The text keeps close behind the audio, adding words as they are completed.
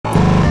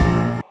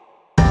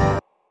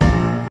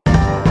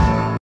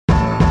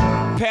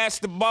Pass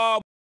the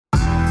ball.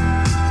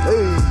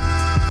 Hey.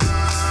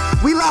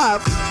 We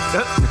live.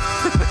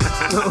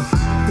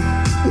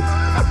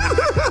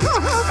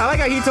 I like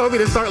how he told me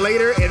to start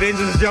later and then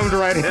just jumped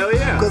right in. Hell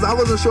yeah. Because I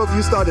wasn't sure if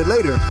you started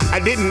later. I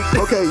didn't.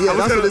 Okay, yeah,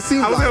 that's what it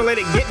seemed like. I was going to let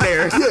it get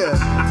there.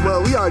 Yeah,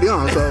 well, we already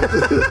on, so.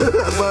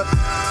 But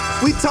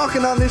we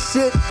talking on this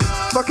shit,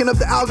 fucking up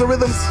the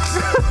algorithms.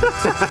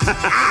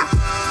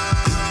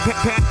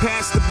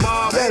 Pass the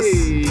ball. Yes.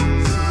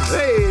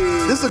 Hey.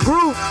 This is a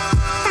group.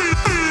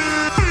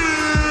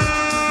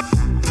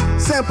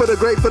 Sampa the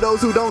Great for those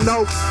who don't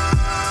know.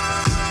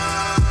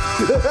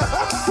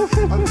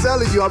 I'm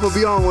telling you, I'm going to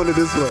be on one of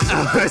this one.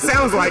 It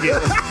sounds like it.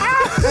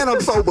 And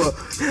I'm sober.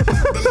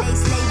 The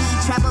lace lady,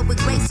 travel with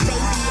grace, baby.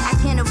 I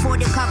can't afford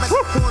to cover the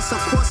course,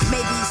 of course,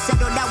 maybe.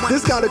 Settle that one.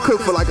 This gotta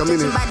cook for like a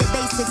minute. By the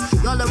basics,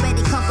 y'all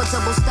already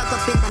comfortable, stuck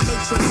up in the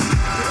matrix.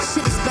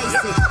 Shit is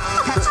basic.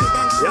 Catch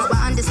credentials,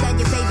 but understand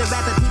your favorite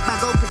rapper, peep my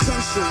gold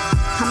potential.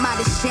 I'm out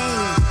of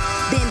shame.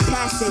 Been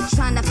passive,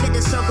 trying to fit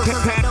the circle,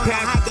 cause I don't know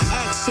how to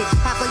act shit.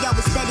 Half of y'all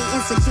was steady,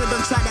 insecure,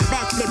 don't try to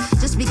backflip.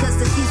 Just because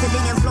the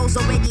seasoning and flow's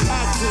already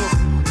active.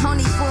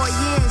 Only 4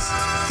 years,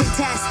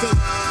 fantastic.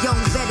 Young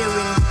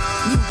veteran,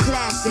 new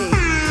classic.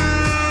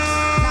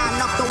 Now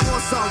knock the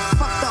walls off,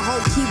 fuck the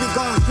whole key, we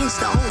gon' hinge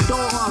the whole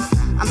door off.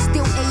 I'm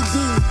still AD,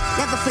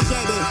 never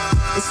forget it.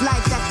 It's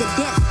life after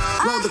death,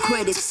 roll the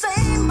credits.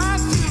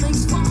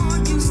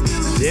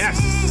 Yes.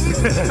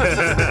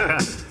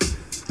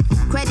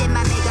 Credit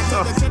my mega,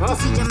 take a trip to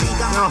see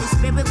Jamaica. Holy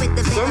Spirit with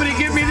the Somebody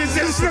give me this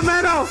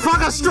instrumental.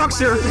 Fuck a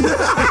structure. Yeah,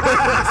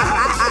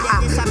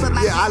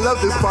 I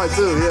love this part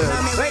too,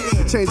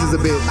 yeah. It changes a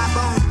bit.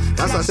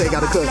 That's why I say you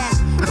gotta cook.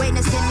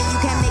 Greatness in me, you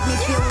can't make me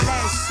feel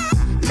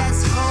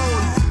less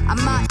hold.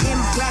 I'm not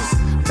impressed.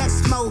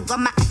 Best mode, got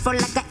my afro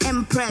like an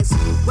empress.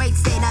 Great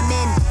state I'm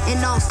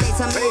in all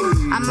states I'm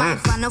in. I might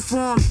find a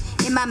form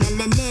in my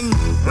melanin.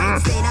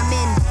 Great state I'm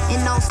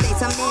in all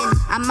states I'm in.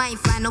 I might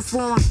find a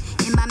form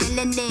in my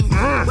melanin.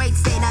 Great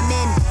state I'm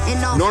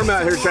in all Norm states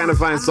out here I'm in. trying to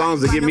find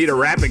songs to get me to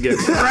rap again.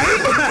 Right?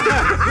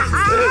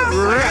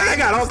 I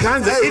got all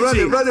kinds of Hey,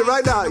 itchy. run it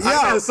right now. Yo,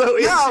 got so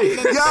itchy.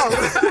 yo.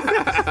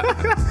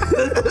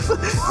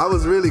 I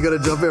was really gonna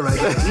jump in right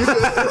there.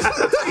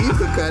 You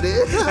could cut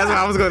it. That's why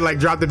I was going to like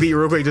drop the beat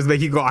real quick, just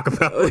make you go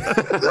acapella.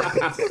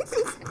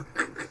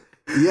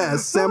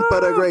 Yes, Sampa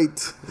the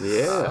Great.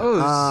 Yeah.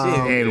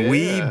 Oh, shit. And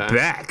we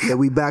back. Yeah,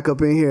 we back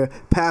up in here.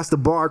 Past the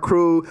bar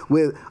crew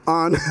with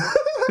on.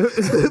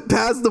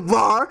 Past the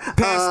bar.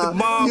 Pass the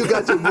ball. You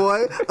got your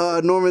boy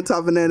Norman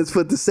Top Bananas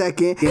Foot the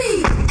second.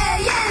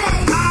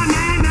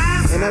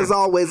 And as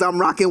always, I'm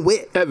rocking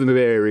with. Evan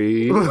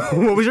Berry.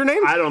 What was your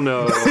name? I don't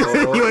know.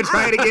 You want to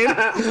try it again?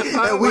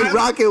 And we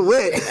rocking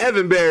with.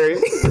 Evan Berry.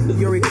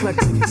 You're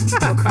eclectic,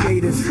 you're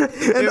creative.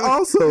 And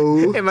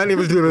also. And my name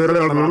is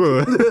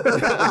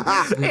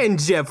and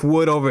Jeff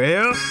Wood over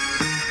here.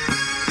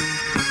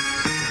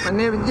 My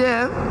name is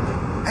Jeff.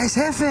 Hey, it's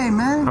Hefe,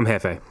 man. I'm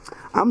Hefe.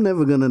 I'm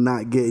never gonna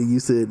not get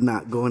used to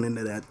not going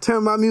into that.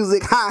 Turn my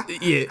music high.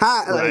 Yeah.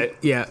 High. Right.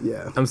 Yeah.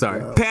 Yeah. I'm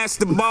sorry. Pass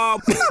the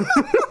ball.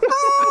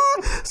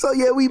 So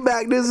yeah, we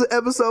back. This is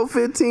episode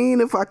 15,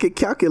 if I could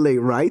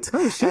calculate right.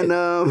 Oh, shit.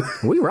 And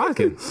We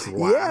rocking.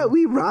 yeah,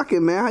 we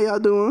rocking, man. How y'all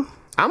doing?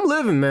 I'm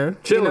living, man.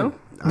 Chilling. You know?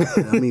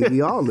 I mean,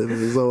 we all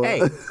living. So,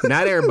 Hey,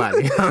 not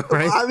everybody. All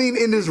right. I mean,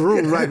 in this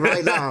room right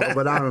now,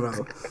 but I don't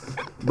know.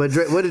 But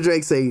Drake, what did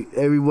Drake say?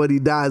 Everybody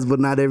dies, but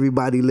not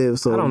everybody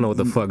lives. So I don't know what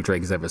the fuck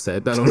Drake's ever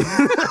said. I don't know.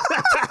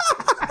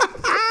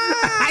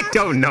 I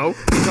don't know.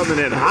 Coming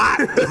in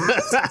hot.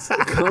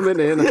 Coming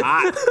in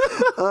hot.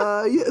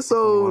 Yeah.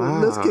 So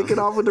let's kick it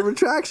off with the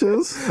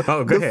retractions.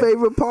 Oh, go the ahead.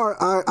 favorite part.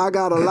 I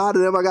got a lot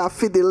of them. I got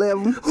 50 of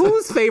them.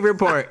 Whose favorite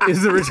part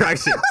is the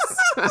retractions?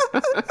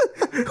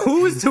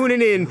 Who is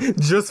tuning in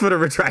just for the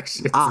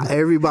retractions?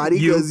 Everybody,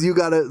 because you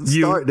gotta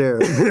start there.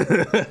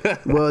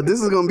 Well,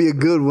 this is gonna be a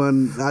good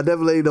one. I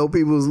definitely know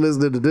people who's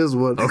listening to this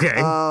one. Okay.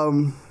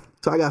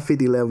 So I got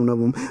 50, 11 of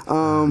them.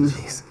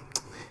 Jeez.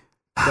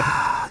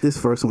 This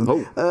first one.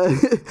 Oh.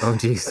 Oh,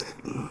 jeez.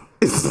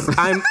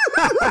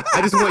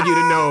 I just want you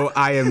to know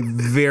I am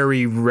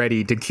very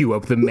ready to cue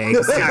up the Meg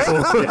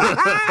cycle.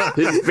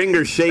 His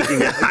fingers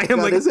shaking. I am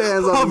Got like his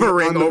hands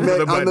hovering over the on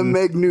the button.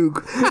 Meg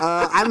Nuke.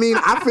 I mean,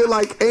 I feel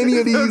like any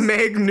of these.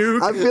 Meg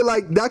Nuke. I feel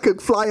like that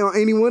could fly on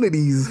any one of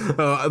these.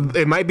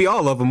 It might be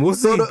all of them. We'll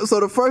see. So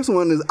the first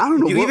one is, I don't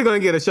know. You're what, either going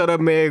to get a shut up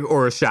Meg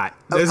or a shot.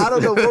 I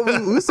don't know what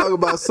we was talking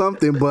about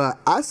something, but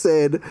I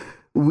said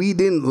we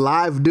didn't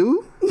live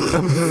do.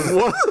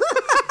 What?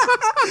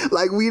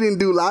 Like we didn't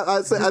do live.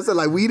 I said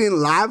like we didn't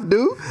live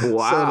do.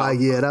 Wow. So like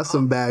that's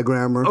some bad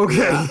grammar.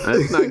 Okay.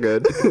 That's not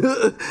good.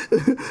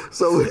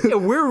 So Yeah,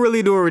 we're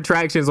really doing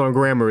retractions on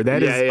grammar.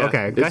 That is Yeah.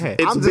 okay. Go It's- ahead.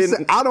 it's I'm just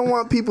saying, I don't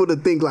want people to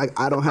think like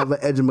I don't have an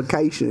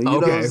education. You know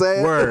what I'm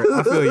saying? Word.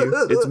 I feel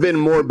you. It's been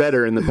more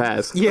better in the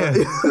past. Yeah.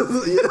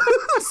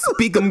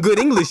 Speak 'em good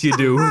English, you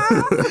do.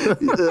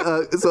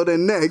 So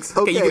then next,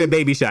 Okay, you get a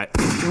baby shot.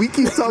 we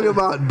keep talking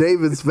about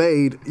David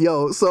Spade.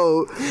 Yo,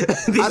 so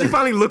Did you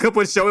finally look up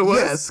what show it was?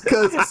 yes,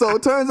 because So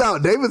it turns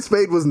out David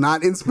Spade was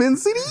not in Spin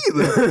City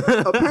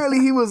either. Apparently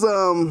he was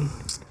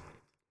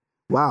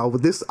wow,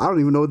 but this I don't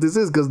even know what this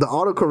is because the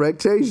autocorrect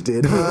changed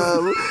it.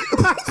 What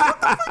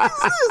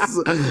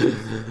is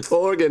this?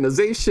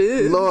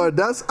 Organization. Lord,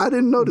 I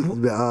didn't know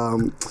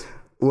this.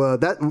 Well,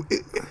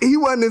 he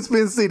wasn't in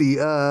Spin City.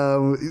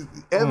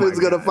 Evan's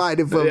gonna find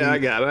it for me. I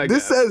got it.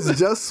 This says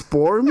just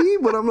spore me,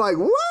 but I'm like,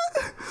 what?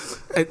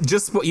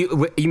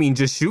 You mean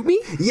just shoot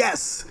me?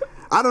 Yes.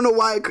 I don't know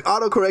why it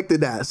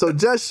auto-corrected that. So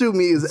Just Shoot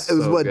Me is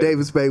what good.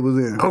 David Spade was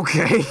in.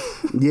 Okay.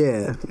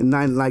 Yeah,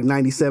 like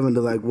 97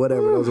 to like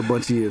whatever. That was a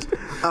bunch of years.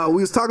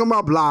 We was talking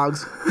about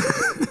blogs.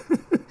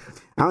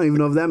 I don't even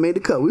know if that made the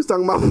cut. We was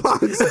talking about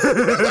blogs.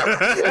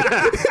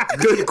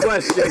 Good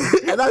question.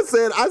 And I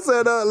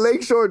said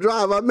Lakeshore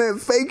Drive. I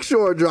meant Fake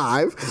Shore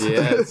Drive.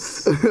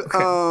 Yes.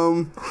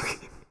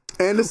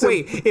 Anderson,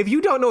 Wait, if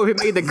you don't know if it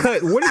made the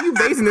cut, what are you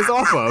basing this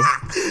off of?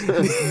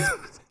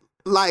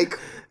 like...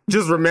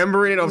 Just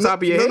remembering it off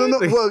top of your head? No.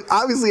 Well,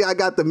 obviously, I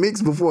got the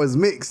mix before it's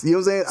mixed. You know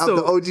what I'm saying? Of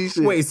the OG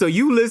shit. Wait, so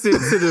you listened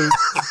to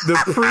the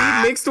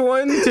pre-mixed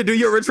one to do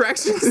your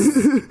retractions?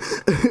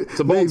 It's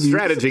a bold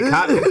strategy,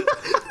 Cotton.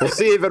 We'll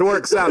see if it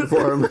works out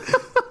for him.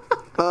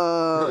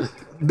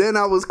 Then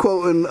I was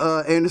quoting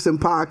Anderson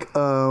 .Paak,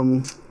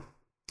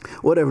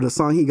 whatever the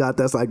song he got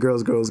that's like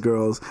girls.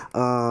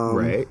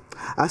 Right.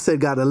 I said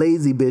got a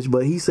lazy bitch,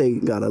 but he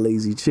said got a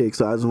lazy chick,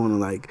 so I just want to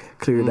like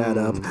clear that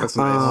up. That's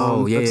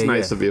nice. That's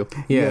nice of you.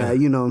 Yeah,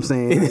 you know what I'm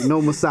saying?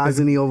 No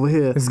misogyny over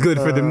here. It's good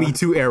for the Me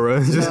Too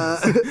era. Just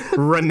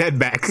run that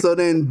back. So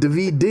then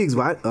Daveed Diggs,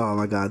 right? Oh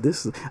my God,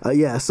 this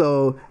is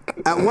so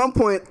at one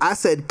point I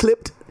said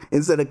clipped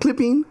instead of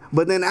clipping,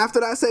 but then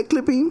after that I said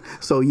clipping.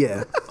 So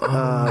yeah,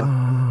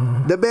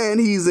 the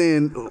band he's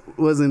in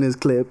wasn't his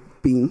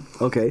clipping.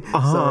 Okay,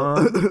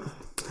 so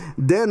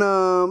then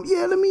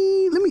let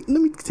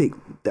me take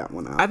that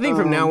one out. I think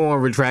from now on,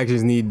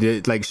 retractions need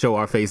to like show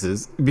our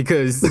faces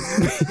because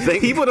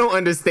people don't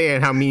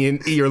understand how me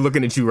and E are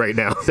looking at you right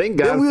now. Thank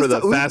God for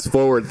the fast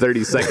forward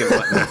 30-second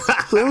button.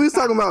 So then we was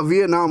talking about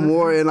Vietnam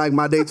War and like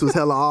my dates was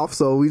hella off,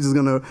 so we just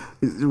gonna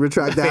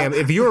retract that. Fam,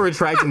 if you're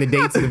retracting the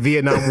dates of the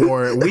Vietnam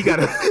War, we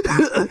gotta.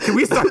 Can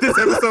we start this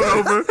episode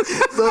over?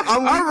 So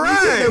all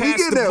right, we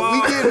get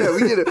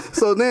there.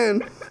 So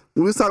then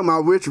we was talking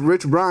about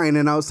Rich Brian,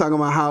 and I was talking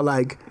about how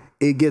like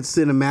it gets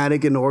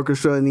cinematic in the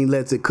orchestra and he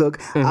lets it cook.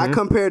 I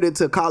compared it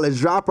to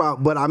College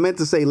Dropout, but I meant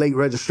to say Late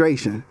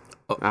Registration.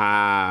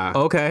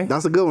 Okay.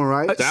 That's a good one,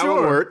 right? That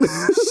one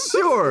works.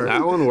 Sure.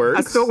 That one works.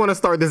 I still want to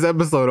start this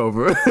episode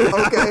over.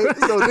 Okay,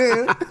 so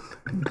then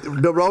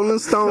the Rolling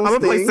Stones I'm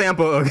going to play thing.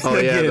 sample Oh,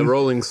 yeah, again. the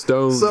Rolling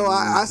Stones. So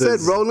I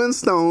said Rolling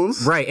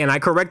Stones. Right, and I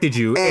corrected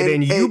you, and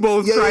then you and-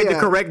 both yeah, tried yeah. to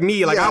correct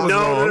me like Yeah. I was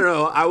wrong.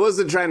 No. I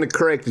wasn't trying to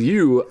correct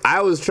you.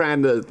 I was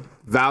trying to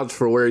vouch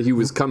for where he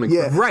was coming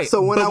Yeah. from. Right,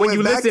 So when but I when went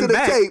you back listen to the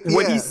back, tape,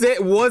 what he said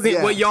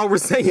wasn't what y'all were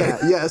saying.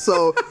 Yeah.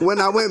 So when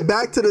I went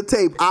back to the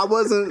tape, I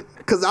wasn't,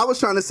 because I was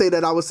trying to say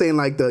that I was saying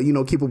like the,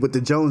 keep up with the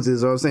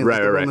Joneses, or I was saying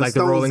Right, right. Like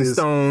the Rolling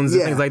Stones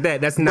and things like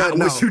that. That's not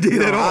what you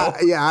did at all.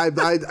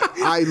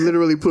 I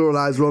literally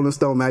pluralized Rolling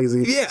Stone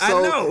magazine. Yeah, So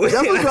I know.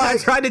 Jeff was I right.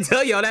 tried to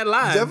tell y'all that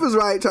live. Jeff was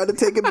right. Tried to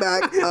take it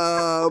back.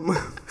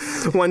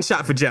 One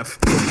shot for Jeff.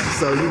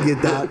 So you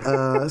get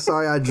that.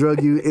 Sorry I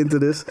drug you into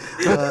this.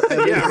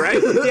 Yeah,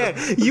 right? Yeah,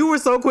 you were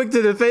so quick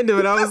to defend him,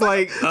 and I was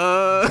like,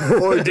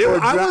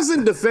 I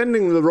wasn't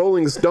defending the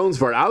Rolling Stones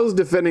part. I was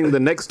defending the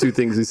next two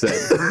things he said,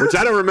 which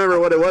I don't remember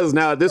what it was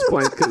now at this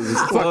point.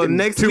 Because well,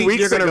 next 2 week weeks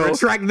you're going to ago.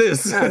 retract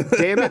this.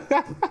 Damn it!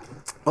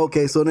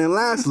 Okay, so then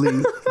lastly,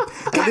 and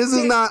this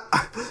is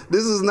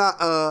not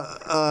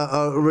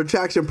a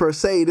retraction per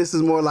se. This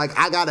is more like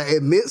I gotta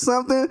admit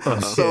something.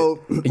 So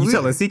Are you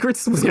telling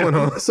secrets? What's going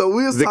on? So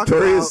we was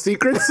Victoria's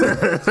Secrets. we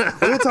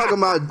were talking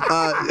about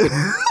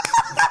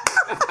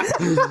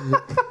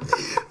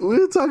we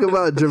were talking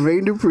about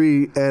Jermaine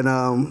Dupri and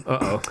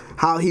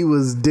how he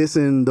was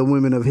dissing the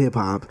women of hip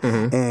hop,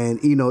 and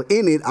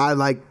in it I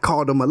like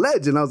called him a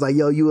legend. I was like,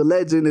 "Yo, you a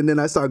legend," and then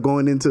I start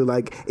going into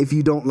like, if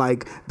you don't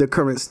like the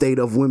current state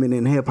of women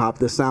in hip hop,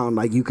 the sound,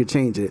 like you could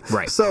change it.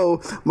 Right.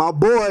 So my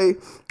boy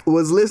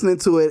was listening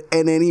to it,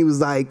 and then he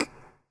was like,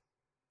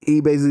 he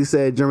basically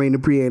said Jermaine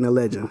Dupri ain't a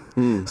legend.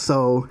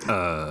 So,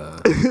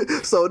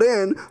 so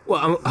then,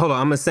 Well, hold on.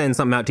 I'm going to send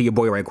something out to your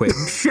boy right quick.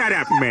 Shut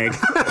up, Meg.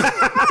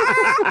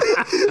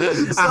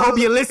 I hope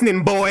you're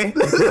listening, boy.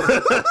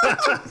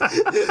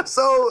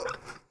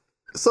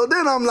 So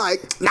then I'm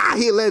like, nah,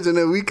 he a legend,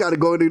 and we gotta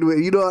go into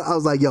it. I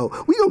was like, yo,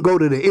 we gonna go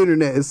to the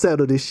internet and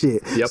settle this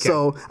shit. Yep.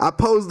 So I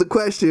posed the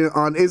question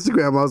on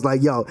Instagram. I was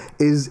like, yo,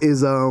 is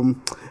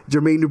Jermaine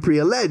Dupri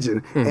a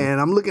legend?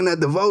 And I'm looking at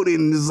the voting,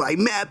 and it's like,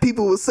 mad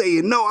people were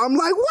saying no. I'm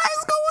like, what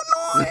is going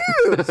on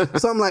here?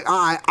 So I'm like, all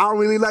right, I don't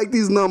really like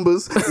these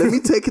numbers. Let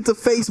me take it to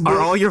Facebook. Are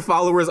all your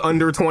followers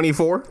under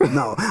 24?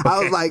 No, I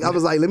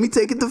was like, let me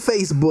take it to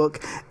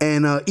Facebook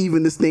and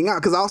even this thing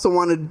out, because I also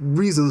wanted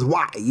reasons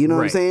why. You know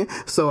what I'm Right. saying?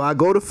 So I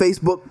go to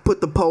Facebook, put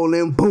the poll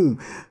in, boom.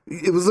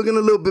 It was looking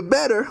a little bit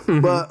better,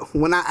 but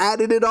when I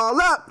added it all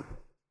up,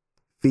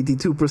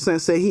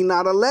 52% say he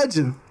not a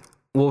legend.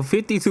 Well,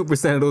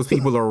 52% of those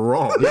people are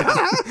wrong.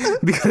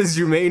 Because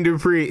Jermaine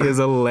Dupri is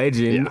a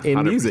legend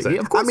in music. 100%. Yeah,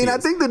 of course I mean, he I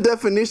is. think the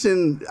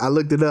definition, I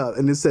looked it up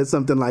and it said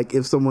something like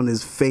if someone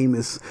is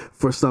famous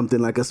for something,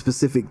 like a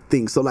specific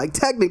thing. So, like,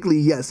 technically,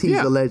 yes, he's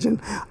a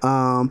legend.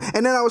 And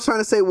then I was trying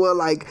to say, well,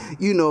 like,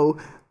 you know,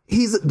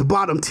 he's the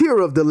bottom tier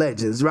of the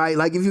legends, right?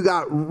 Like if you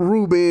got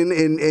Ruben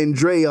and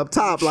Dre up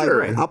top, like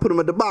I'll put them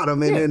at the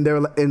bottom, and then they're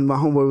and my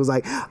homeboy was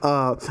like,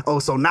 "Oh,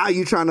 so now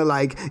you're trying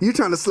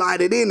to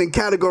slide it in and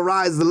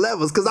categorize the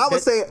levels?" Because I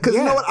was saying, because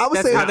you know what I was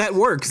that's saying, how that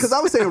works. Because I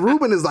was saying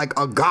Ruben is like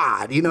a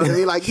god, you know what I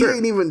mean? Like he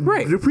ain't even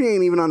Dupree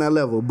ain't even on that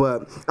level.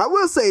 But I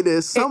will say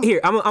this: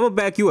 here, I'm gonna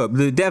back you up.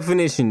 The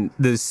definition,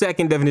 the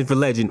second definition for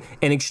legend,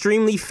 an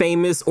extremely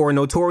famous or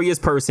notorious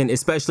person,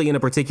 especially in a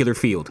particular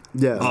field.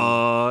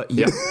 Yeah.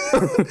 Yeah.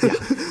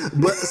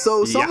 But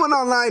so someone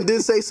online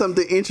did say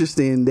something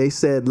interesting. They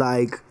said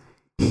like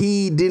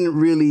he didn't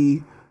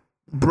really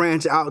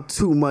branch out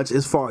too much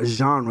as far as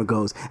genre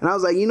goes. And I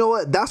was like, you know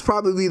what? That's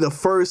probably the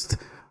first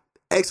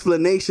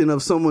explanation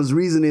of someone's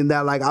reasoning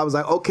that like I was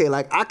like, okay,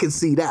 like I can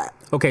see that.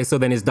 Okay, so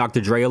then is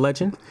Dr. Dre a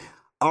legend?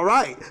 All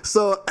right.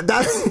 So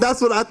that's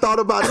what I thought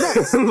about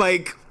next.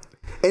 Like,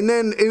 and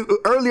then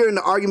earlier in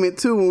the argument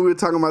too, when we were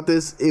talking about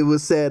this, it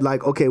was said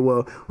like, okay,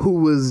 well, who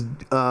was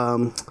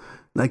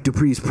like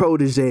Dupree's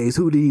proteges,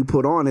 who did he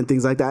put on and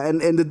things like that.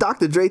 And the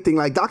Dr. Dre thing,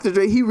 like Dr.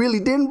 Dre, he really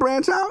didn't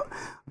branch out.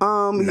 He,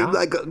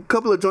 like a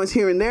couple of joints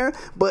here and there.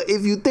 But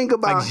if you think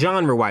about like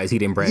genre-wise, he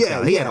didn't branch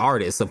out. He had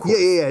artists, of course.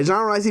 Yeah.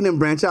 Genre-wise, he didn't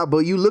branch out. But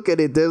you look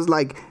at it, there's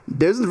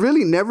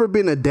really never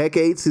been a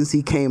decade since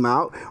he came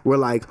out where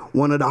like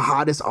one of the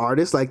hottest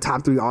artists, like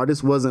top 3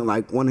 artists, wasn't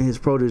like one of his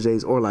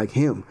proteges or like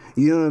him.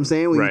 You know what I'm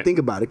saying? When you think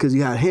about it, because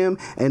you had him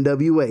and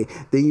NWA,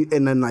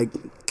 and then like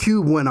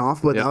Cube went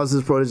off, but that was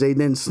his protege.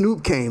 Then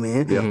Snoop came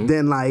in.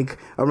 Then like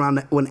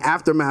around when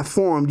Aftermath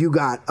formed, you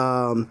got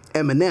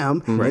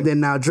Eminem, and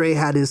then now Dre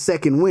had his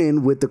second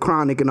win with the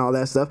Chronic and all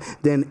that stuff.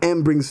 Then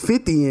M brings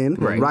 50 in,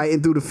 right?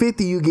 And through the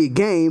 50 you get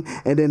Game,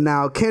 and then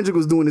now Kendrick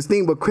was doing his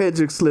thing, but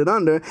Kendrick slid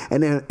under,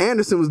 and then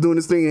Anderson was doing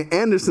his thing, and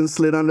Anderson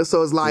slid under.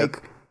 So it's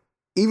like,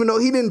 even though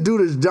he didn't do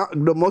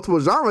the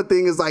multiple genre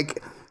thing, it's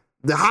like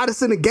the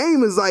hottest in the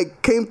game is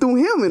like came through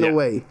him in a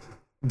way.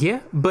 Yeah,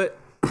 but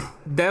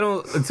that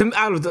don't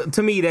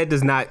to me that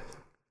does not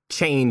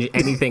change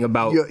anything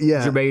about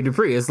Jermaine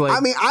Dupri. It's like, I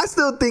mean, I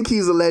still think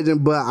he's a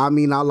legend, but I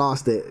mean, I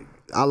lost it.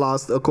 I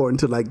lost according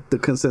to like the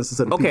consensus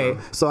of the people.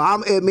 So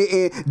I'm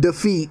admitting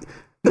defeat.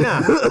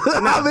 I'm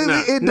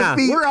admitting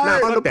defeat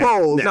on the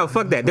polls. No,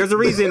 fuck that. There's a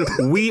reason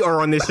we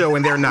are on this show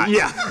and they're not.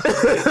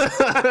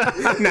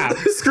 Nah,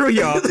 screw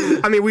y'all.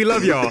 I mean, we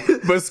love y'all,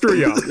 but screw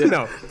y'all.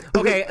 No.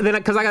 Okay, then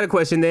because I got a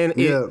question. Then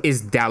is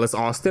Dallas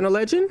Austin a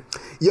legend?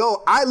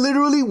 Yo, I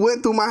literally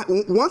went through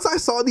once I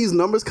saw these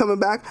numbers coming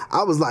back,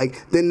 I was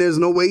like, then there's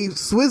no way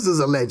Swizz is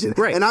a legend,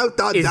 right? And I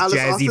thought is Dallas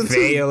Jazzy Austin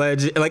Faye too. a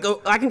legend? Like,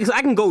 I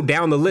can go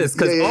down the list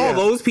because all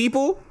those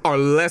people are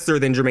lesser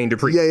than Jermaine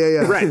Dupri.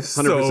 Yeah. Right, 100%.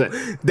 So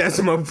that's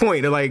my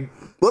point. Like,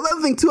 well, the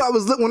other thing too, I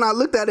was when I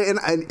looked at it,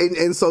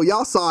 and so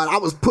y'all saw it. I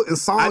was putting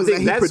songs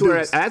that he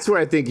produced. That's where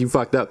I think you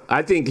fucked up.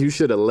 I think you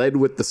should have led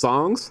with the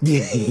songs,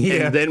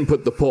 and then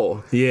put the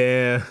poll.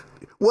 Yeah.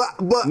 Well,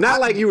 but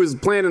not like you was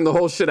planning the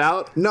whole shit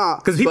out. No,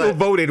 because people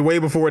voted way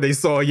before they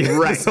saw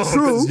you. Right.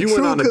 True. You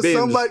went on a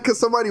binge. Because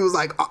somebody was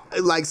like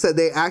said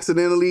they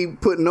accidentally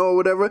put no or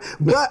whatever.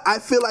 But I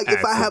feel like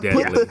if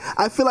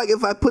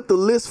I put the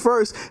list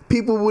first,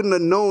 people wouldn't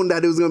have known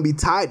that it was going to be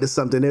tied to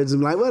something. They're just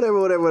like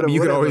whatever.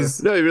 You could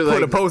always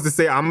put a post to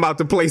say I'm about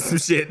to play some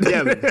shit. Yeah.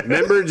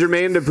 Remember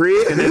Jermaine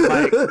Dupri, and then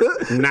like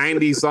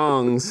 90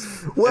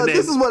 songs. Well,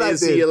 this is what I did.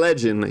 Is he a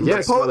legend?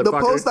 Yes. The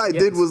post I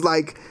did was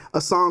like a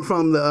song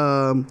from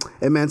the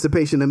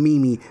Emancipation of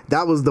Mimi.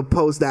 That was the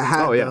post that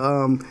had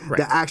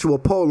the actual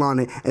poll on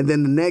it, and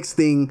then the next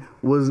thing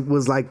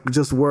was like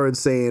just words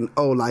saying,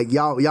 "Oh, like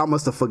y'all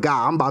must have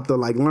forgot. I'm about to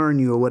like learn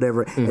you or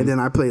whatever." And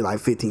then I played like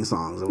 15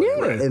 songs or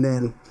whatever, and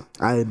then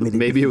I admitted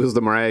maybe it was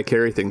the Mariah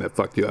Carey thing that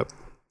fucked you up.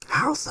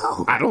 How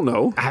so? I don't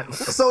know.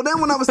 So then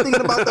when I was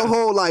thinking about the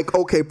whole like,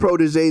 okay,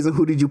 proteges and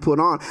who did you put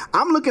on,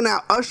 I'm looking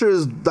at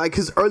Usher's like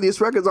his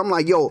earliest records. I'm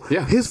like, yo,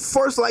 his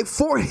first like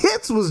 4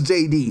 hits was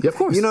JD. Of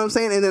course. You know what I'm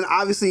saying? And then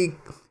obviously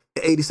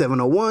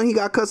 8701, he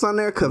got cuts on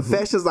there.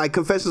 Confessions, like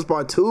Confessions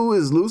Part 2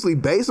 is loosely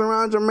based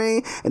around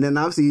Jermaine. And then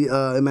obviously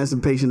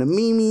Emancipation of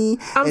Mimi.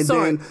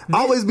 Then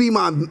Always Be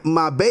My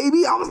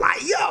Baby. I was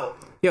like,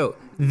 yo,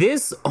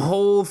 this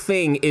whole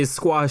thing is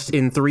squashed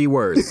in 3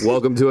 words.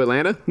 Welcome to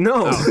Atlanta?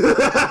 No. Yo,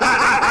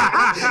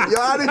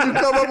 how did you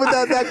come up with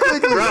that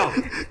quickly? Bro,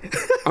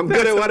 I'm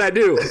good at what I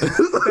do.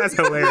 That's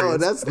hilarious. Oh,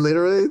 that's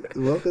literally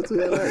Welcome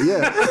to Atlanta.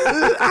 Yeah.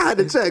 I had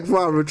to check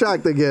before I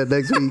retract again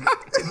next week.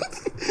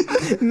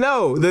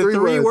 No, the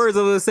 3 words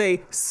I'm gonna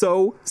say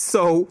so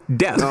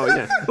deaf. Oh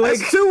yeah, like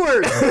that's 2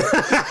 words.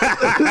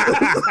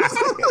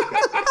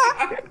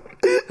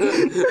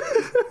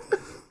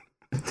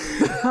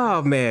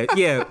 Oh man,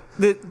 yeah.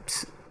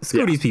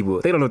 Screw these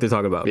people. They don't know what they're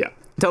talking about. Yeah.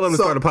 Tell them to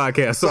start a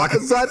podcast so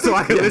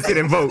I can listen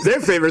and vote. Their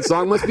favorite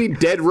song must be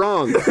Dead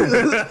Wrong.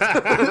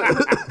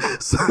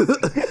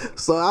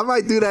 So I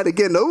might do that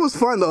again. Though it was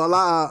fun though. A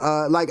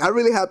lot. Like I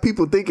really have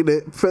people thinking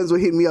that friends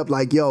would hit me up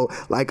like, "Yo,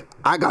 like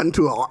I got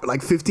into a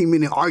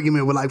 15-minute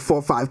argument with like 4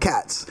 or 5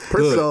 cats."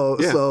 Good. So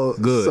Yeah.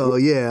 Good. So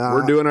yeah,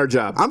 We're doing our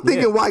job. I'm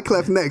thinking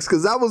Wyclef next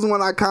because that was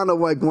when I kind of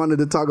like wanted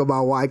to talk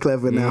about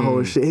Wyclef and that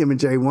whole shit, him and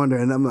Jerry Wonder,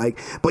 and I'm like,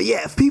 but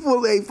yeah, if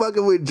people ain't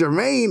fucking with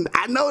Jermaine,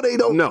 I know they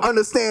don't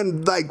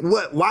understand like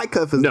what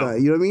Wyclef is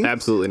done. You know what I mean?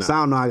 Absolutely not. So I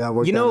don't know. I got to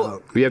work that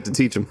out. We have to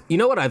teach them. You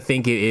know what I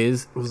think it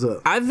is? What's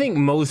up? I think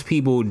most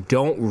people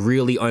don't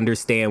really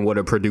understand what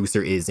a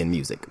producer is in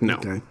music. No.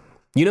 Okay.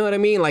 You know what I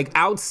mean? Like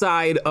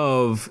outside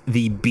of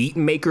the beat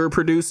maker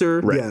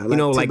producer, Right. Yeah, you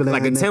know, like a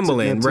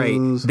Timbaland, right?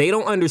 Neptunes. They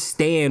don't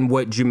understand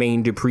what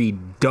Jermaine Dupri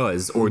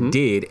does or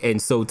did,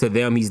 and so to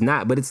them he's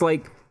not. But it's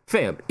like,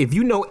 fam, if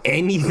you know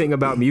anything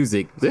about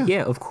music,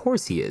 yeah, of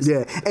course he is.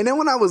 Yeah, and then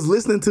when I was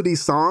listening to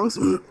these songs,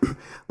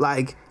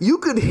 like you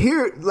could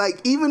hear it,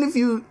 like even if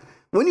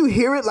when you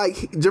hear it, like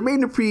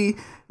Jermaine Dupri,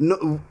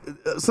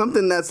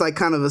 something that's like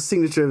kind of a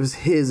signature of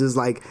his is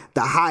like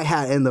the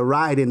hi-hat and the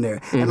ride in there.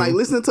 And like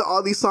listening to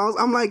all these songs,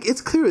 I'm like,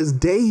 it's clear as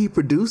day he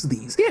produced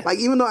these. Yeah. Like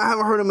even though I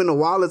haven't heard him in a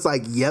while, it's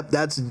like, yep,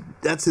 that's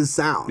his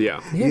sound.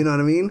 Yeah. You know what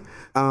I mean?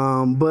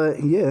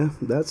 But yeah,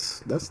 that's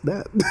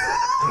that.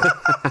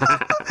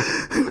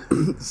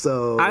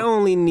 So I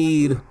only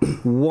need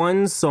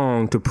one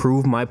song to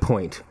prove my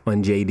point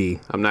on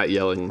JD. I'm not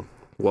yelling,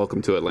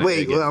 "Welcome to Atlanta."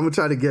 wait, again. well, I'm gonna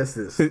try to guess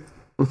this.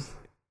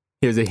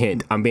 Here's a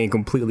hint. I'm being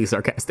completely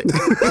sarcastic.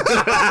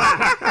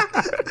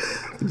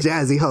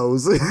 Jazzy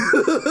Hoes.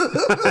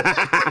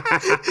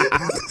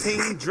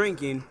 Team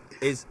drinking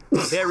is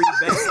very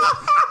bad.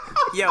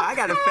 Yo, I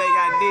got a fake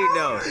ID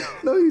though.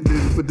 No, you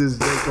didn't put this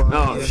joke on.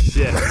 Oh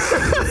shit!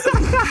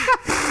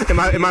 Am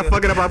I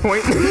fucking up our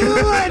point?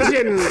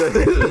 Legend.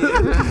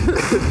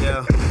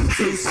 Yo,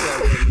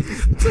 2-step.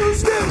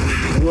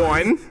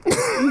 One.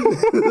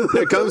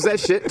 Here comes that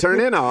shit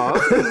turning off.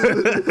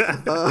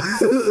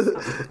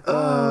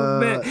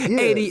 Man. yeah.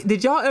 Hey,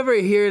 did y'all ever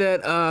hear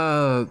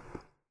that?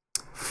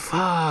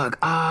 Fuck.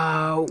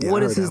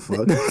 What is his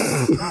name?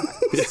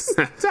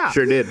 Stop.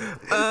 Sure did.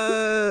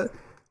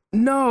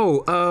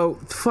 No.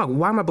 Fuck.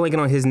 Why am I blanking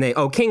on his name?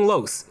 Oh, King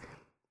Los.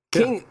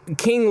 King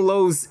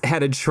Los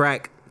had a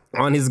track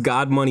on his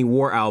God Money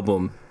War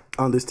album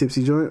On this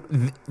tipsy joint?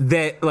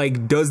 that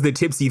like does the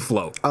tipsy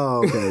flow.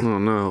 Oh, okay. Oh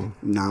no.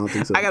 No, I don't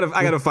think so. I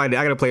gotta find it.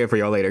 I gotta play it for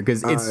y'all later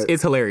because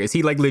it's hilarious.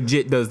 He like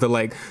legit does the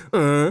like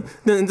dun,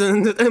 dun,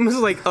 dun. I'm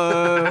just like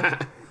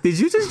did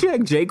you just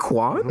jack Jay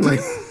Quan? Like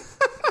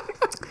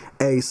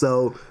Hey,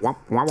 so I'm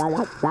on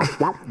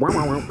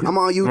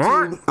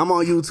YouTube. I'm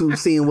on YouTube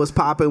seeing what's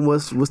popping,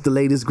 what's the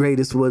latest,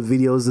 greatest, what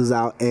videos is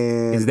out,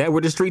 and is that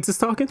where the streets is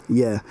talking?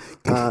 yeah.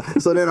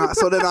 So then I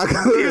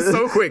It's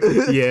so quick.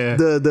 Yeah.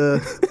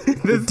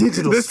 the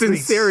digital the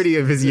streets. sincerity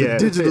of his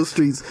Digital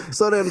streets.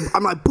 So then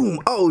I'm like, boom,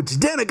 oh,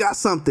 Jadena got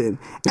something. And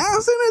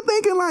I'm sitting there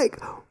thinking, like,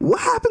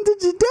 what happened to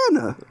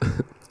Jadena?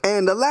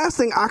 And the last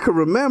thing I could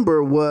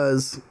remember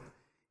was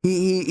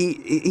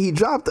he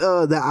dropped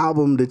the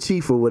album The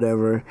Chief or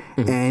whatever,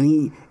 and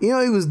he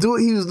was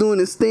doing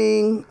his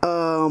thing.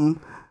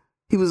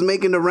 He was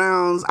making the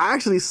rounds. I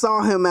actually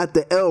saw him at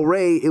the El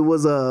Rey. It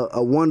was a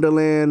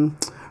Wonderland.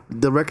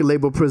 The record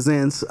label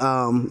presents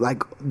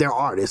like their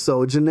artists.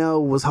 So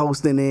Janelle was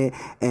hosting it,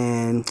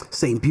 and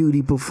Saint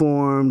Beauty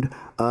performed.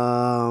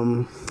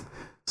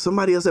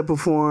 Somebody else had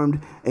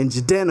performed, and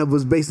Jadena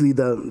was basically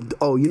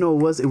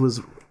it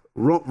was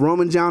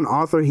Roman John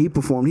Arthur. He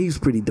performed. He was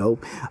pretty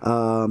dope.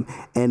 And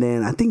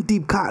then I think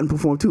Deep Cotton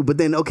performed too. But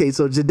then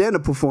so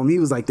Jadena performed. He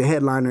was like the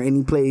headliner, and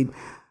he played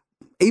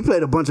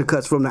a bunch of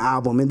cuts from the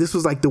album. And this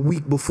was like the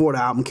week before the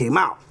album came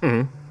out.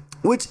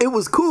 Which it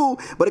was cool,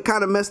 but it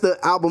kind of messed the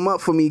album up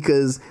for me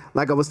because,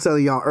 like I was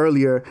telling y'all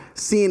earlier,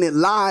 seeing it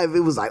live, it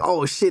was like,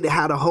 oh shit, it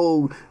had a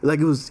whole, like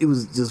it was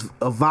just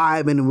a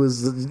vibe,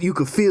 and you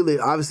could feel it,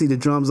 obviously the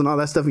drums and all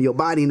that stuff in your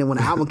body. And then when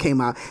the album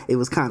came out, it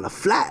was kind of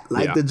flat.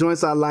 Like the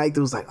joints I liked,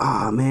 it was like,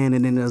 oh man,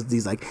 and then there's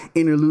these like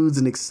interludes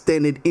and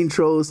extended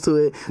intros to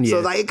it. So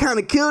like it kind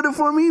of killed it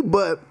for me,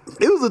 but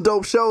it was a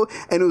dope show,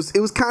 and it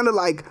was kind of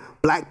like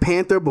Black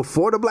Panther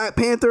before the Black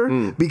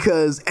Panther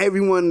because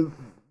everyone.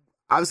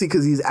 Obviously,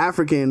 because he's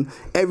African,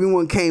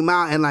 everyone came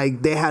out and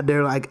like they had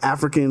their like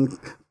African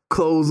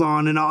clothes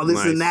on and all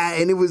this and that,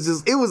 and it was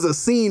a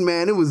scene,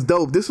 man. It was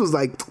dope. This was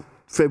like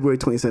February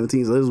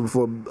 2017, so this was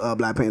before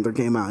Black Panther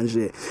came out and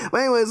shit. But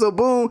anyway, so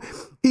boom,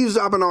 he was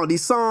dropping all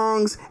these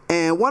songs,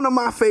 and one of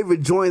my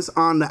favorite joints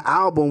on the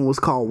album was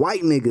called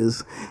White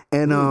Niggas,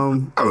 and I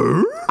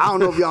don't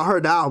know if y'all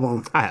heard the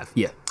album. I have,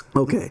 yeah.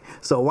 Okay,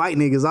 so White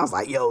Niggas, I was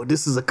like, yo,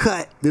 this is a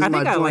cut. This I is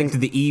think my I joint. liked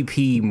the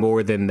EP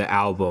more than the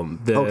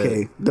album.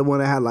 Okay, the one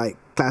that had like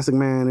Classic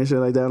Man and shit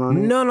like that on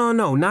it? No,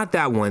 not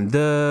that one.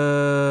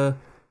 The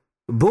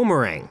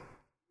Boomerang.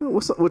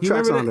 What You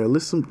tracks remember on there?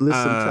 List some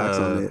tracks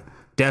on it.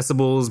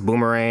 Decibels,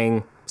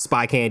 Boomerang,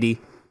 Spy Candy.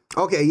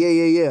 Okay,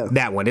 yeah.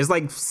 That one. There's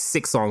like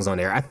 6 songs on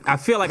there. I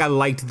feel like I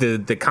liked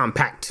the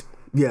compact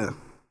Yeah.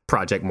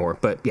 project more.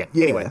 But yeah.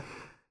 Yeah. Anyway.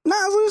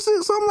 Nah,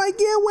 so I'm like,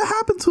 yeah, what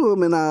happened to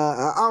him? And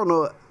I don't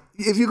know.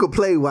 if you could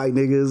play white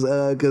niggas,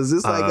 because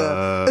it's like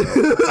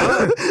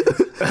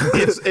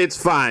it's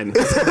fine.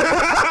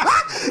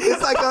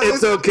 it's like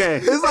it's okay.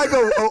 It's like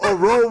a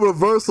role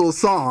reversal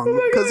song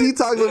because he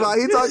talks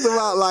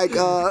about like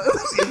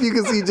if you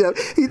can see Jeff,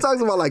 he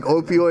talks about like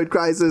opioid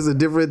crisis and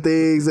different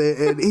things,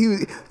 and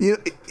he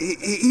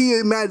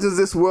imagines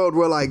this world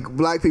where like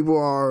black people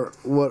are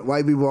what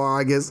white people are,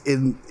 I guess,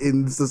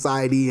 in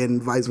society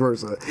and vice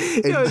versa.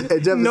 And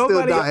Jeff is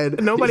still dying.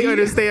 Nobody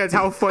understands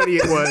how funny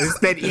it was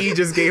that E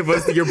just gave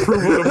us the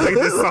approval to play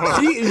this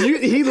song.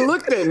 He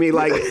looked at me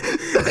like,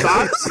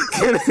 thoughts?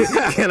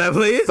 Can I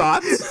play it?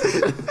 Thoughts?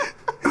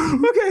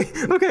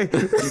 Okay.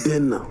 You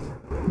didn't know.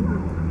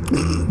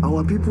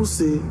 Our people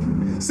say.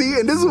 See,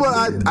 and this is what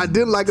I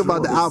didn't like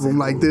about the album.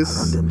 Like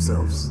this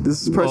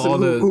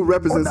person who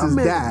represents his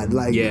dad,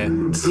 like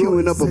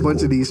queuing up a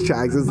bunch of these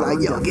tracks. It's like,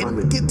 yo,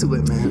 get to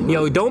it, man.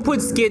 Yo, don't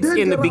put skits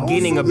in the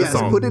beginning of the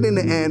song. Put it in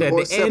the end, at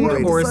or the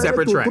end or a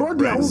separate track.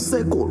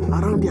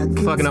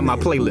 Fucking up my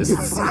playlist.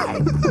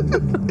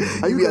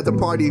 You be at the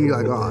party and you're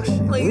like, oh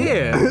shit. Like,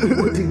 yeah.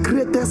 The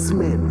greatest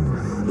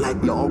men,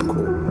 like your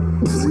uncle.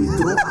 We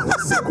throw our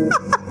circle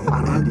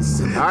around the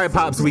city. All right,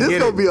 Pops, we This get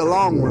gonna it. be a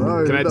long one.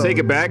 I Can I take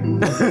it back?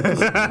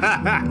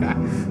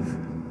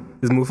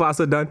 Is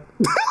Mufasa done?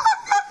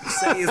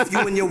 Say if you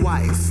and your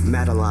wife,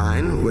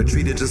 Madeline, were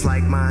treated just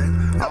like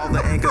mine, all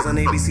the anchors on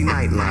ABC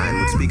Nightline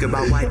would speak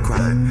about white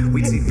crime.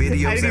 We'd see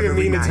videos I didn't even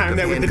every mean to night time of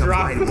that with the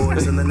handcuffed drop. white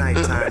boys in the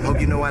nighttime. Hope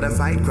you know how to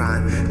fight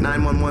crime.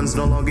 911's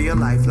no longer your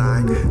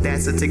lifeline.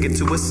 That's a ticket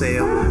to a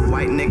cell.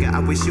 White nigga, I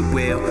wish you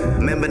well.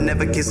 Remember,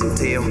 never kiss and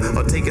tell,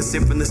 or take a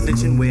sip from the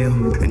snitching well.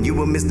 And you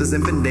were Mr.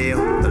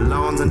 Zinfandel. The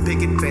lawns and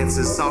picket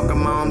fences, soccer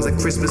moms and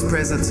Christmas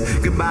presents.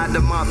 Goodbye to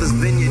Martha's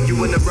Vineyard.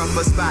 You in a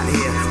rougher spot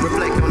here.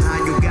 Reflect on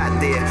how you got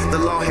there. The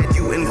law had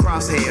you in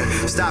crosshair.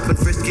 Stop and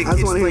frisk your I just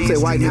kids want to hear him playing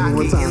say white street nigga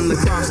one hockey time. in the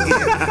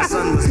crossgear.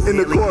 Son was In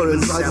the barely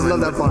chorus, even I just love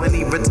that selling, part. but when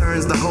he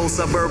returns, the whole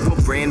suburb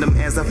will brand him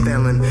as a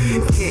felon.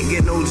 Can't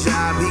get no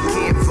job, he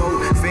can't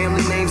vote.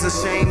 Family name's a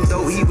shame,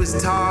 though he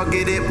was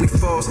targeted. We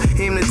forced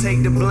him to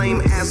take the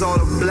blame as all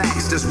the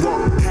blacks just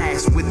walk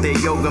past with their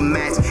yoga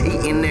mats,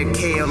 eating their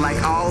kale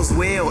like all's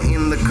well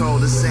in the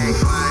cul-de-sac.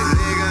 White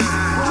nigga.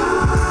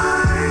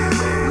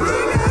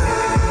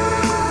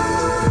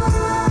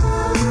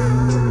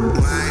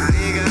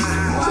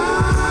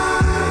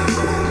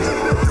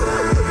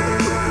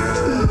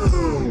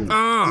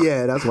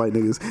 Yeah, that's white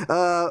niggas.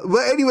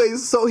 But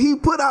anyways, so he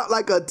put out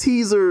like a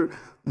teaser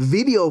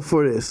video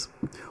for this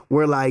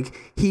where like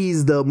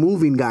he's the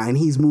moving guy and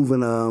he's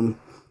moving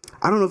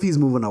I don't know if he's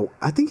moving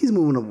I think he's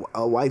moving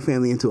a white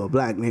family into a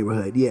black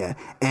neighborhood. Yeah.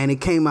 And it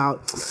came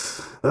out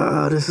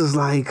this is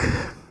like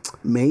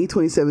May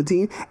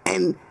 2017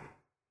 and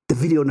the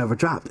video never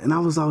dropped. And I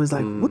was always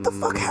like, what the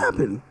fuck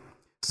happened?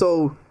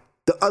 So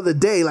the other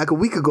day, like a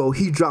week ago,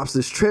 he drops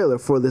this trailer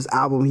for this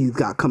album he's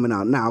got coming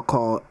out now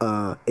called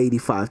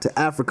 85 to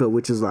Africa,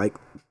 which is like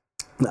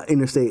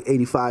Interstate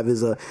 85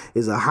 is a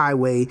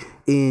highway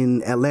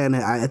in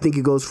Atlanta. I think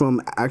it goes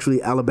from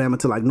actually Alabama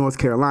to like North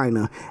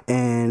Carolina.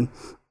 And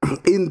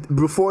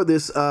before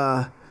this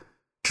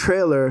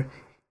trailer,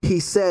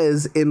 he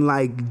says in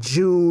like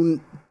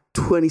June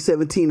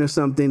 2017 or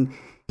something,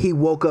 he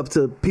woke up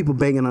to people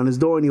banging on his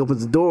door, and he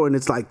opens the door and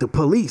it's like the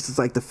police, it's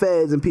like the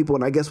feds and people.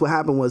 And I guess what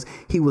happened was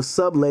he was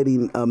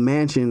subletting a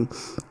mansion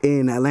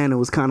in Atlanta. It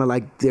was kind of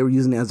like they were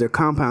using it as their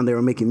compound. They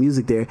were making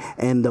music there,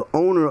 and the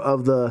owner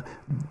of the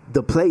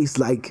place,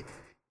 like,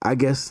 I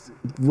guess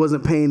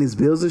wasn't paying his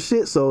bills and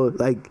shit. So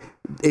like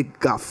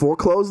it got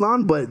foreclosed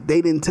on, but they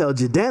didn't tell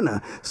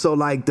Jadena. So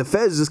like the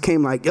feds just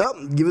came like, yup,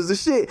 give us the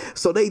shit.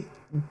 So they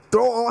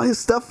throw all his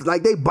stuff,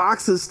 like they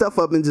box his stuff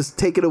up and just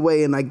take it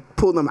away and like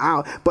pull them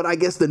out. But I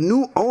guess the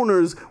new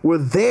owners were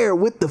there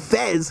with the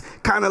feds,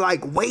 kind of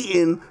like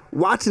waiting,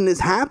 watching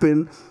this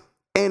happen,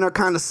 and are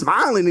kind of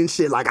smiling and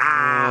shit, like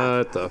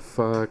What the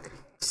fuck?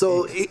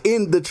 So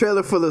in the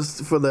trailer for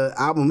the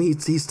album,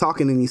 he's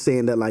talking and he's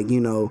saying that, like, you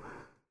know,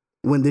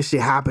 when this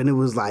shit happened, it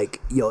was like,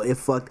 yo, it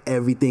fucked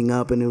everything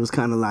up, and it was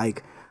kind of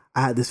like I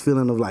had this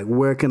feeling of like,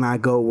 where can I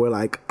go where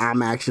like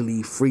I'm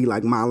actually free,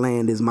 like my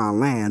land is my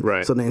land.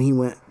 Right. So then he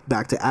went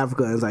back to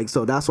Africa and it's like,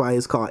 so that's why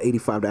it's called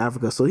 85 to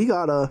Africa. So he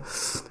got a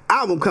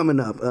album coming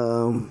up.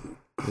 So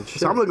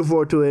I'm looking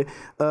forward to it.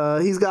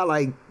 He's got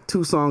like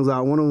 2 songs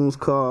out. One of them's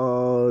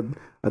called,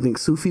 I think,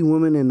 Sufi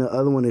Woman, and the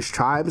other one is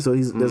Tribe. So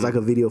there's like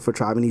a video for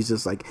Tribe, and he's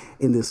just like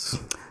in this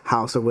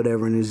house or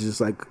whatever, and it's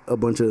just like a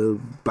bunch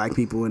of black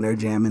people in there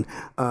jamming.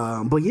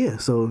 But yeah,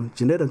 so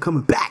Janetta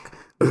coming back.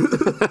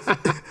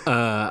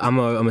 I'm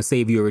gonna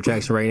save you a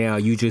retraction right now.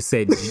 You just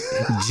said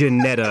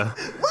Janetta.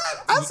 What?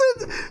 I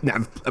said.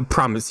 Nah, I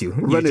promise you.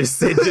 You just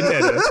said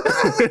Janetta.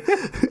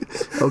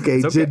 Okay,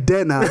 okay.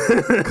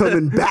 Jadena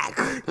coming back.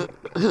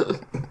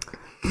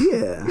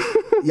 Yeah,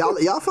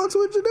 y'all fucks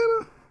with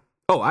Jadena?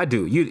 Oh, I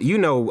do. You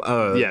know.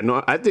 Yeah,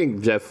 no, I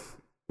think Jeff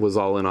was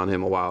all in on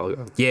him a while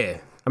ago. Yeah,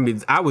 I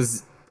mean, I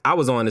was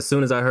on as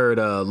soon as I heard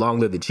 "Long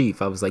Live the Chief."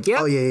 I was like,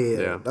 Oh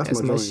yeah.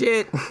 That's my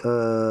shit.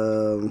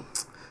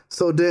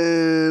 So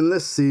then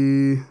let's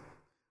see.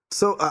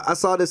 So I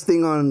saw this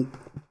thing on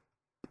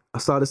I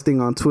saw this thing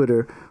on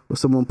Twitter where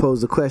someone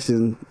posed a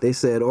question. They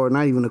said, or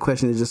not even a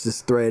question, it's just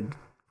this thread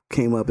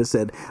came up. It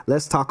said,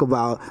 let's talk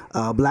about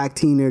black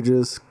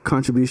teenagers'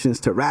 contributions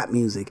to rap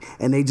music.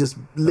 And they just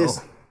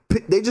list,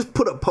 they just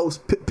put up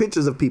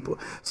pictures of people.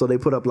 So they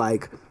put up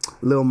like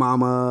Lil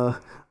Mama,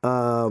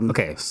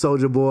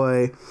 Soulja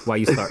Boy. Why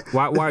you start?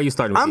 Why are you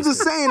starting with I'm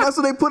just saying, that's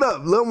what they put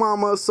up. Lil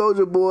Mama,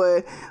 Soulja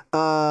Boy,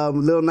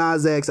 Lil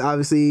Nas X,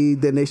 obviously.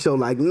 Then they show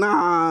like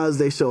Nas,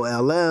 they show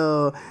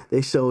LL,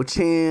 they show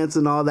Chance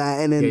and all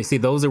that. And then see,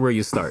 those are where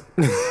you start.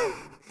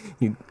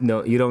 You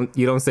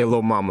don't say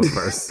Lil Mama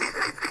first.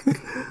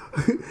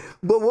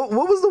 But what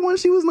was the one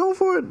she was known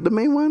for? The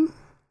main one?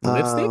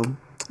 Lipstick?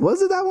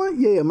 Was it that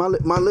one? Yeah, my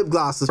lip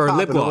gloss is popping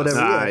lip gloss. or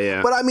whatever.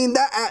 Yeah. But I mean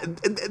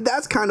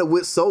that's kind of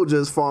with Soulja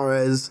as far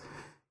as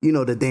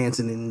the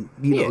dancing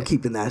and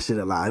keeping that shit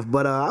alive.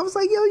 But I was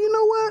like, yo, you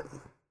know what?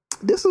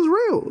 This is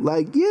real.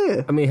 Like,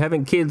 yeah. I mean,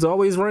 haven't kids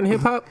always run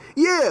hip hop?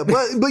 Yeah,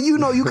 but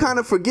you kind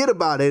of forget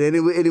about it, and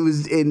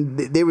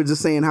they were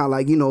just saying how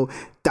like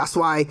that's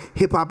why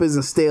hip hop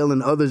isn't stale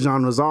and other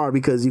genres are,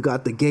 because you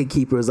got the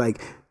gatekeepers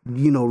like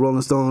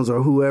Rolling Stones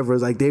or whoever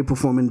is like they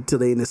performing until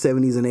they in the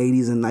 70s and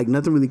 80s, and like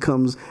nothing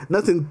comes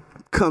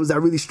that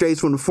really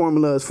strays from the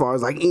formula as far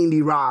as like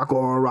indie rock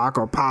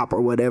or pop or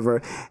whatever.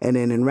 And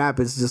then in rap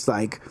it's just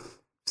like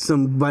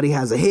somebody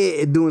has a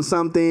hit doing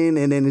something,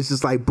 and then it's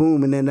just like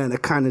boom, and then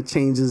it kind of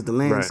changes the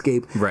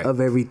landscape of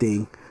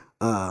everything.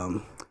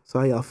 So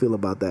how y'all feel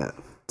about that?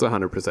 It's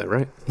 100%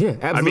 right. Yeah,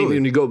 absolutely. I mean,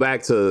 when you go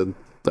back to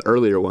the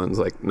earlier ones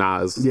like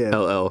Nas,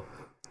 LL,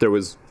 there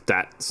was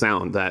that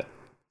sound, that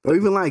or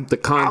even like the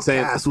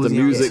content, the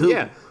music,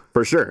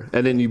 for sure.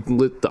 And then you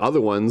lit the other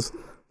ones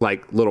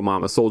like Little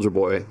Mama, Soulja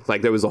Boy,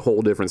 like there was a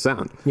whole different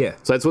sound. Yeah.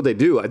 So that's what they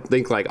do. I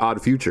think like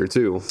Odd Future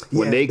too,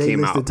 when they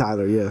came out.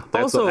 Tyler,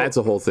 that's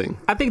a whole thing.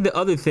 I think the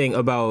other thing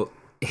about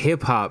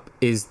hip hop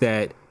is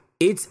that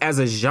it's, as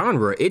a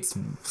genre, it's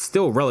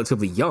still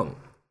relatively young.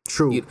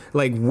 True.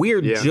 Like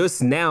we're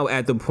just now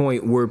at the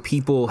point where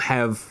people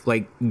have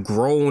like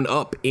grown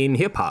up in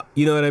hip hop.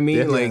 You know what I mean?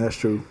 Yeah, like that's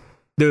true.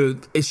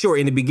 It's sure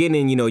in the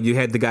beginning, you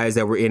had the guys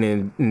that were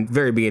in the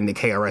very beginning, the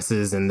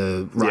KRSs and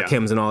the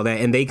Rakims and all that,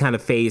 and they kind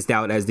of phased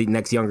out as the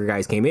next younger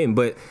guys came in.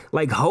 But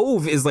like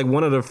Hove is like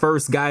one of the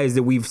first guys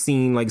that we've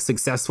seen like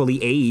successfully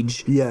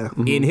age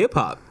in hip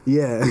hop.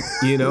 Yeah.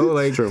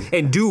 Like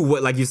and do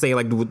what, like you say,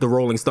 like with the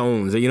Rolling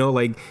Stones,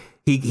 like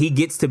he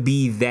gets to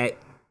be that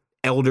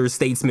elder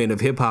statesman of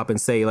hip hop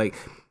and say like,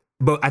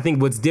 but I think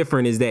what's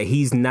different is that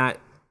he's not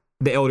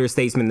the elder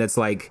statesman that's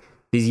like,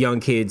 these young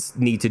kids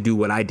need to do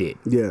what I did.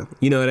 Yeah.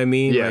 You know what I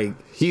mean? Yeah.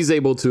 Like, he's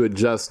able to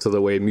adjust to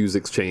the way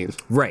music's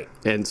changed. Right.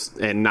 And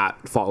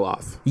not fall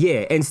off.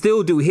 Yeah. And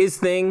still do his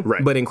thing,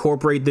 but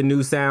incorporate the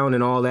new sound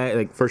and all that.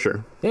 Like, for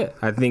sure. Yeah.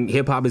 I think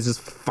hip hop has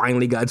just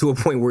finally got to a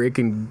point where it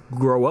can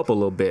grow up a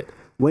little bit.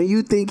 When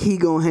you think he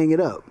gonna hang it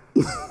up?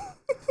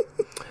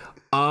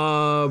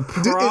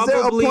 Probably. Is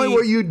there a point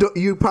where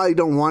you probably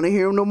don't want to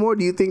hear him no more?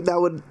 Do you think that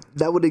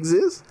would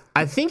exist?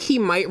 I think he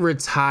might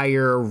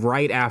retire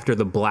right after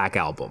the Black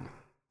Album.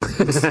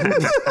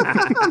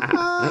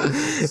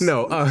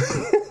 No,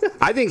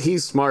 I think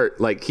he's smart.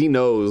 Like he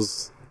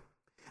knows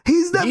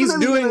he's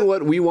doing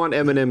what we want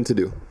Eminem to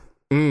do.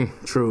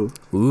 True.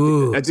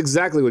 Ooh. That's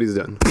exactly what he's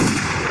done.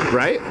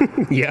 Right?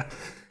 Yeah.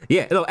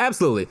 No,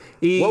 absolutely.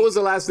 What was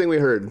the last thing we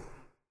heard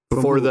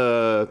before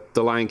the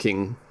Lion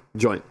King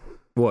joint?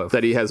 What?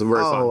 That he has a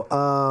verse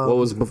on. What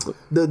was before?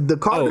 The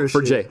Carter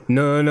for Jay?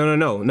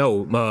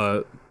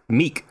 No.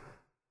 Meek.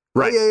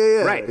 Right. Oh,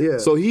 yeah. Right. Yeah.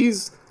 So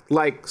he's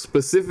like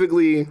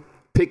specifically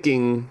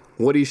picking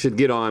what he should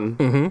get on.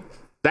 Mm-hmm.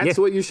 That's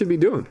what you should be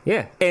doing.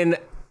 Yeah. And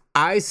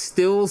I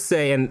still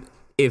say, and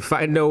if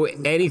I know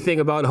anything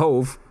about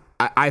Hove,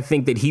 I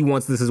think that he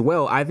wants this as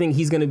well. I think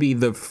he's going to be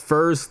the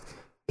first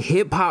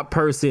hip hop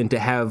person to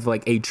have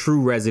like a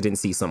true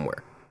residency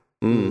somewhere.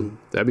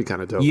 That'd be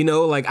kind of dope.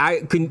 Like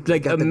I can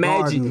like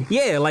imagine,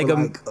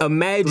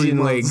 imagine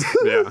like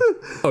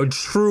a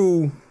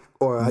true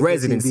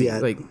residency,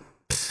 like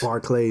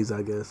Barclays,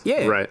 I guess.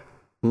 Yeah, right.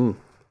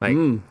 Like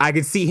I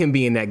could see him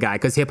being that guy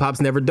because hip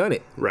hop's never done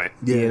it. Right.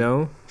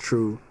 Yeah.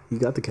 True. He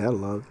got the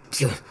catalog.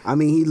 I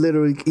mean,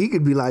 he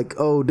could be like,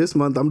 oh, this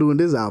month I'm doing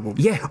this album.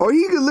 Yeah. Or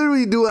he could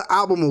literally do an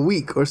album a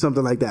week or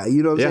something like that.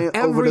 You know what I'm saying?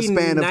 Every over the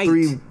span night, of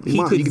 3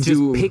 months. He could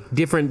just pick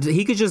different.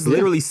 He could just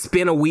literally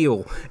spin a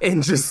wheel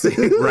and just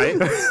right.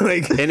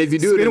 Like, and if you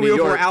do spin it in a wheel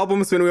New York, for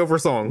album, spin a wheel for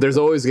song. There's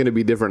always going to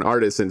be different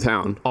artists in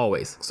town.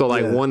 Always. So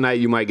like one night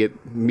you might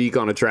get Meek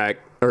on a track,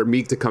 or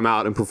Meek to come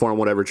out and perform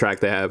whatever track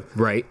they have.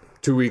 Right.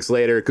 2 weeks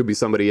later, it could be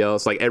somebody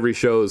else. Like every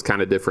show is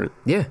kind of different.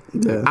 Yeah.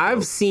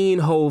 I've seen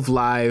Hove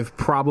live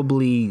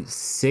probably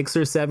 6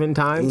 or 7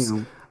 times.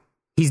 Damn.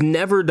 He's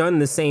never done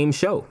the same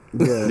show.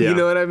 Yeah. You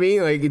know what I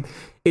mean? Like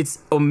it's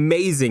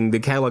amazing,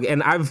 the catalog.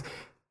 And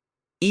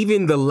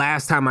even the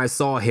last time I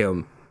saw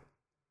him,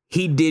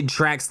 he did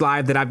tracks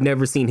live that I've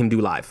never seen him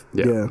do live.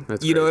 Yeah.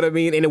 You know what I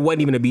mean? And it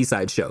wasn't even a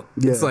B-side show.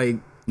 Yeah. It's like,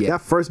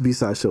 that first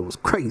B-side show was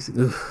crazy.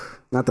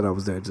 Not that I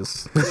was there,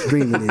 just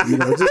streaming it, you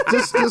know,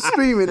 just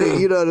streaming it,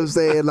 you know what I'm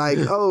saying? Like,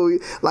 oh,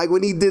 like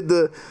when he did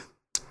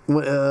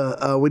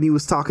when he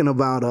was talking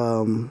about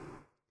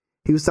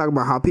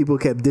how people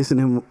kept dissing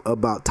him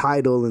about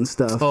Tidal and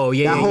stuff. Oh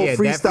yeah, that whole yeah,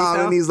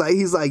 freestyle, and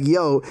he's like,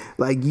 yo,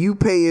 like you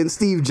paying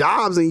Steve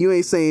Jobs and you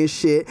ain't saying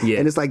shit. Yeah.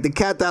 And it's like the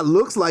cat that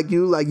looks like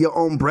you, like your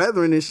own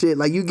brethren and shit.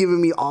 Like you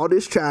giving me all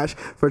this trash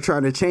for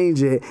trying to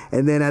change it,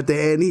 and then at the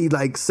end he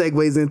like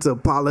segues into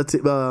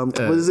politics. What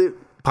is it?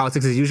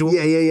 Politics as usual.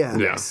 Yeah.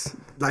 Yes.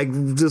 Like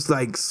just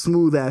like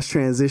smooth ass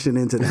transition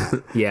into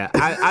that. Yeah,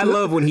 I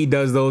love when he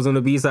does those on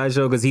the B-side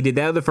show because he did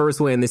that the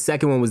first one and the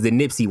second one was the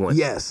Nipsey one.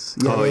 Yes.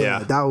 Yeah,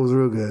 that was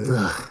real good.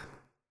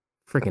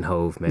 Freaking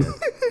Hove, man.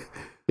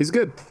 He's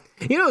good.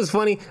 You know, it's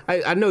funny.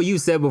 I know you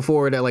said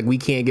before that like we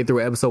can't get through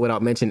an episode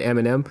without mentioning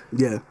Eminem.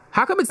 Yeah.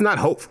 How come it's not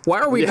Hove? Why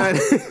are we not?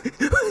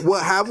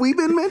 What, have we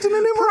been mentioning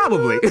him?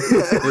 Probably.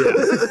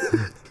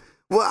 Yeah.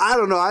 Well, I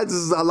don't know. I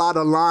just a lot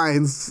of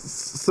lines.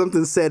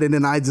 Something said, and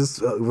then I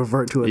just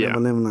revert to an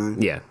Eminem line.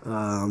 Yeah.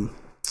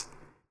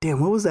 Damn,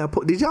 what was that?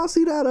 Did y'all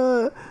see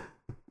that?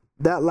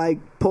 That like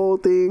poll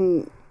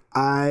thing.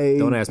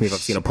 Don't ask me if I've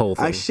seen a poll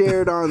thing. I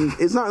shared on.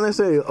 It's not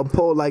necessarily a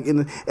poll. Like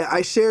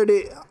I shared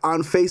it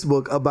on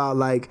Facebook about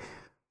like.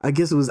 I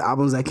guess it was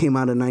albums that came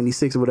out in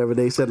 '96 or whatever.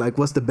 They said like,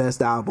 "What's the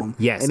best album?"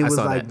 Yes, and it I was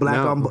saw like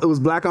that. It was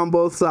Black on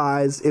Both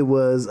Sides. It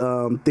was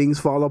Things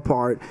Fall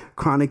Apart,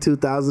 Chronic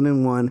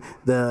 2001,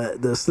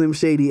 the Slim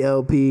Shady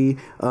LP,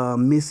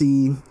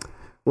 Missy.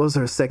 What was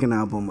her second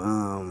album?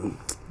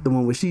 The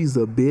one where she's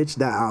a bitch.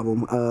 That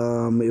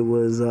album. It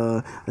was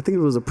I think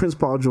it was a Prince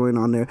Paul joint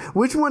on there.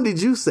 Which one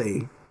did you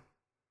say?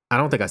 I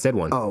don't think I said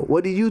one. Oh,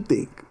 what do you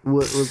think?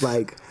 What was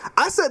like?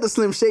 I said the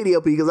Slim Shady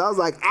LP because I was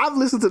like, I've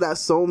listened to that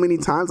so many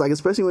times, like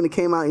especially when it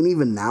came out, and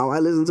even now I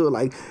listen to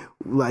it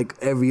like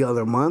every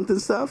other month and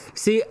stuff.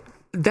 See,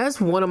 that's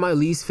one of my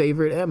least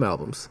favorite M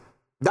albums.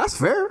 That's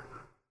fair.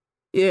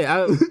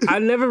 Yeah, I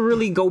never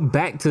really go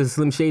back to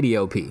Slim Shady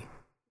LP.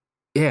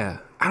 Yeah,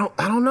 I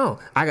don't know.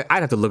 I'd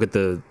have to look at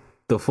the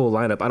full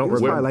lineup. I don't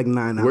remember. Like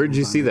 9. Where did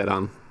you see that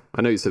on?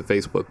 I know you said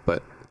Facebook,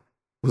 but.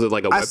 Was it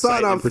like a website I saw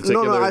it on, in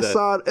particular? No, I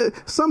saw it,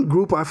 some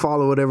group I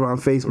follow, whatever, on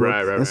Facebook.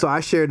 Right. And so I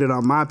shared it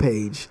on my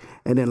page,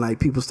 and then like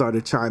people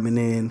started chiming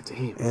in.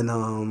 Damn.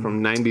 And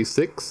from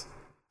 '96,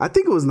 I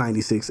think it was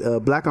 '96.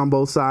 Black on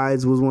Both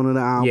Sides was one of the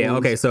albums. Yeah.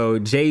 Okay. So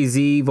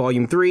Jay-Z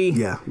Volume 3.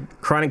 Yeah.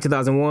 Chronic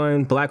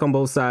 2001. Black on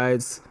Both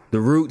Sides.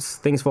 The Roots.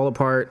 Things Fall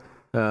Apart.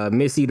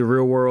 Missy. The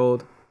Real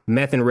World.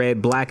 Meth and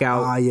Red.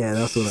 Blackout. Ah, yeah,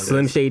 that's what it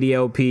Slim is. Shady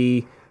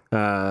LP.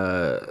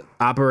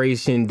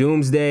 Operation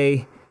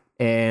Doomsday.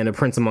 And A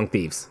Prince Among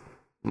Thieves.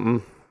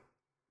 Mm.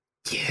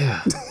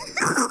 Yeah.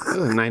 That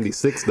was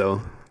 '96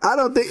 though. I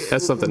don't think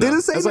That's something. Did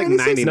else. it say That's like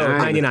 96? No,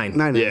 99.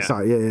 99. Yeah.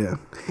 Sorry,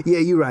 yeah,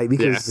 you're right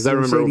because Yeah, 'cause I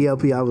remember- Shady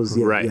LP, I was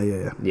Right.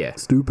 yeah. Yeah.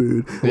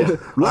 Stupid. Yeah.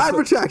 Live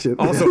retraction.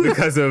 Also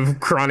because of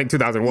Chronic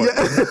 2001.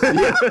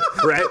 Yeah,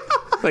 right.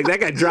 Like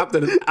that guy dropped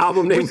an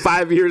album named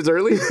 5 years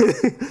early.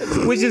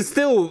 Which is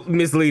still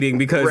misleading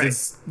because Right.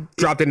 it's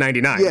dropped in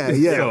 99. yeah.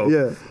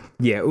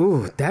 Yeah,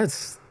 ooh,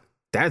 that's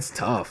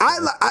tough.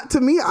 To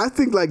me, I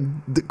think like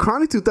the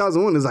Chronic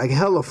 2001 is like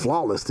hella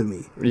flawless to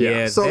me.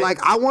 Yeah. So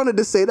like I wanted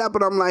to say that,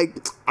 but I'm like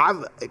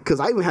because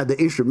I even had the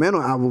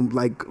instrumental album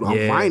like on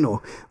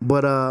vinyl,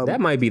 but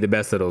that might be the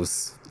best of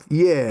those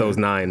yeah, those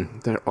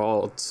 9. They're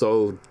all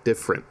so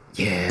different.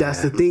 Yeah.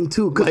 that's the thing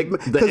too. Like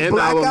the M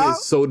album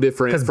is so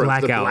different 'Cause from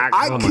Blackout. the Black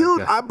Oh my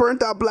God. I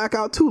burnt out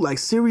Blackout too, like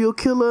Serial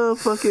Killer,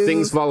 fucking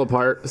Things Fall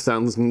Apart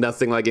sounds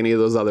nothing like any of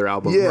those other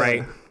albums. Yeah.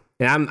 Right.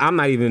 And I'm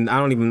not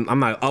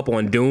up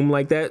on Doom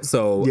like that,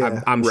 so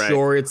Yeah. I'm Right.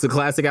 sure it's a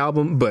classic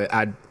album, but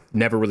I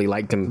never really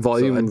liked him.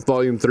 Volume 3? Is that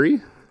Volume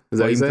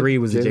what you said? 3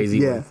 was the Jay-Z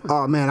Yeah. one.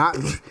 Oh man, I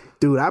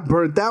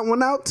burnt that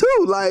one out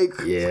too. Like,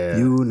 Yeah.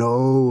 you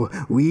know,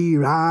 we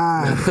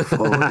ride.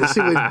 Oh, the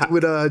shit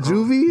with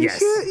Juvie and Yes.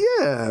 shit.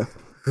 Yeah.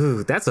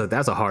 Ooh, that's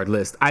a hard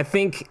list. I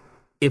think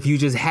if you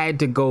just had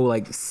to go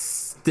like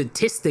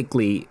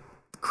statistically,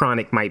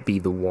 Chronic might be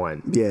the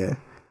one. Yeah.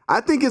 I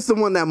think it's the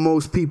one that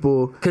most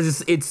people.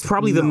 Because it's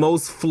probably the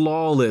most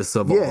flawless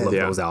of all of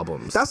Yeah. those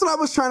albums. That's what I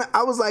was trying to.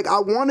 I was like, I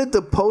wanted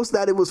to post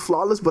that it was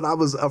flawless, but I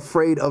was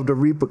afraid of the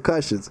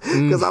repercussions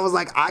because I was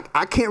like,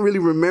 I can't really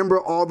remember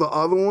all the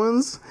other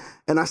ones,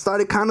 and I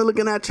started kind of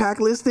looking at track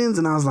listings,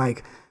 and I was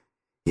like,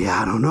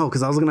 yeah, I don't know,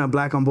 because I was looking at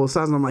Black on Both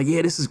Sides, and I'm like,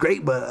 yeah, this is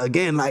great, but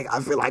again, like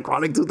I feel like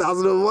Chronic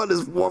 2001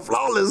 is more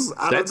flawless.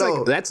 I don't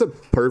know. That's a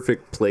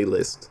perfect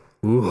playlist.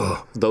 Ooh.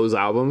 Those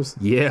albums,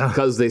 Yeah.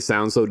 because they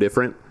sound so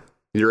different.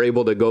 You're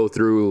able to go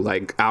through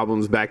like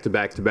albums back to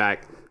back to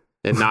back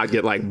and not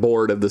get like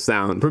bored of the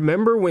sound.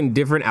 Remember when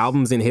different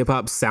albums in hip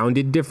hop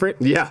sounded different?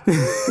 Yeah.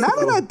 Now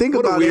that I think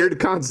What a about weird it,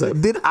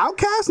 concept. did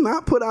Outkast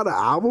not put out an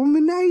album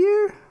in that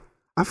year?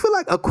 I feel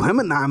like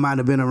Aquemini might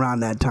have been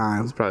around that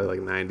time. Probably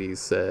like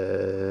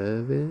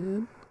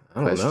 97? I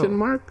don't Question know.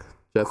 mark?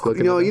 Jeff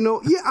looking You at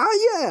know,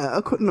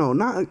 yeah, no,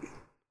 not.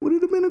 Would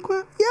it have been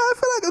Aquemini? Yeah, I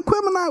feel like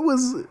Aquemini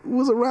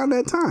was around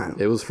that time.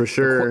 It was for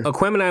sure.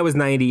 Aquemini was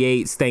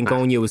 98.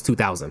 Stankonia was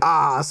 2000.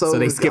 So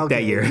they skipped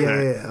that year.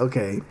 Yeah,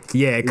 okay.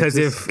 Yeah, because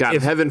if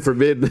heaven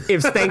forbid,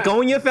 if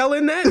Stankonia fell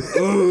in that,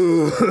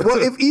 well,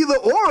 if either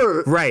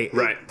or, right.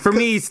 For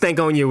me,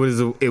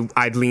 Stankonia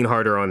I'd lean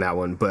harder on that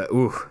one, but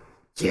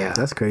yeah,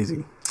 that's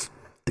crazy.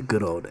 The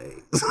good old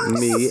days.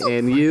 Me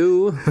and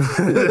you.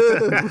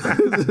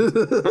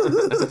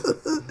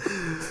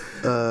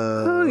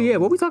 Yeah,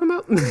 what we talking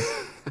about?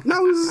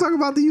 No, we was just talking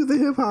about the youth of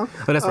hip hop.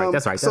 Oh, that's right.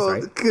 That's right.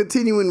 So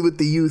continuing with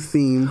the youth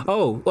theme.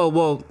 Oh,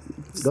 well.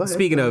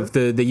 Speaking of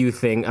the youth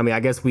thing, I mean, I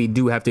guess we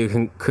do have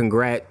to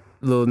congrat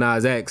Lil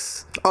Nas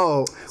X.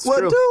 Oh, well,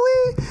 true. do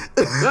we?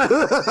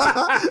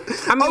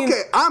 I mean,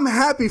 okay, I'm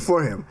happy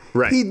for him.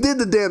 Right. He did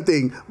the damn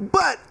thing,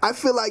 but I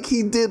feel like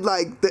he did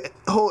like the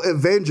whole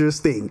Avengers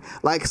thing.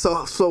 Like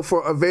so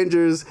for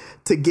Avengers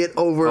to get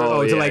over,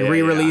 to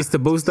re-release to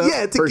boost up.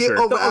 Yeah, to get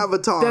over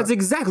Avatar. That's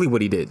exactly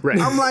what he did. Right.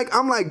 I'm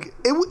like,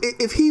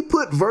 if he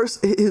put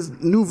his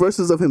new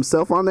verses of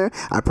himself on there,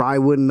 I probably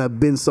wouldn't have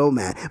been so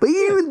mad. But he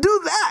didn't even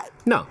do that.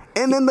 No.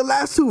 And then the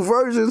last two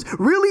versions,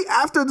 really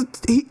after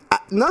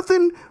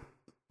nothing.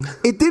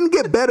 It didn't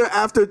get better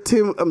after It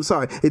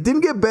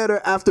didn't get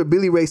better after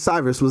Billy Ray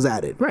Cyrus was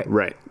added.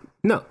 Right.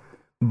 No,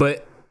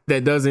 but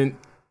that doesn't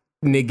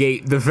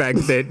negate the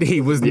fact that he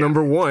was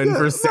number one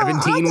for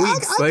 17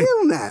 weeks. I give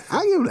him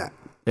that.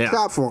 Yeah.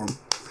 Stop for him.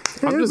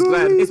 I'm just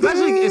glad,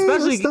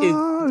 Especially,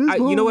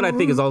 you know what I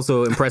think is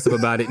also impressive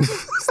about it?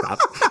 Stop.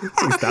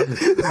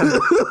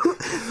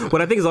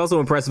 What I think is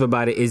also impressive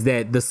about it is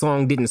that the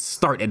song didn't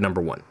start at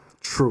number one.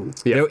 True.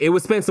 Yeah. It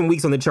would spend some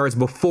weeks on the charts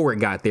before it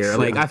got there.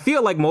 True. Like, I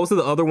feel like most of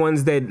the other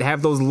ones that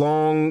have those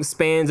long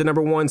spans at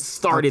number one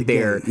started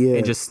there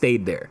and just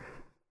stayed there.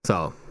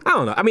 So, I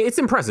don't know. I mean, it's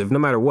impressive no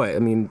matter what. I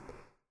mean,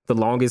 the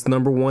longest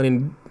number one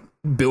in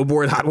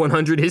Billboard Hot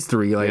 100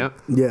 history. Like,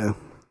 yeah.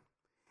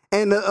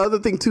 And the other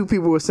thing, too,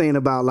 people were saying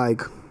about,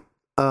 like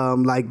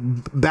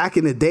back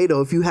in the day,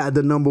 though, if you had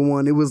the number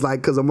one, it was like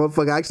because a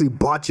motherfucker actually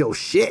bought your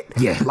shit.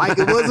 Yeah. Like,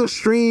 it wasn't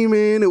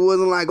streaming. It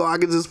wasn't like, I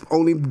could just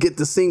only get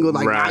the single.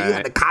 Like, now you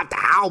had to cop the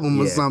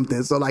album or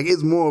something. So, like,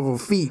 it's more of a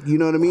feat. You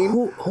know what I mean?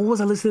 Who was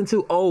I listening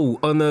to? Oh,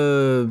 on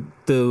the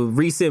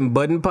recent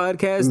Budden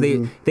podcast,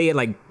 they had,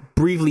 like,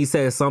 briefly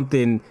said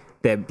something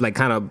that, like,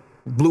 kind of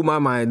blew my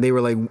mind. They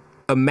were like,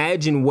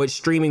 imagine what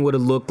streaming would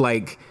have looked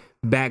like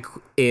back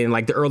in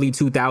like the early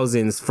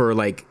 2000s for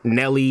like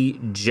Nelly,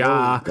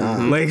 Ja,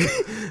 like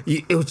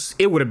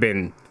it would have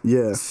been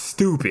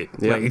stupid.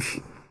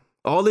 Like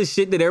all this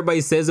shit that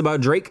everybody says about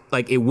Drake,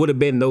 like it would have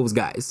been those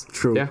guys.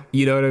 True. Yeah.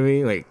 You know what I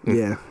mean? Like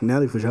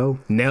Nelly for sure.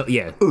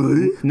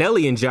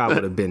 Nelly and Ja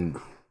would have been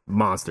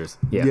monsters.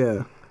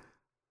 Yeah.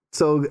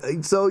 So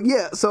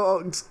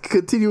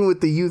continuing with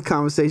the youth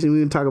conversation,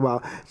 we can talk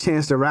about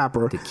Chance the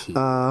Rapper. The kid.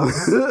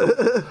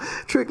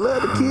 Trick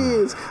love the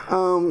kids.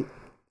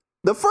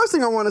 The first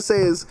thing I want to say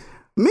is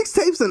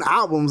mixtapes and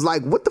albums,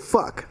 like, what the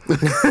fuck?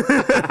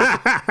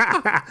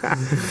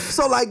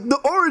 So, like, the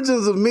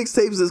origins of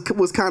mixtapes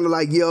was kind of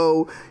like,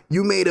 yo,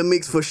 you made a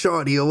mix for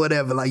Shorty or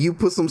whatever. Like, you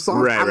put some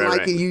songs,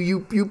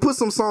 you put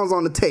some songs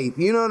on the tape.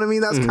 You know what I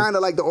mean? That's kind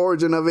of like the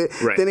origin of it.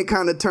 Right. Then it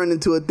kind of turned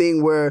into a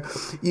thing where,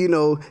 you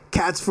know,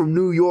 cats from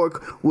New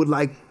York would,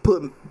 like,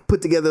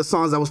 put together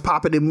songs that was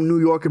popping in New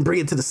York and bring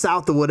it to the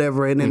South or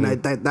whatever, and then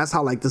that's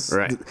how like the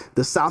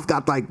South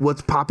got like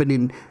what's popping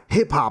in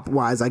hip hop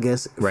wise, I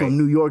guess, from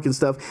New York and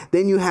stuff.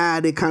 Then you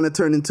had it kind of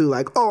turned into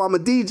like, oh, I'm a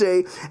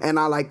DJ and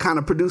I like kind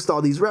of produced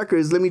all these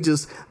records. Let me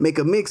just make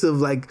a mix of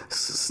like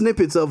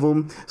snippets of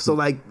them. So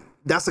like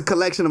that's a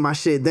collection of my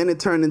shit. Then it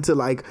turned into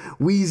like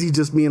Weezy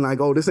just being like,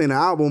 oh, this ain't an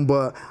album,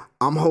 but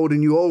I'm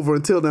holding you over.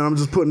 Until then, I'm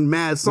just putting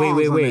mad songs.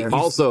 Wait. On there.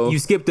 Also, you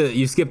skipped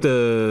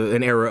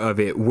an era of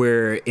it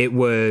where it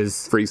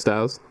was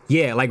freestyles.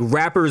 Yeah, like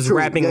rappers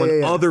rapping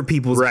on other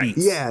people's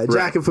beats. Yeah,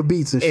 jacking for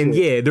beats and shit. And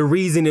yeah, the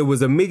reason it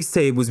was a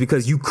mixtape was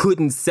because you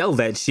couldn't sell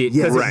that shit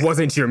because it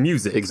wasn't your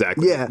music.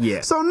 Exactly.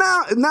 Yeah. So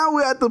now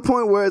we're at the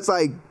point where it's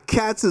like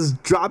cats is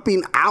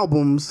dropping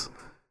albums,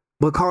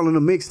 but calling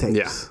them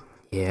mixtapes.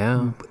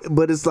 Yeah.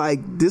 But it's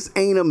like, this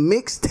ain't a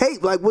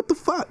mixtape. Like, what the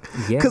fuck?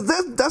 Because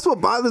that's what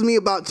bothers me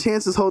about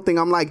Chance's whole thing.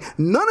 I'm like,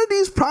 none of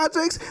these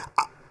projects,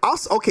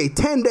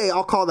 10 Day,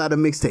 I'll call that a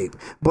mixtape.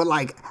 But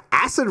like,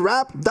 Acid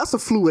Rap, that's a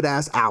fluid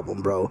ass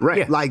album, bro. Right.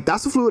 Yeah. Like,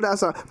 that's a fluid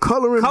ass album.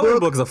 Coloring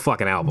Book is a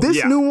fucking album.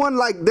 This new one,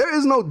 like, there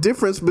is no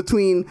difference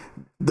between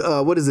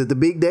what is it, The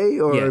Big Day?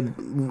 Or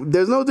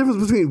there's no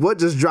difference between what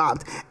just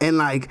dropped and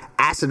like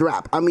Acid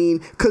Rap. I mean,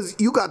 because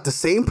you got the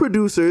same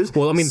producers.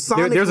 Well, I mean,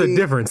 there's a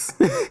difference.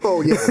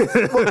 Oh yeah,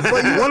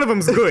 but one of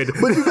them's good.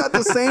 But you got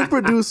the same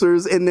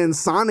producers, and then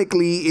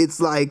sonically, it's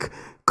like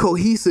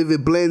cohesive.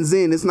 It blends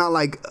in. It's not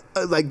like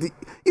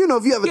you know,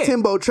 if you have a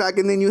Timbo track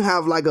and then you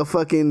have like a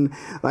fucking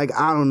like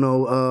I don't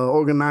know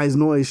Organized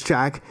Noise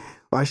track.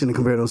 Well, I shouldn't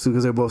compare those two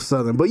because they're both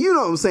Southern, but you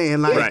know what I'm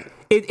saying, like.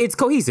 It's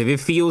cohesive. It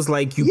feels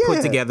like you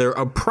put together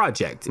a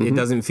project. It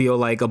doesn't feel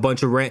like a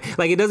bunch of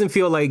it doesn't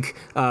feel like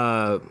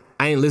I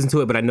I didn't listen to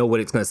it, but I know what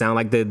it's gonna sound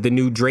like. The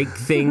new Drake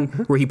thing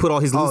where he put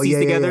all his Lucy's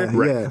together.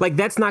 Yeah. Like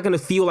that's not gonna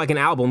feel like an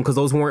album because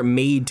those weren't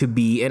made to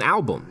be an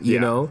album. You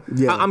know,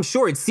 I'm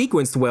sure it's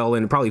sequenced well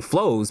and it probably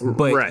flows,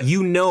 but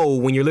you know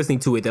when you're listening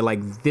to it that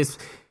like this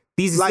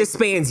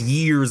spans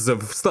years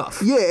of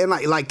stuff. Yeah, and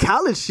like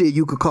Khaled shit,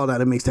 you could call that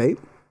a mixtape.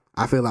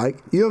 I feel like,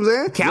 you know what I'm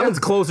saying? Khaled's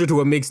closer to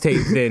a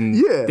mixtape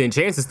than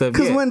Chance's stuff.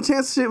 Because when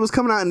Chance's shit was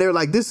coming out and they're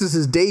like, this is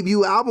his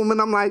debut album,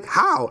 and I'm like,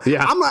 how?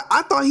 Yeah. I'm like,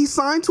 I thought he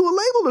signed to a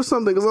label or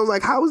something because I was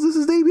like, how is this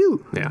his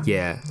debut?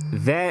 Yeah.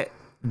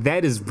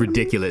 That is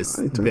ridiculous.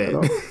 When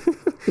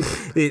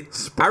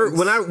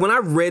I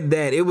read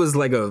that, it was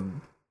like a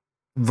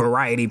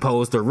Variety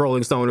Post or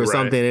Rolling Stone or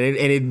something, and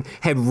it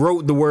had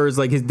wrote the words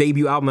like his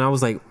debut album, and I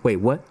was like,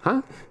 wait, what?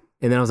 Huh?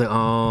 And then I was like,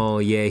 oh,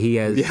 yeah, he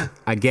has,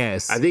 I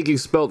guess. I think you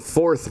spelled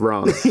fourth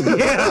wrong.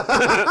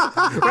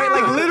 Right?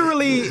 Like,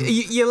 literally,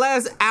 your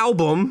last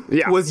album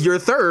was your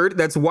third.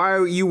 That's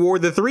why you wore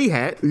the 3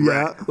 hat.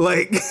 Yeah.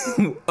 Like,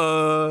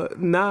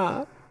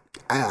 nah.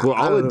 Well,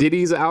 all of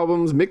Diddy's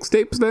albums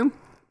mixtapes then?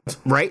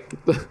 Right?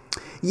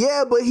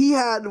 Yeah, but he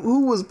had,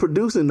 who was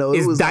producing those?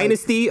 Is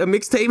Dynasty a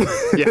mixtape?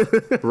 Yeah,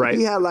 right.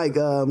 He had like,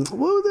 what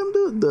were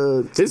them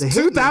do? It's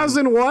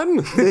 2001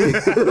 a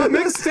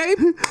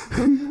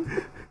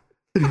mixtape?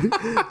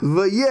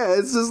 But yeah,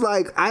 it's just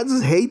like I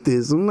just hate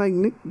this. I'm like,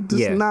 Nick,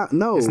 not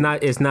no.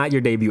 It's not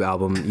your debut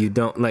album. You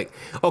don't like.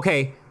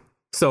 Okay,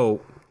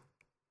 so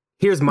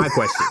here's my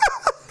question.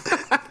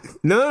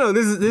 No.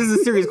 This is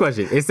a serious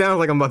question. It sounds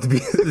like I'm about to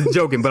be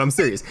joking, but I'm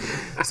serious.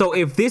 So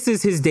if this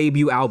is his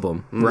debut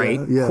album,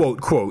 right? Yeah.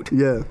 Quote.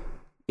 Yeah.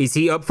 Is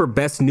he up for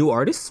Best New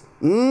Artist?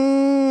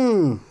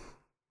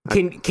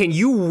 Can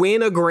you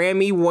win a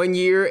Grammy 1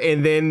 year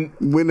and then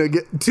win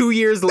 2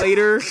 years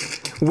later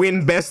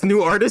win Best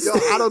New Artist? Yo,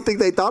 I don't think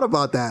they thought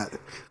about that.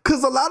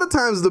 Cause a lot of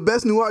times the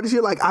best new artist,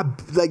 you're like,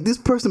 this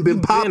person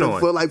been popping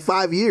for like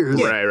 5 years.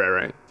 Yeah.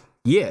 Right.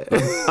 Yeah.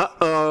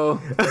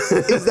 Uh-oh.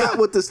 Is that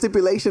what the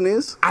stipulation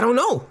is? I don't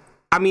know.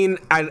 I mean,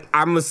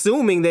 I'm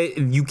assuming that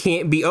you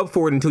can't be up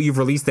for it until you've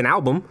released an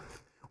album.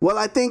 Well,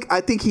 I think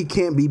he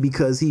can't be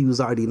because he was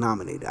already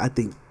nominated. I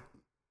think,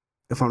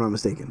 if I'm not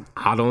mistaken.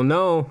 I don't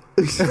know.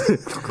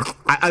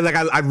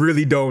 I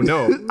really don't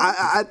know.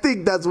 I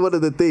think that's one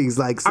of the things.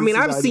 Like, I mean,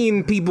 I've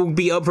seen people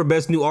be up for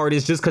Best New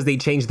Artist just because they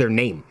changed their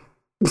name.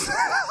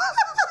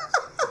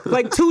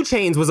 Like 2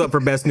 Chainz was up for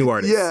Best New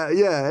Artist.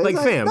 Yeah. Like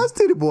fam, that's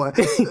Titty Boy.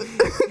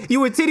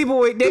 You were Titty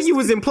Boy, then you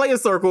was in Player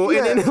Circle,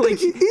 and then like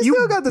he you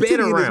still got the titty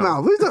in his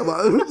mouth. What are you talking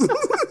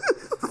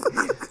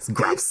about? It's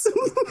gross.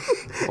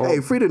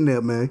 Hey, free the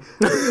nip, man.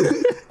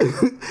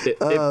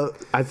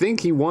 I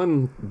think he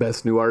won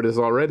Best New Artist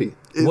already.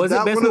 Was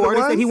it Best New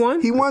Artist that he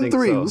won? He won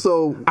 3.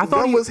 So I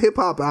thought one was hip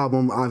hop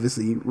album.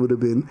 Obviously, would have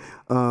been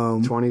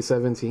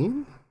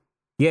 2017.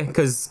 Yeah,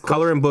 because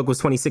Color and Book was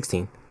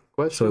 2016.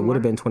 So it would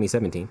have been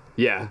 2017.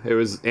 Yeah, it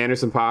was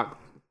Anderson .Paak,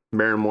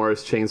 Maren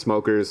Morris,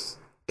 Chainsmokers,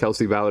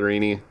 Kelsey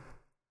Ballerini,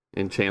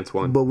 and Chance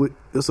won.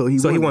 But so he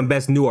won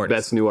Best New Artist.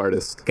 Best New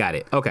Artist. Got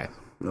it. Okay.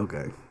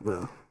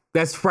 Well,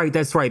 that's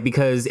right.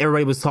 Because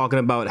everybody was talking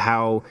about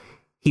how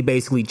he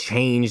basically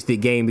changed the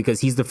game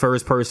because he's the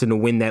first person to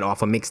win that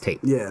off a mixtape.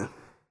 Yeah,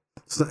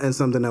 and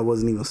something that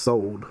wasn't even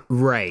sold.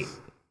 Right.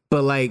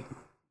 But like,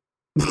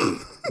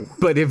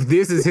 but if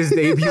this is his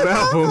debut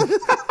album.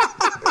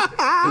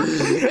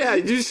 Yeah,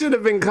 you should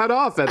have been cut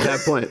off at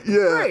that point. Yeah.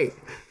 Right.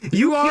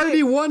 You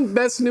already won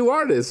Best New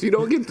Artist. You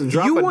don't get to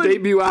drop a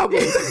debut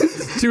album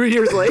 2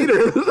 years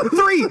later.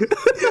 3.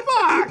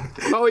 Fuck.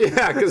 Oh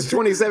yeah, because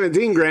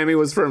 2017 Grammy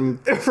was from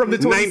the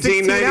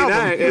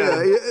 1999.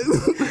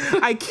 Yeah.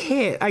 I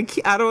can't.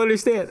 I don't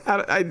understand.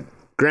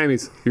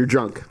 Grammys, you're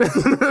drunk.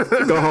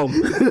 Go home.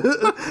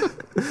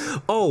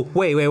 Oh,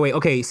 wait.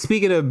 Okay,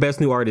 speaking of Best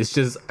New Artist,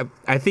 just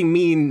I think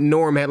me and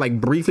Norm had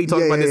like briefly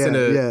talked about this in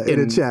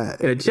a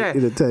chat.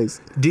 In a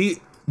text.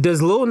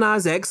 Does Lil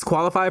Nas X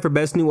qualify for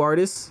Best New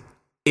Artist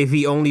if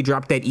he only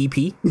dropped that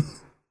EP?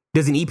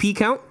 Does an EP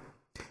count?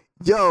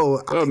 Yo,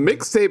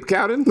 mixtape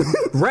counting?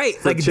 Right.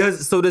 Like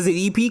does an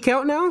EP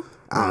count now?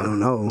 I don't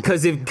know.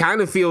 Because it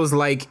kind of feels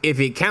like if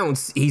it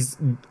counts, he's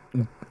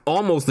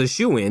almost a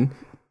shoo-in.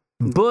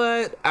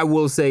 But I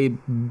will say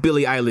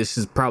Billie Eilish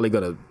is probably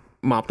gonna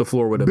mop the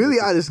floor with him. Billie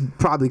Eilish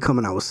probably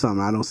coming out with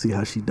something. I don't see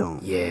how she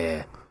don't.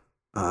 Yeah.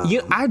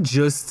 I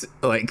just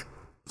like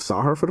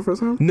saw her for the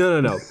first time.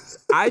 No.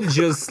 I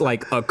just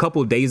like a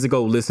couple days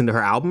ago listened to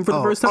her album for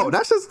the first time. Oh,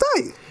 that's just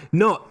tight.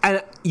 No,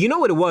 and you know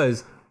what it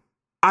was?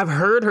 I've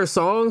heard her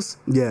songs.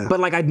 Yeah. But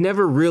like I'd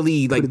never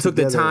really like took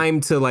the time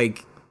to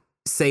like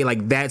say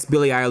like that's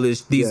Billie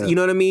Eilish. These, you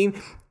know what I mean?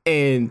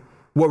 And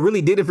what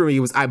really did it for me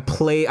was I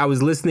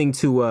was listening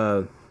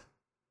to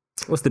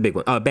what's the big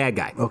one? Bad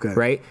Guy. Okay.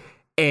 Right?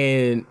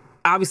 And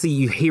obviously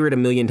you hear it a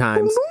million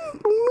times.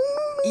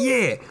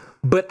 Yeah.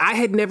 But I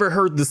had never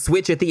heard the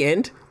switch at the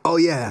end. Oh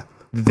yeah.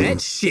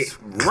 That shit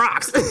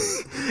rocks.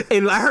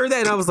 And I heard that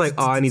and I was like,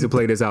 oh, I need to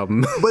play this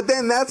album. But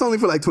then that's only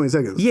for like 20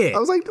 seconds. Yeah. I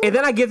was like, and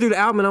then I get through the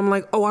album and I'm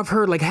like, oh, I've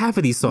heard like half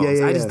of these songs.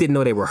 I just didn't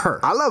know they were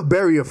her. I love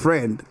Bury a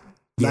Friend.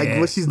 Like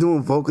what she's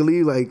doing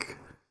vocally, like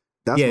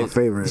That's my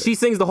favorite. She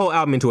sings the whole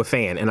album into a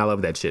fan, and I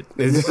love that shit.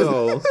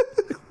 So,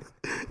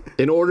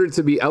 in order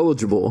to be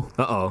eligible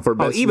for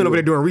best even over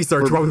there doing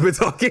research while we've been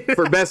talking.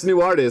 For best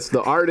new artist,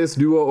 the artist,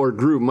 duo, or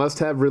group must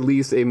have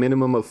released a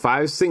minimum of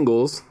 5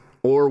 singles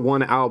or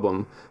 1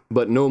 album,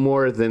 but no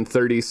more than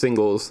 30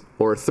 singles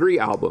or 3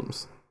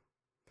 albums.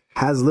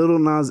 Has Lil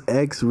Nas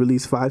X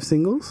released 5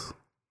 singles?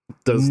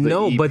 But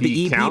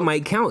the EP count?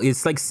 might count.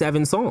 It's like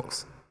 7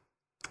 songs.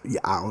 Yeah,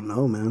 I don't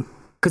know, man.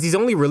 Because he's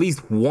only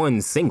released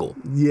 1 single.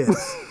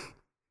 Yes.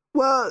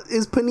 Well,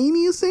 is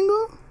Panini a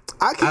single?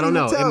 I don't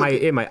know. Tell.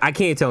 It might. I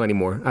can't tell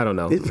anymore. I don't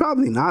know. It's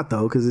probably not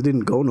though, because it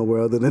didn't go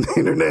nowhere other than the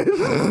internet.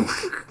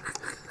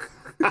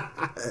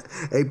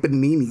 Hey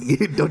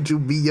Panini, don't you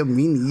be a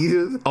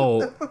meanie.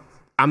 Oh,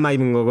 I'm not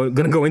even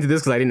gonna go into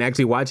this because I didn't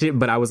actually watch it,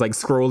 but I was like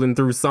scrolling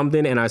through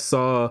something and I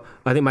saw,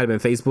 I think it might have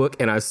been Facebook,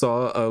 and I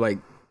saw a like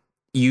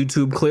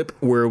YouTube clip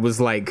where it was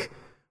like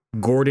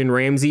Gordon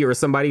Ramsay or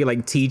somebody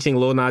like teaching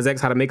Lil Nas X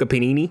how to make a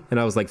panini, and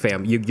I was like,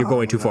 fam, you're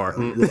going too far.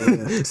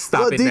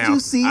 Stop it now. Did you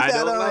see that?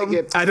 I don't like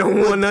it. I don't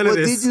want none of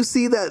this. Did you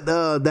see that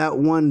that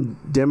one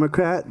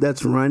Democrat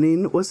that's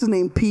running? What's his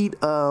name? Pete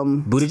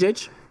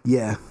Buttigieg?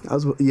 Yeah, I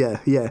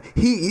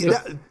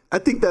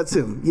think that's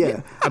him.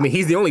 Yeah. I mean,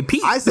 he's the only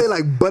Pete. I say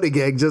like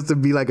Buttigieg just to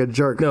be like a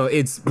jerk. No,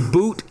 it's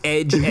Boot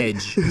Edge.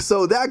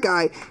 So that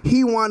guy,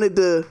 he wanted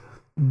to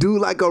do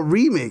like a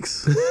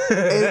remix,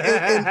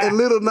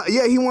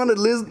 and he wanted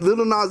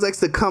Lil Nas X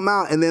to come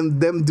out and then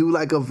them do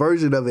like a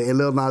version of it, and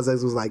Lil Nas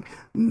X was like,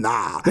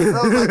 nah. And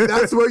I was like,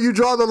 that's where you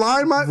draw the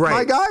line,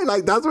 my guy.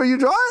 Like that's where you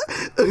draw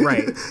it.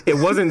 Right. It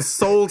wasn't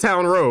Soul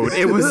Town Road.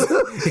 It was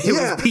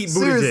Pete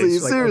Buttigieg.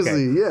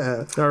 Seriously,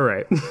 yeah. All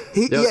right.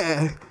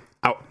 Yeah.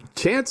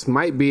 Chance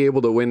might be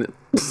able to win.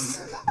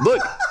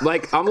 Look,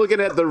 like I'm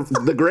looking at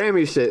the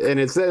Grammy shit,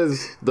 and it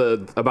says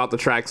about the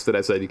tracks that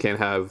I said you can't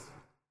have.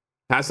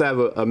 Has to have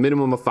a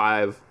minimum of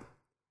 5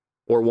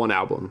 or 1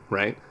 album,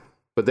 right?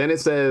 But then it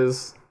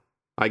says,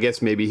 I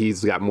guess maybe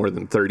he's got more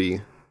than 30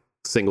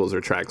 singles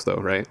or tracks, though,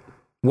 right?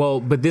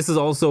 Well, but this is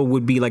also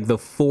would be like the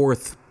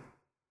 4th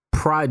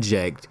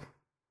project.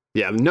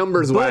 Yeah,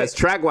 numbers wise,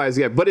 track wise,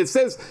 yeah. But it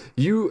says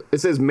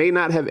may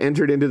not have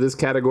entered into this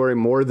category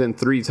more than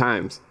 3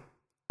 times.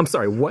 I'm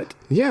sorry, what?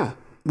 Yeah.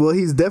 Well,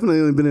 he's definitely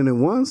only been in it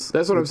once.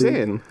 That's what I'm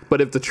saying.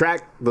 But if the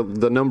track,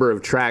 the number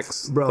of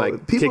tracks,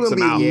 like kicks him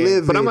out.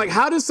 Livid. But I'm like,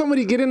 how does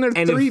somebody get in there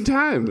 3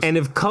 times? And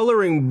if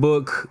Coloring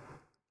Book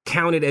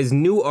counted as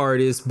new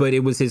artist, but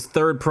it was his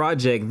 3rd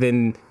project,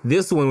 then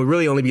this one would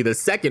really only be the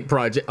 2nd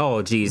project.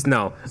 Oh, geez,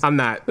 no, I'm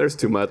not. There's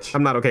too much.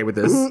 I'm not okay with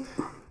this.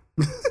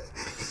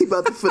 He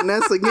about to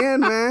finesse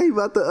again, man. He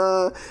about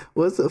to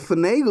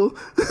finagle,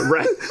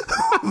 right?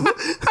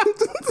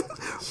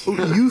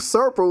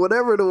 Usurp or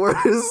whatever the word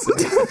is.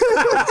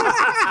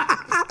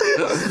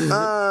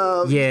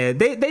 Yeah,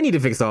 they need to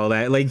fix all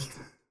that. Like,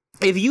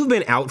 if you've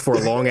been out for a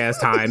long ass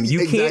time,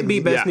 you can't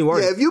be best new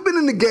artist. Yeah, if you've been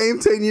in the game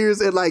 10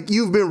 years and like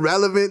you've been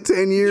relevant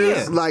 10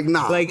 years, like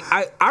nah. Like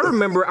I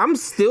remember, I'm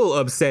still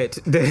upset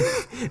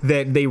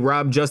that they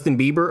robbed Justin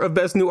Bieber of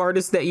best new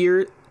artist that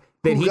year.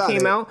 That he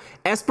came out,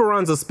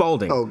 Esperanza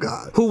Spalding. Oh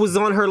God, who was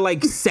on her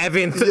like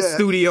 7th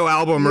studio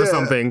album or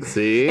something.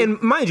 See,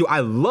 and mind you,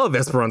 I love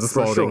Esperanza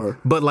Spalding,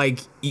 but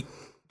like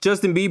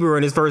Justin Bieber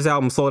in his first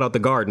album sold out the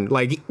Garden.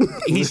 Like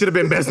he should have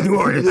been best new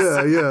artist.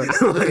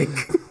 Like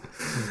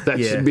that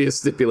should be a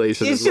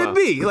stipulation. It should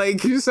be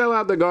like you sell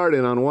out the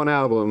Garden on 1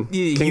 album.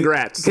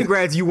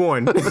 Congrats, you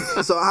won.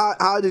 So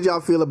how did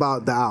y'all feel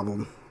about the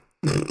album?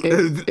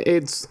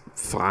 It's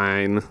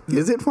fine.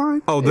 Is it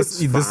fine? Oh, the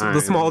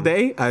Small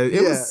Day.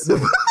 It was.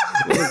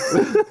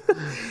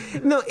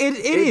 No, it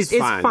is. It's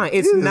fine.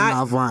 It's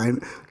not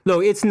fine. No,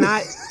 it's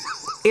not.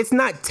 It's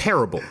not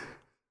terrible.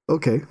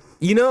 Okay.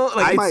 You know,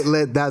 like I might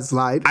let that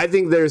slide. I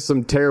think there's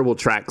some terrible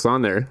tracks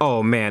on there.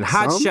 Oh man,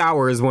 Hot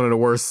Shower is one of the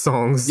worst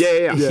songs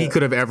he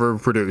could have ever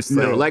produced.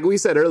 No, like we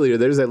said earlier,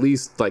 there's at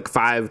least like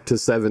 5 to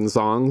 7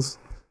 songs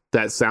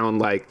that sound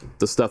like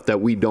the stuff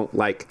that we don't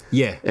like.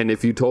 Yeah. And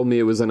if you told me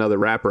it was another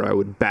rapper, I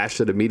would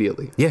bash it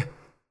immediately. Yeah.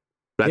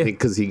 But I think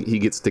because he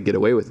gets to get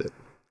away with it.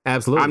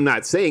 Absolutely. I'm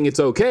not saying it's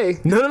okay.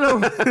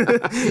 No.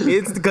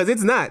 It's because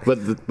it's not.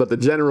 But the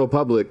general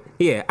public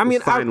I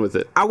mean, fine with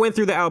it. I went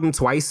through the album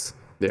twice.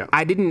 Yeah.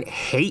 I didn't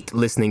hate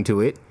listening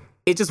to it.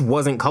 It just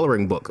wasn't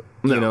Coloring Book.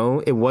 No. You know,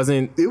 it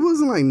wasn't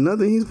like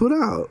nothing he's put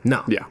out.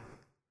 No. Yeah.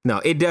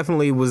 No, it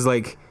definitely was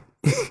like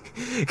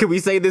can we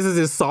say this is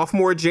his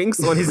sophomore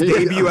jinx on his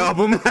debut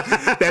album?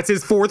 That's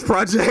his 4th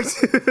project.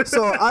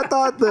 So I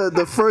thought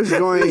the first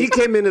joint... He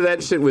came into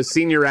that shit with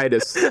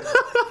senioritis.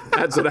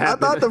 That's what happened. I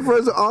thought the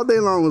first All Day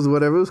Long was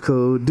whatever. It was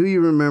cool. Do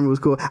You Remember was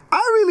cool. I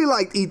really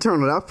liked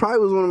Eternal. That probably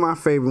was one of my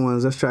favorite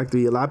ones. That's track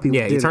 3. A lot of people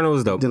Eternal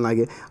was dope. Didn't like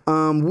it.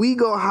 We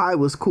Go High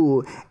was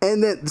cool.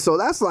 And then, so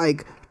that's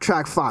like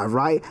track 5,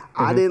 right?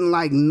 Mm-hmm. I didn't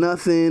like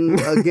nothing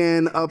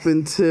again up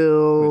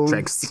until...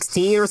 Track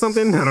 16 or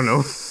something? I don't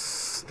know.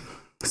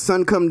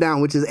 Sun Come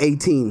Down, which is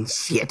 18.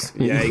 Shit.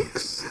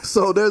 Yikes.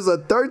 So there's a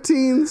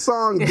 13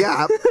 song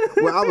gap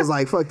where I was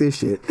like, fuck this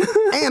shit.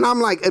 And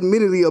I'm like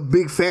admittedly a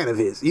big fan of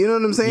his. You know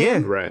what I'm saying?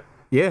 Yeah. Right.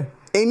 Yeah.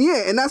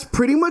 And that's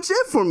pretty much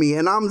it for me.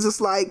 And I'm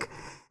just like,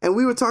 and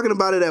we were talking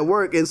about it at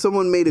work, and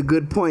someone made a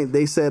good point.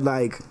 They said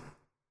like,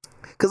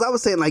 because I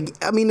was saying like,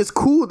 I mean, it's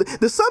cool.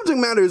 The subject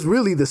matter is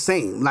really the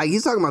same. Like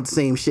he's talking about the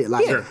same shit.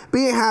 Like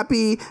being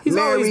happy, he's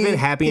married, always been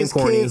happy and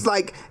corny. Kids,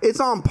 like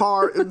it's on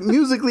par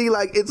musically.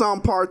 Like it's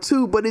on par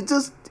too. But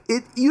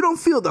you don't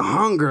feel the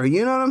hunger.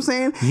 You know what I'm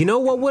saying? You know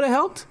what would have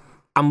helped?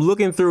 I'm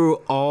looking through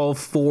all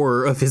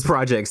 4 of his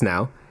projects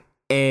now,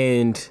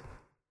 and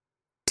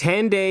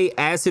 10-Day,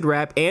 Acid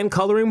Rap, and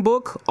Coloring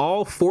Book,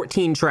 all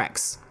 14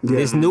 tracks. Yeah.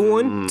 This new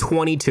one,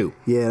 22.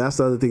 Yeah, that's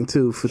the other thing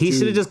too. He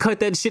should have just cut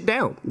that shit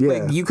down. Yeah.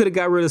 Like, you could have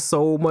got rid of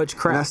so much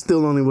crap. And I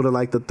still only would have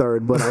liked the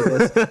third, but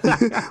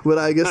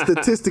I guess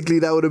statistically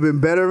that would have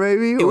been better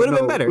maybe. It would have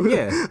been better,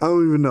 yeah. I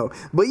don't even know.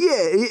 But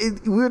yeah,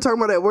 we were talking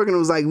about that at work, and it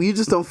was like, you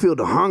just don't feel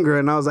the hunger.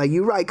 And I was like,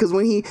 you're right, because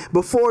when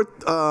before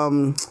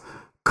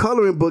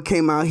Coloring Book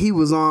came out, he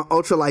was on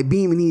Ultralight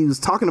Beam, and he was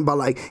talking about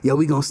like, yo,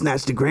 we gonna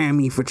snatch the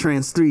Grammy for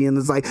Trans 3, and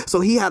it's like,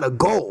 so he had a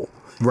goal.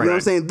 Right. You know what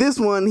I'm saying? This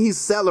one, he's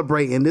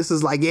celebrating. This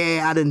is like,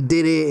 yeah, I done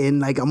did it, and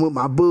like I'm with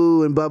my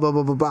boo, and blah blah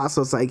blah blah blah.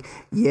 So it's like,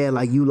 yeah,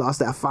 like you lost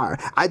that fire.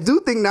 I do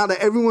think now that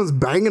everyone's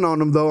banging on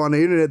him though on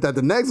the internet, that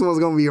the next one's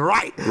gonna be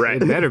right. Right,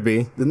 it better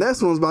be. The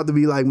next one's about to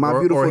be like My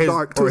Beautiful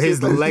Dark. Or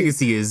his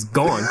legacy is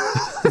gone.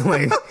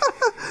 Like.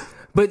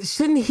 But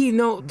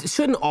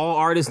shouldn't all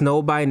artists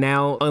know by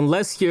now,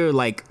 unless you're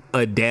like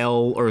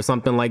Adele or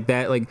something like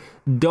that, like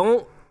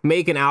don't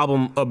make an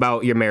album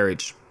about your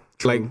marriage.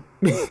 True.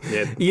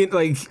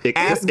 Like,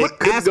 ask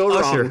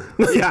Usher.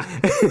 Yeah.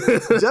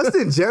 Just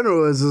in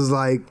general, it's just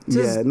like,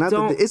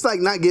 it's like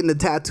not getting a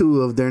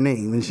tattoo of their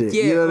name and shit.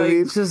 Yeah, you know what I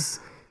mean?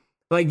 Just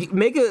like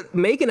make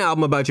an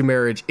album about your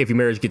marriage if your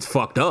marriage gets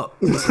fucked up.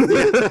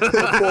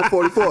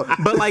 444.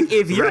 But like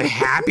if you're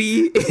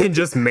happy and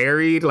just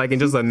married, like in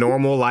just a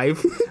normal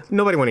life,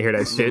 nobody want to hear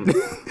that shit.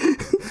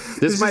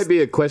 This might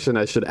be a question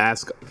I should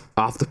ask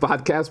off the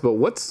podcast, but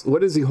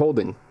what is he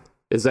holding?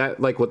 Is that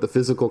like what the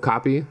physical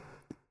copy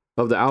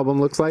of the album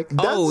looks like?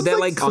 That's that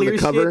like clear on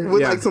the cover shit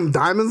with like some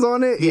diamonds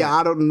on it. Yeah,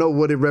 I don't know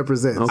what it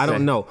represents. Okay. I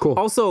don't know. Cool.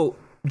 Also,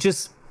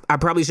 I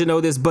probably should know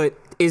this, but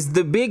is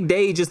the big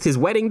day just his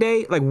wedding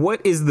day? Like,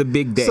 what is the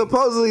big day?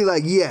 Supposedly,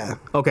 like, yeah.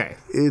 Okay.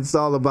 It's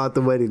all about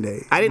the wedding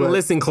day. I didn't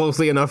listen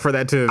closely enough for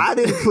that to... I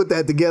didn't put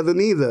that together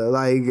neither.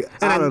 Like,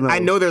 I don't know. I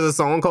know there's a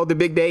song called The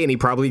Big Day, and he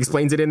probably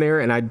explains it in there,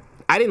 and I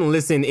didn't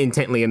listen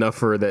intently enough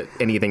for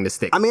anything to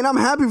stick. I mean, I'm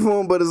happy for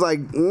him, but it's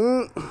like...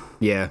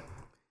 Yeah.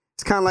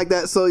 It's kind of like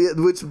that. So,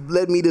 which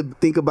led me to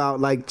think about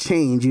like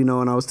change, you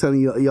know. And I was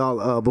telling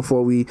y'all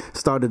before we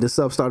started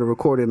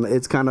recording,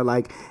 it's kind of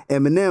like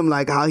Eminem,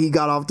 like how he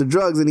got off the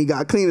drugs and he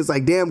got clean. It's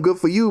like, damn, good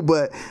for you,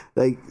 but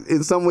like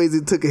in some ways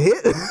it took a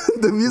hit.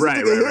 The music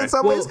took a hit in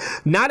some ways.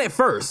 Not at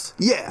first,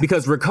 yeah,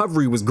 because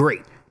Recovery was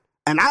great,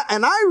 and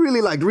I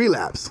really liked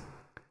Relapse.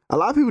 A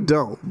lot of people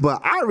don't,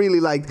 but I really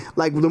liked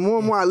the more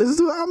and more I listen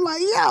to it, I'm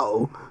like,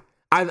 yo.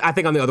 I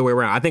think I'm the other way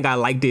around. I think I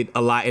liked it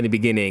a lot in the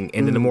beginning,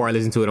 and then the more I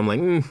listen to it, I'm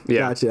like, yeah.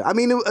 Gotcha. I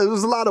mean, it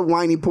was a lot of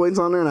whiny points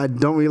on there, and I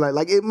don't really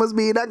like it must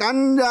be that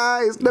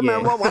ganja, it's the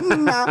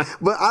marijuana.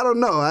 But I don't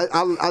know.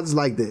 I just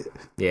liked it.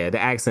 Yeah, the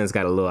accents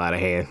got a little out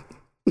of hand.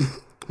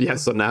 Yeah,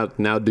 so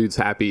now dude's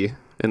happy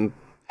and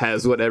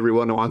has what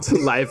everyone wants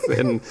in life,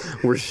 and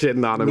we're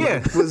shitting on him. Yeah.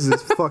 What is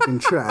this fucking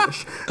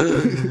trash?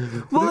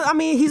 Well, I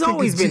mean, he's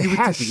always been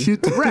happy.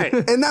 Right.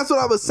 And that's what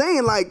I was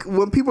saying. Like,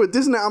 when people are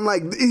dissing that, I'm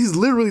like, he's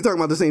literally talking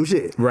about the same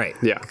shit. Right.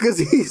 Yeah. Because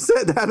he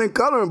said that in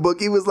Coloring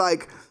Book. He was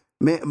like,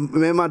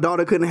 man, my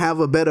daughter couldn't have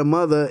a better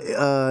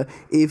mother.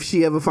 If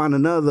she ever find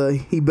another,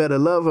 he better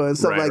love her and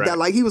stuff like that.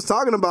 Like, he was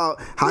talking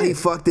about how he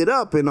fucked it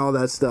up and all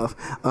that stuff.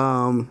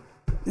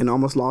 And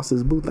almost lost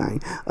his boo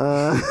thing.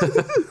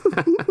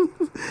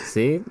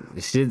 See,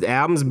 the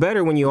album's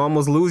better when you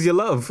almost lose your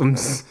love. I'm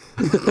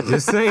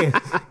just saying.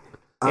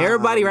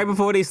 Everybody, right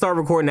before they start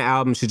recording the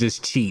album, should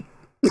just cheat.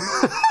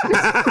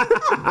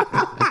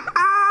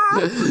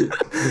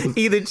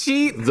 Either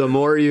cheat, the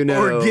more you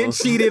know, or get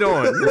cheated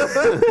on.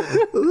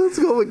 Let's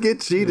go with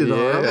get cheated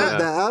on.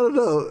 I don't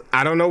know.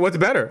 I don't know what's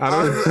better.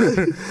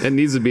 It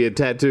needs to be a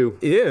tattoo.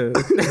 Yeah.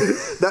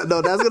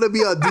 That's gonna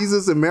be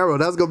Jesus and Mero.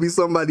 That's gonna be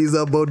somebody's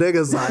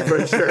bodega sign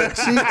for sure.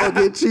 Cheat or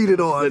get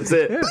cheated on. That's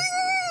it.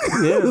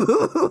 Yeah.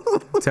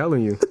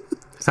 Telling you,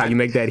 that's how you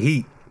make that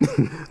heat.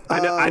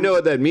 I know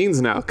what that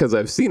means now because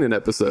I've seen an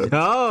episode.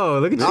 Oh,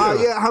 look at you.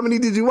 Oh, yeah. How many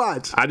did you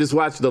watch? I just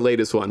watched the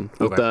latest one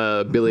with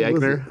Billy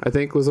Eichner, I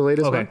think was the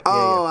latest one.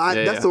 Oh,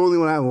 that's the only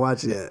one I haven't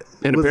watched yet.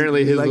 And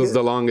apparently his was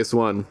the longest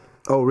one.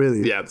 Oh,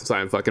 really? Yeah, so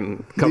I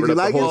fucking covered up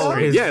like the whole it?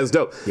 story. Yeah, it was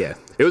dope. Yeah.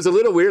 It was a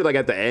little weird, like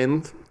at the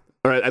end,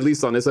 or at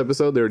least on this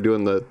episode, they were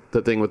doing the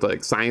thing with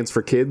like science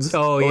for kids.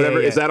 Oh, or yeah,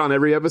 whatever. yeah. Is that on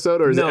every episode,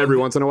 or is it every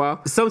once in a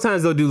while?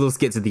 Sometimes they'll do little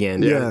skits at the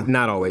end. Yeah.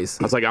 Not always.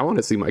 I was like, I want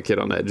to see my kid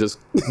on that just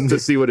to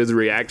see what his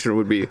reaction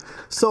would be.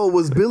 So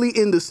was Billy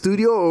in the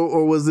studio,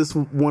 or was this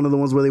one of the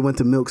ones where they went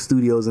to Milk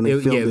Studios and they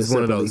filmed it was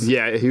one of separately? those.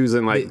 Yeah, he was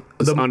in like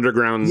this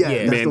underground Yeah,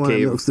 that's the man one at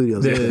cave. Milk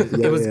Studios.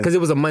 It was because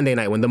it was a Monday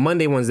night one. The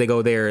Monday ones they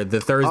go there.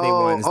 The Thursday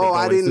ones. They go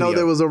I in didn't know studio.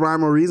 there was a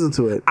rhyme or reason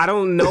to it. I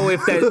don't know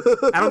if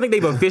that. I don't think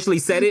they've officially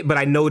said it, but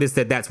I noticed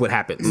that that's what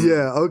happens.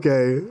 Yeah,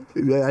 okay.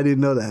 Yeah, I didn't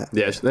know that.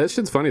 Yeah, that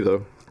shit's funny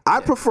though. I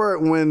prefer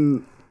it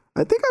when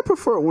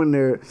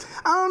they're,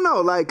 I don't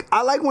know, like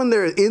I like when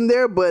they're in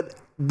there, but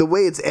the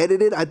way it's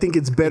edited, I think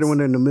it's better when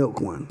they're in the Milk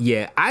one.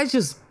 Yeah, I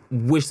just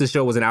wish the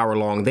show was an hour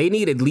long. They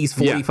need at least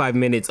 45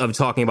 minutes of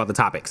talking about the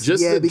topics.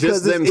 Just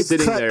them it's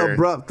sitting cut there.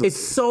 abrupt. It's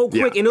so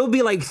quick, and it'll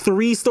be like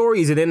 3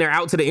 stories, and then they're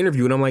out to the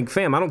interview, and I'm like,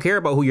 fam, I don't care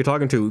about who you're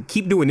talking to.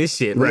 Keep doing this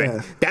shit. Right.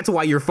 Yeah. That's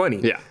why you're funny.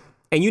 Yeah.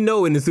 And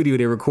in the studio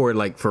they record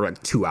like for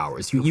like 2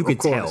 hours. You could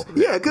tell.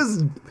 Yeah,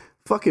 because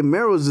fucking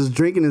Meryl's just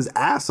drinking his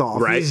ass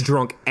off. Right. He's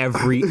drunk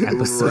every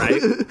episode.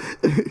 Right?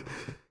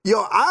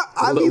 Yo,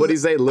 I What do you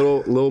say,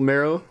 little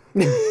Marrow?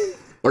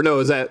 Or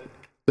no, is that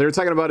they were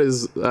talking about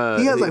his?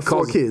 he has like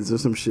 4 kids or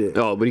some shit.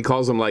 Oh, but he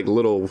calls them like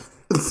little,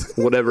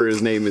 whatever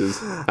his name is.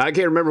 I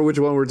can't remember which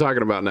one we're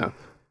talking about now.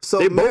 So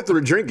they both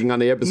were drinking on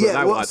the episode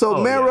I watched.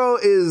 So Mero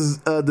is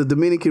the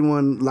Dominican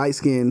one, light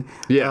skin.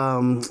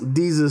 Yeah.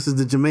 Jesus is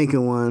the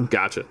Jamaican one.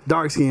 Gotcha.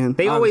 Dark skin.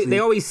 They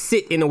always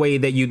sit in a way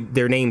that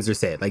their names are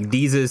said. Like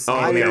Jesus. Oh,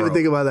 I didn't even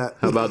think about that.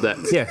 How about that?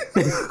 Yeah.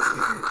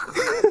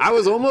 I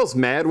was almost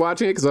mad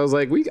watching it because I was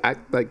like,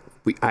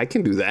 I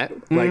can do that.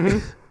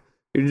 Like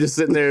you're just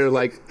sitting there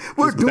like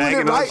We're just doing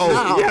bagging it right on-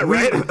 now. Oh, yeah,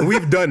 right.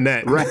 We've done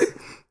that. Right.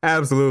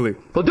 Absolutely.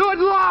 We'll do it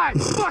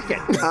live. Fuck it.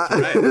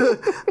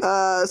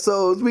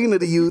 So speaking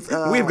of the youth,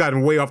 We've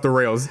gotten way off the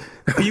rails.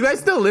 Are you guys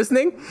still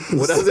listening?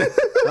 What is it?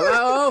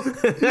 Hello?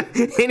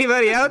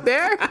 Anybody out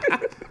there?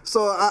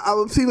 So I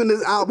was seeing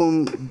this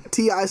album,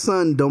 T.I.'s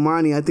son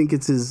Domani. I think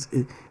it's his.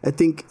 I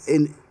think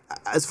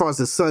as far as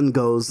his sons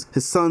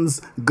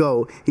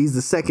go, he's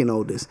the second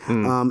oldest.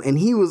 And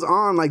he was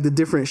on like the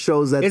different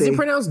shows that Is it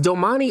pronounced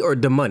Domani or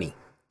Domani?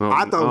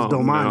 I thought it was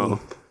Domani.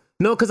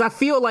 No, because I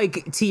feel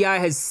like T.I.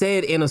 has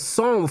said in a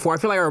song before. I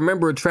feel like I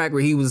remember a track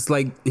where he's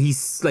like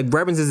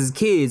references his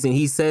kids, and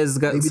he says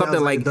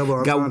something like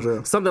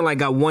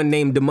got one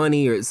named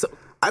Domani or so.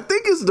 I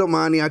think it's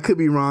Domani. I could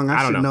be wrong.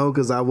 I should know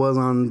because I was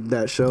on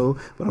that show,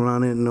 but I'm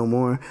not in it no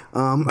more.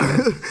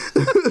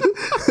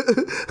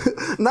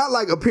 Not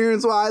like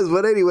appearance wise,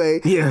 but anyway.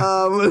 Yeah.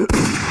 So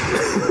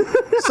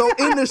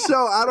in the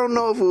show, I don't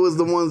know if it was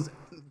the ones.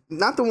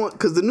 Not the one,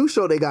 because the new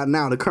show they got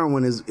now, the current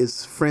one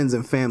is Friends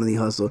and Family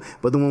Hustle.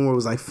 But the one where it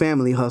was like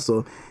Family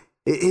Hustle,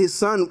 his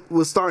son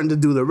was starting to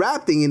do the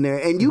rap thing in there.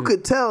 And you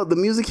could tell the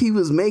music he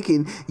was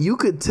making, you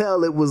could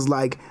tell it was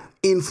like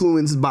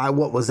influenced by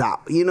what was out.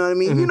 You know what I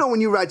mean? You know,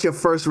 when you write your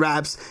first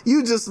raps,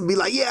 you just be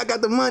like, yeah, I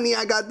got the money,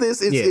 I got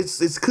this.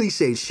 It's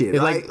cliche shit,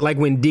 It's right? like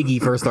when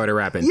Diggy first started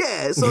rapping.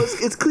 Yeah, so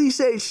it's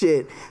cliche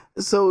shit.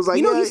 So it was like,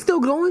 he's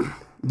still going?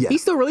 Yeah.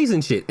 He's still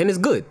releasing shit, and it's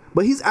good.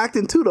 But he's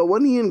acting too, though.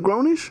 Wasn't he in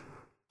Grownish?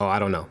 Oh, I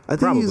don't know. I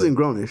think he's in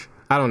Grownish.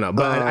 I don't know,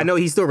 but I know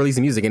he's still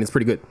releasing music, and it's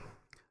pretty good.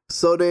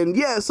 So then,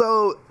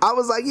 so I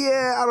was like,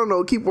 I don't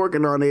know, keep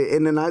working on it.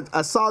 And then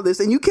I saw this,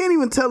 and you can't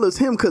even tell it's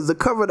him because the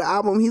cover of the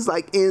album, he's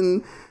like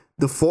in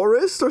the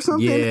forest or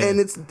something, and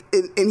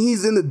and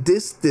he's in the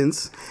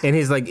distance, and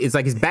it's like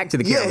his back to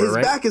the camera, his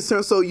right? back is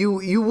turned, so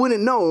you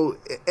wouldn't know,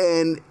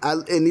 and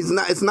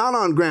it's not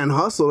on Grand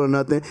Hustle or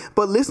nothing,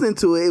 but listening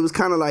to it, it was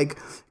kind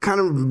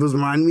of was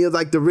reminding me of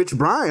like the Rich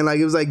Brian, like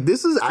it was like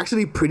this is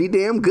actually pretty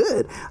damn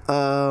good.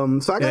 So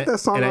I got that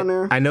song on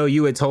there. I know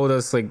you had told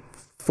us like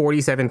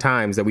 47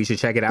 times that we should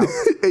check it out,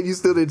 and you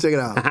still didn't check it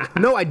out.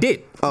 No, I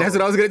did. That's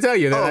what I was gonna tell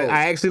you.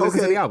 I actually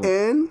listened to the album,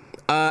 and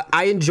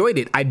I enjoyed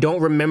it. I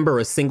don't remember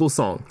a single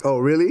song. Oh,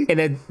 really?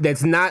 And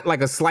that's not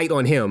like a slight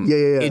on him.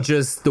 Yeah. It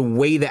just the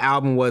way the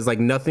album was, like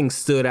nothing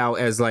stood out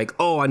as like,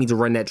 oh, I need to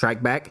run that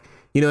track back.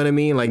 You know what I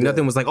mean? Like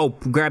nothing was like, oh,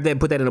 grab that and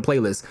put that in a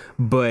playlist.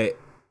 But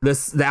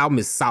the album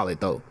is solid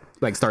though.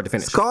 Like start to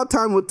finish. Call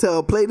Time Will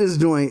Tell. Play this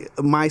joint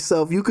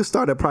myself. You could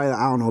start at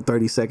probably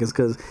 30 seconds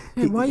because.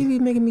 Why you be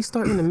making me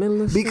start in the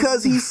middle of?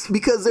 Because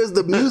there's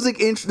the music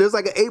intro. There's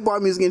like an 8-bar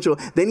music intro.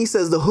 Then he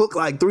says the hook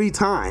like 3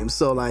 times.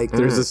 So like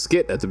there's a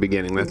skit at the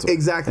beginning. That's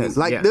exactly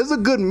like there's a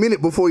good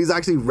minute before he's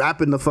actually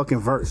rapping the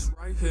fucking verse.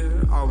 Right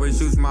here, always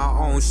use my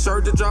own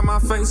shirt to dry my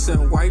face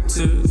and wipe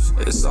tears.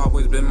 It's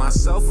always been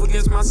myself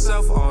against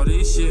myself all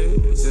these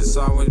years. It's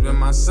always been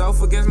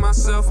myself against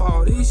myself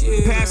all these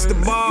years. Pass the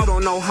ball. You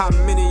don't know how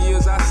many years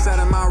I sat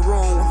in my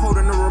room,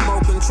 holding the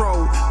remote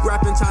control,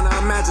 rapping, trying to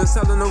imagine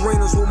selling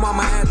arenas with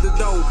mama at the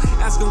door,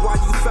 asking why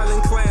you fell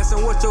in class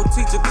and what your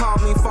teacher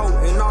called me for.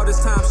 And all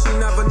this time she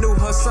never knew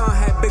her son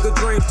had bigger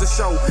dreams to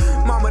show.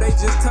 Mama, they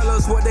just tell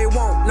us what they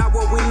want, not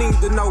what we need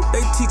to know.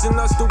 They teaching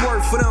us to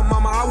work for them,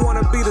 mama, I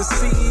wanna be the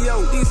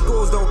CEO. These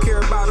schools don't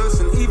care about us,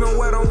 and even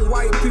where them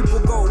white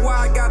people go,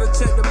 why I gotta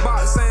check the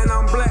box saying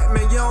I'm black,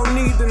 man, you don't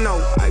need to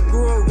know. I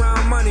grew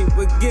around money,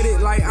 get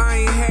it like I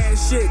ain't had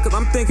shit, cause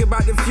I'm thinking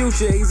about the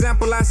future.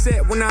 Example I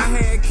set when I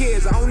had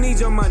kids. I don't need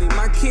your money,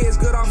 my kids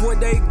good off what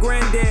they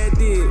granddad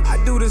did.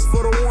 I do this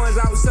for the ones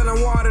out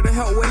selling water to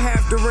help with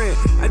half the rent.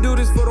 I do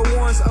this for the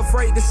ones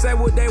afraid to say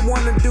what they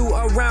wanna do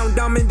around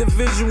dumb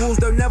individuals.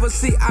 They'll never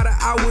see eye to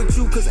eye with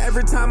you, cause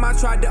every time I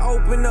tried to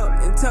open up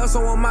and tell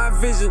someone my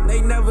vision,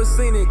 they never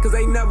seen it, cause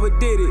they never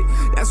did it.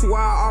 That's why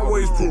I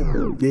always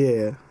prove.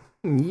 Yeah.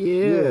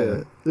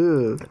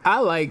 I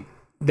like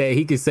that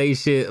he could say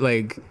shit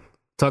like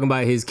talking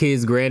about his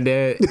kid's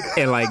granddad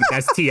and like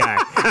that's T.I.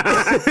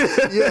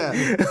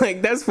 Yeah.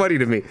 Like that's funny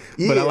to me,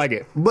 but I like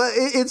it. But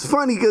it's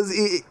funny because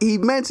he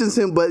mentions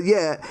him, but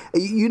yeah,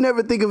 you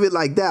never think of it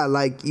like that.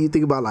 Like you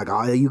think about like,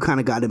 oh, you kind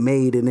of got it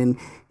made, and then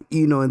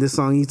in this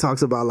song he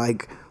talks about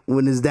like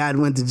when his dad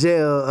went to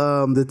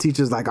jail, the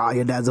teacher's like, oh,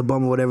 your dad's a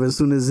bum or whatever. As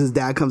soon as his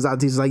dad comes out,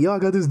 the teacher's like, yo, I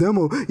got this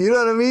demo. You know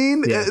what I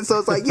mean? Yeah. So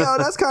it's like, yo,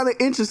 that's kind of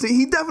interesting.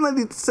 He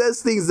definitely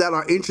says things that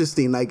are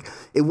interesting. Like,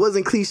 it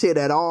wasn't cliched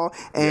at all.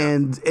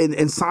 And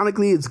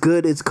sonically, it's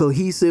good. It's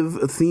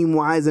cohesive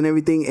theme-wise and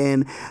everything.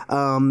 And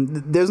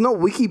there's no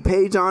wiki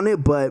page on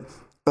it, but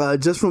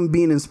just from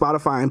being in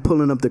Spotify and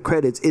pulling up the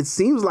credits, it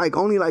seems like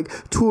only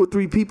like 2 or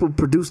 3 people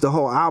produced the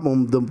whole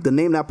album. The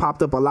name that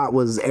popped up a lot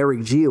was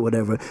Eric G or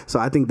whatever. So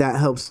I think that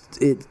helps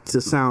it to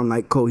sound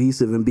like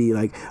cohesive and be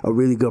like a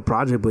really good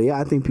project. But yeah,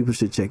 I think people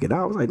should check it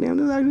out. I was like, damn,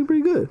 this is actually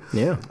pretty good.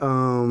 Yeah.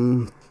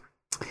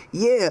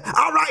 Yeah.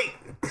 All right.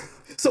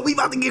 So we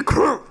about to get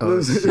crunk.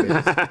 Oh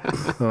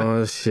shit.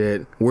 Oh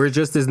shit. We're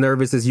just as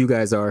nervous as you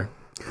guys are.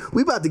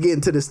 We about to get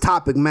into this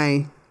topic,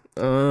 man.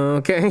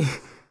 Okay.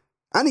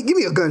 Give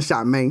me a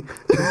gunshot, man.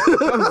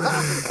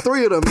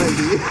 3 of them,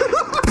 maybe.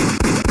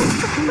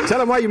 Tell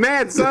them why you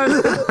mad,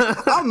 son.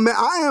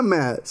 I am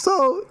mad.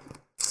 So,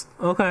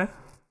 okay.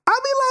 I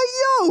be like,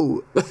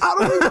 yo,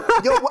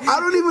 I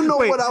don't even know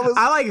what I was.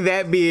 I like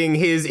that being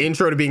his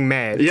intro to being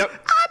mad. Yep.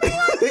 I be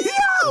like,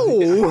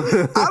 yo.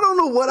 I don't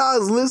know what I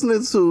was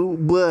listening to,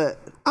 but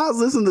I was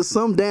listening to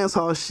some dance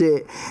hall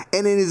shit,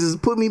 and then it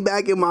just put me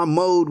back in my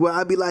mode where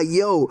I'd be like,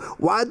 yo,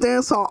 why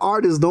dance hall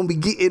artists don't be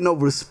getting no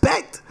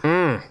respect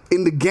in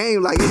the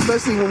game? Like,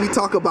 especially when we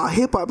talk about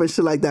hip hop and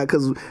shit like that,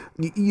 because,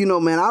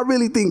 man, I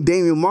really think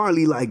Damian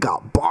Marley, like,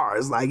 got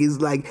bars. Like, it's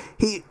like,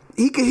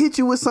 he could hit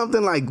you with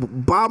something like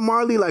Bob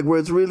Marley, like where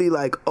it's really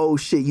like, oh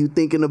shit, you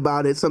thinking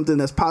about it, something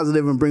that's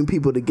positive and bring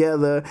people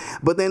together.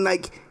 But then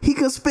like he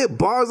can spit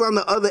bars on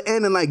the other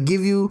end and like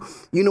give you,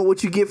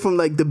 what you get from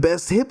like the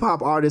best hip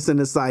hop artists. And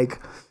it's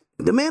like,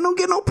 the man don't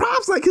get no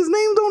props. Like his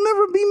name don't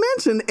never be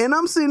mentioned. And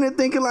I'm sitting there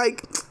thinking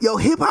like, yo,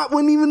 hip hop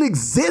wouldn't even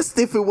exist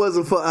if it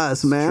wasn't for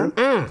us, man.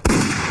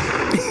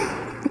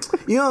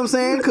 You know what I'm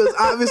saying? Because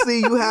obviously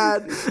you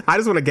had. I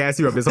just want to gas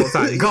you up this whole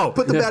time. Go.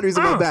 Put the batteries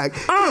in my back.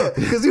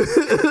 Because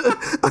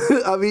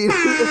I mean,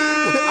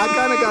 I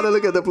kind of got to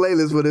look at the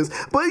playlist for this.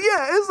 But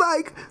yeah, it's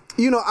like,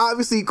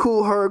 obviously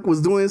Kool Herc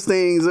was doing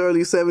things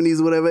early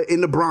 70s, whatever, in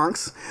the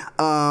Bronx.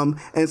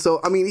 And so,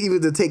 I mean,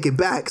 even to take it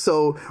back.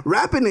 So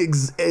rapping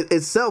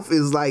itself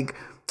is like,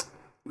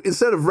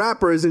 instead of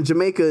rappers in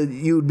Jamaica,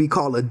 you'd be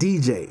called a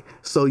DJ.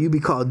 So you'd be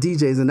called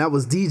DJs, and that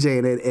was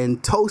DJing,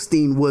 and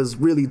toasting was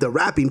really the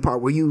rapping part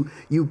where you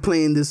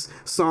playing this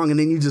song and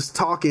then you just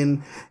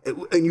talking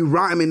and you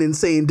rhyming and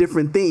saying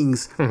different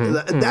things.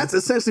 That's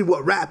essentially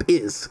what rap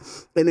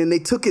is. And then they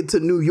took it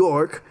to New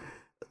York.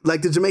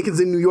 Like the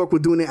Jamaicans in New York were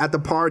doing it at the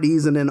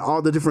parties, and then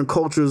all the different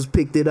cultures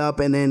picked it up,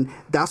 and then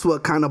that's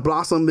what kind of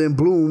blossomed and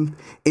bloomed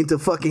into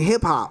fucking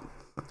hip hop.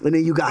 And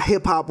then you got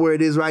hip hop where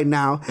it is right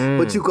now,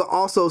 but you could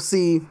also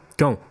see.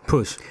 Don't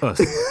push us.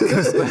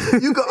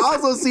 You could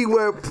also see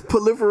where it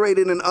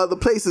proliferated in other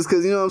places,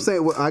 because you know what I'm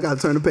saying. Well, I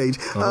gotta turn the page.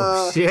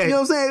 Shit. You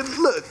know what I'm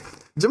saying. Look,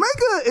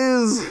 Jamaica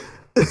is.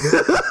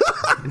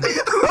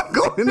 I'm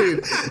going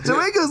in.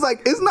 Jamaica is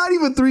like, it's not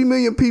even 3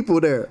 million people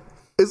there.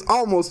 It's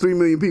almost 3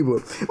 million people.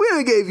 We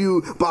done gave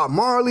you Bob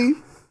Marley,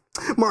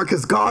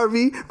 Marcus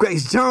Garvey,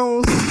 Grace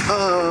Jones,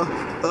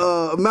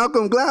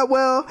 Malcolm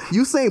Gladwell,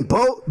 Usain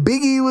Bolt,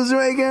 Biggie was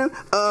Jamaican,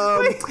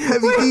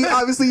 Heavy D,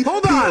 obviously,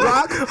 Hold Pete on.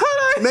 Rock,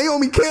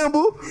 Naomi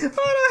Campbell. Hold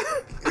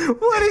on.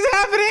 What is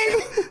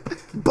happening?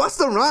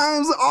 Busta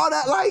Rhymes, all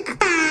that, like.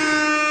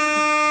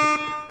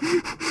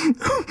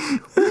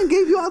 We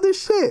gave you all this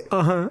shit.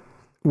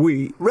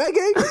 We.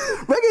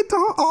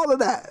 Reggaeton, all of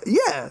that.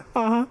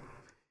 Yeah.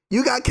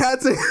 You got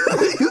cats in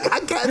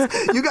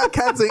you got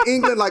cats in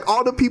England, like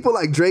all the people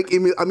like Drake. I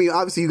mean,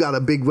 obviously you got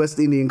a big West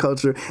Indian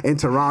culture in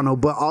Toronto,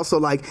 but also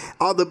like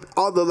all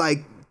the like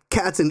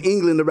cats in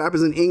England, the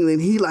rappers in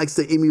England, he likes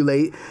to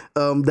emulate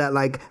that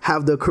like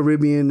have the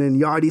Caribbean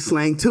and Yardie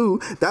slang too.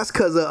 That's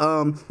because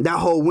of that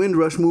whole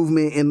Windrush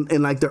movement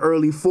in like the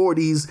early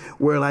 40s,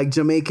 where like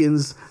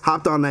Jamaicans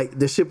hopped on, like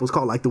the ship was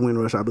called like the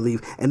Windrush, I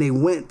believe, and they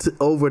went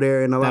over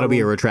there, and that'll be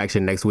a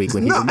retraction next week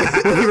when he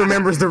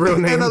remembers the real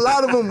name. And a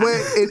lot of them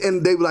went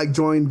and they like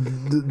joined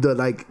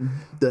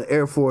the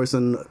Air Force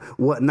and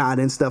whatnot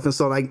and stuff, and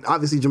so like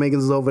obviously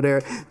Jamaicans is over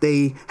there,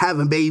 they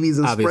having babies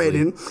and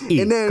spreading,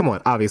 and then come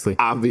on, obviously.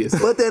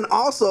 But then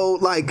also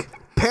like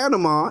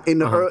Panama in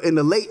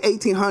the late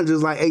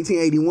 1800s, like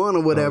 1881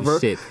 or whatever. Oh,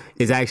 shit.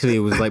 It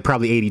was like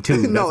probably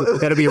 82. No.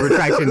 That'll be a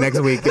retraction next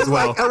week as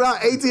well. Like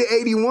around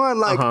 1881,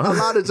 like a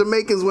lot of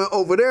Jamaicans went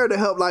over there to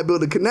help like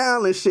build a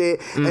canal and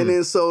shit. And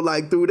then so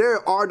like through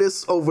their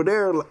artists over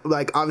there,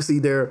 like obviously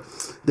their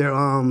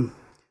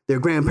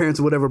grandparents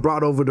or whatever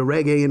brought over the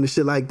reggae and the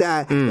shit like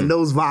that and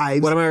those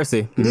vibes. What a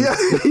mercy. Yeah,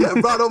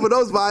 brought over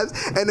those vibes.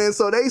 And then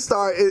so they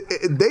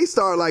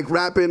start like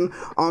rapping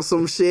on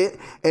some shit.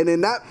 And then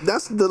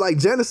that's the like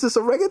genesis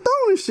of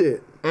reggaeton and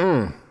shit.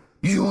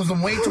 You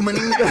using way too many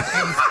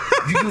napkins.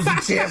 You using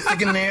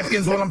chapstick and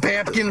napkins while I'm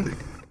papkin.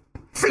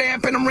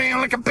 Flapping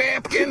around like a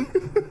papkin.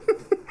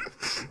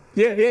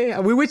 Yeah.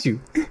 We with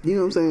you. You know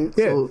what I'm saying?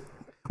 Yeah. So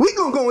we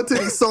gonna go into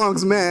these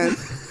songs, man.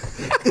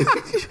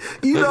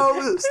 You know,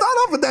 start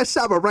off with that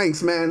Shabba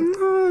Ranks, man.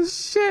 Oh,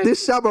 shit.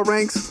 This Shabba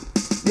Ranks,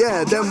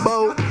 yeah,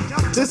 Dembo.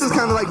 This is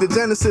kind of like the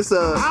genesis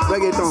of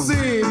reggaeton.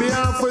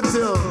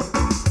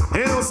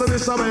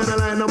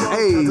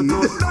 Hey, give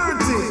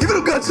me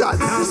the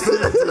gunshots.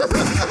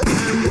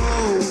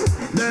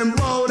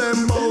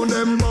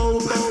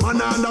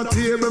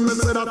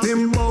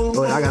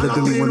 Oh, I gotta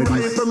delete one of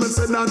these.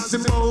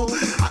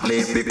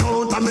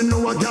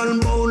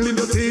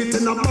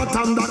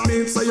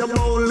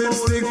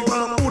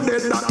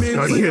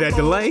 Oh, you hear that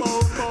delay?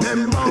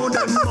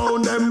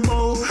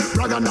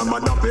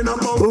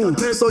 Boom.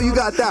 So you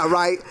got that,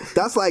 right?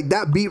 That's like,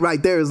 that beat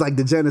right there is like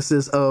the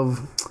genesis of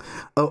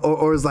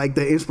or is like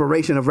the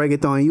inspiration of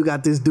reggaeton. You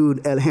got this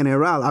dude El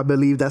General, I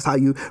believe that's how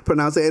you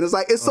pronounce it. And it's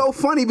like, it's so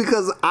funny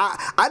because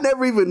I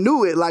never even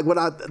knew it. Like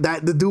that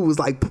the dude was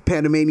like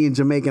Panamanian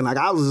Jamaican. Like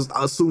I was just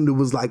assumed it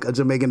was like a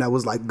Jamaican that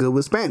was like good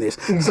with Spanish.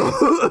 So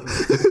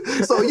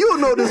so you'll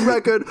know this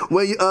record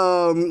when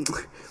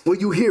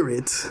you hear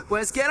it.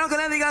 Pues quiero que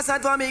le digas a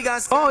tu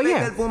amigas Oh, que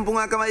yeah. el pum pum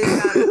acaba de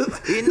llegar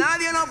y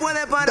nadie no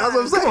puede parar. That's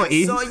what I'm saying. Come on,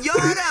 E. So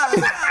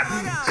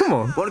llora. Come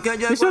on. Porque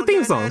yo It's your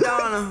theme song.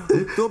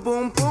 Tu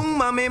pum pum,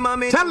 mami,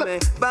 mami, Tell no me.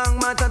 Bang,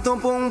 mata tu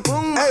pum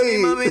pum, Hey.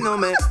 mami, mami, no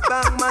me.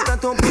 Bang, mata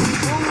tu pum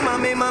pum,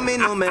 mami, mami,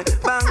 no me.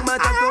 Bang,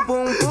 mata tu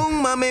pum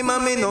pum, mami,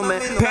 mami, no me.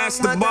 Pass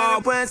the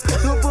ball. Pues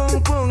tu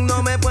pum pum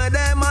no me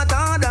puede matar.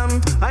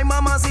 Ay,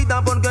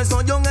 mamacita, porque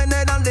soy un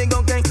general.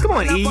 Digo que. Come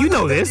on, E, you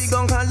know this.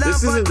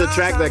 This isn't the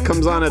track that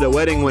comes on at a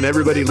wedding when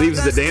everybody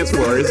leaves the dance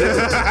floor, is it?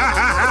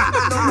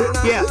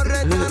 Yeah.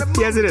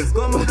 Yes, it is.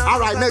 All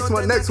right, next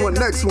one.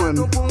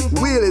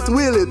 Wheel it.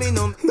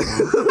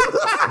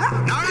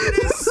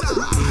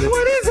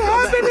 What is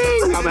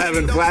happening? I'm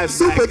having flashbacks.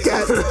 Super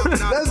Cat.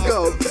 Let's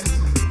go.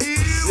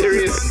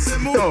 Serious.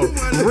 Oh,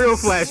 real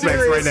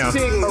flashbacks right now.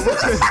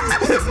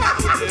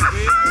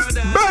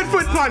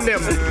 Birdfoot pun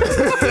them.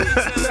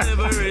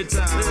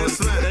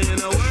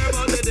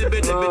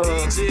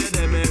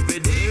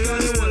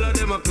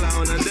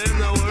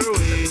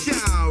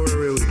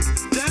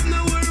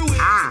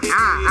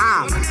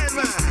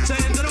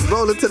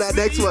 Roll into that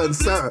next one,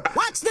 sir.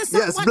 Watch this.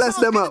 Yes, bless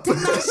them up.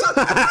 What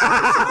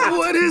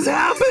is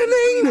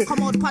happening?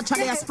 Come out, patch on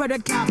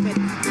spreaded carpet.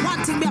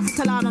 One thing we have to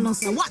tell her, no,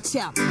 say, watch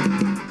out.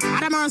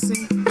 Ada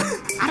mercy.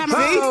 Ada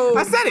mercy. See?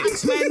 I said it.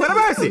 What a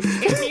mercy.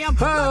 Isn't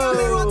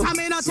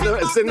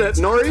that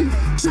Nori?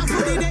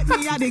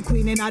 Me a the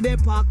queen in the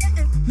park.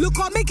 Look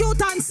how me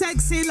cute and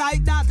sexy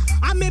like that.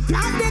 And me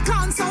plan the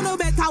can, so no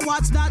better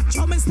watch that.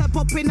 Show me step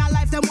up in a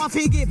life, them want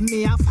to give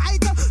me a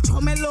fight.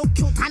 Show me look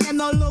cute and them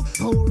no look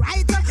too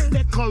right.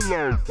 The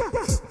color.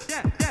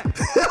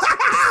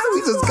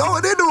 We just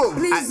going into them.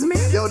 Please, me.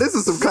 Yo, this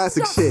is some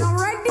classic shit.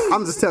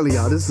 I'm just telling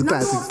y'all, this is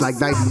classic, like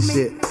 90s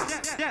shit.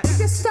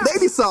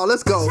 Lady Saw,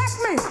 let's go.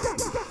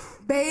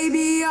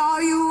 Baby,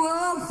 are you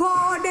up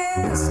for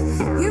this?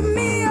 Give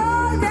me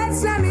all that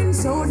slamming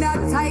so that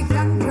I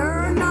can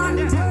turn on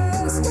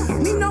test.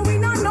 Me know we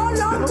not no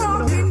long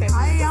talking.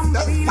 I am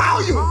feeling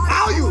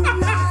Value.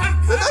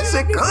 That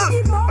shit good.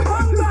 Keep up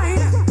on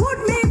grind. Put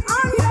me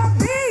on your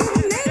big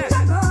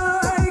ninja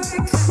bike.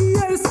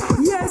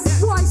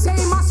 Yes. Boy say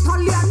I'm a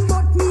stallion,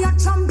 but me a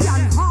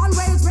champion.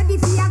 Always ready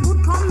for a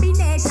good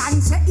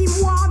combination. Say him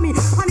want me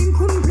and him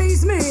couldn't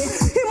please me.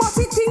 He must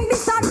think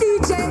this a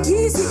DJ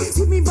easy.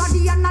 See me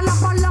body and a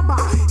lava.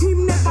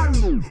 Him never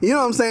knew. You know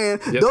what I'm saying?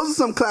 Yep. Those are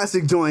some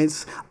classic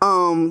joints.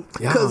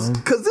 Cause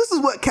this is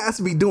what cats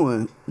be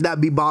doing that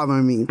be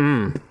bothering me.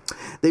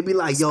 They be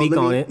like, yo, Speak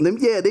on it.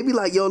 they be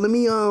like, yo, let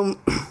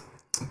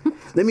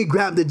me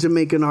grab the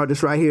Jamaican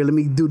artist right here. Let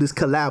me do this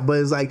collab. But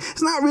it's like,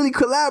 it's not really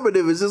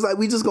collaborative. It's just like,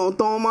 we just gonna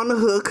throw them on the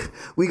hook.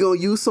 We gonna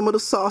use some of the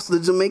sauce, the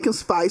Jamaican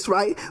spice,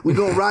 right? We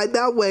gonna ride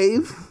that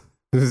wave.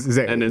 Is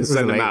that, And then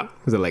send them out.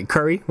 Was it like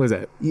curry? What was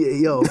that? Yeah,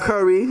 yo,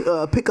 curry,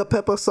 pick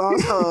pepper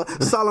sauce,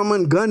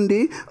 Solomon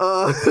Gundy,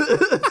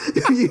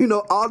 you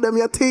know, all them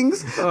your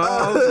things.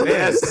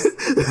 Yes.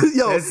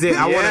 Yo, That's it.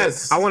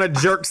 I want a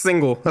jerk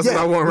single. That's what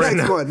I want right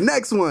now.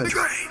 Next one.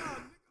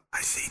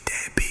 I see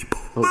dead people.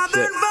 Oh,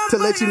 shit. To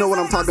let you know what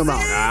I'm talking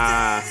about.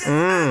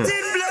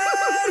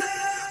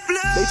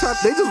 They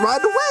just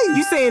ride the wave.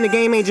 You saying the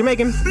game ain't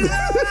Jamaican?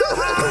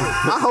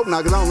 I hope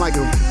not, because I don't like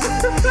him.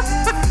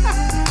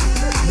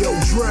 Yo,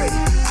 Dre.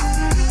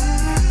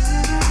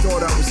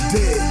 Thought I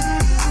dead.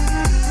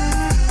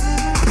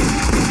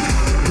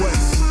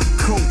 West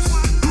Coast.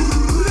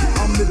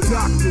 I'm the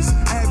doctor's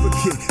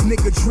advocate.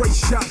 Nigga Dre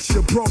shot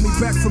you, brought me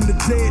back from the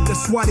dead.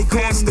 That's why they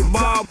call him the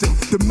doctor.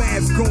 The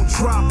math gon'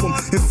 drop him,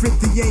 and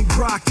 50 ain't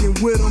rocking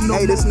with him no.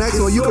 Hey, this next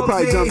one you could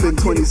probably jump in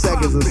 20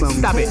 seconds or something.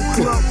 Stop it.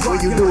 When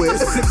you do it.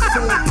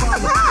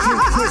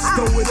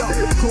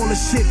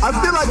 I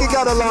feel like it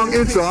got a long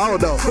intro. I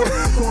don't know.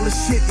 Call the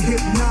shit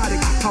hypnotic.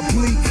 I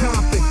bleed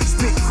confident,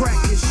 spit crack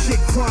and shit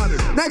chronic.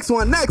 Next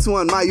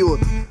one, my youth.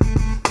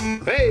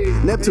 Hey,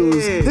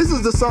 Neptunes. Hey. This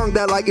is the song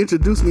that like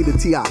introduced me to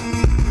T.I.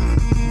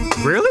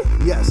 Really?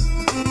 Yes.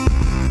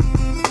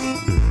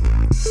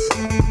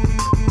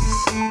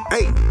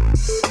 Hey.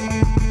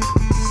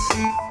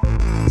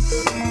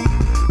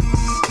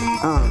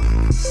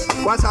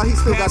 Watch how he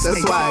still got that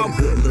swag.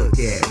 Good look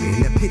at me.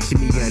 Now picture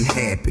me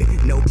unhappy.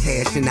 No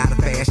cash and out of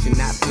fashion,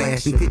 not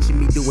flashing. Picture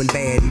me doing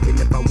bad even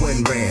if I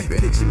wasn't rapping.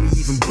 Picture me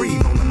even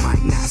breathe on the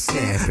mic, not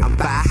snapping. I'm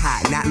fire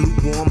hot, not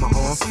lukewarm, my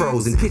arms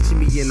frozen. Picture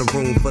me in a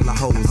room full of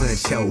hoes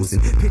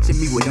unchosen. Picture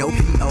me with no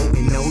P.O.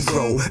 and no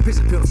dro.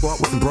 Picture Pimp Squad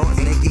with some bras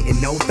and they getting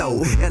no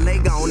throw. L.A.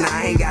 gone,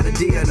 I ain't got a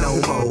deal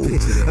no more.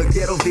 A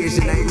ghetto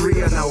vision ain't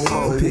real no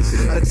more.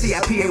 A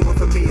T.I.P. ain't one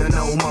for me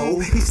no more.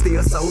 He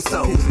still so.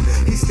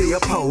 He still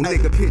po,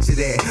 nigga, picture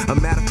that. A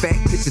matter of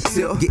fact, picture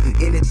Till getting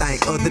anything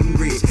other than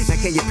rich. Now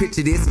can you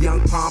picture this young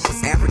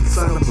pompous African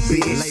son of a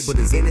bitch? Labeled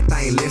as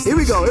anything less. Here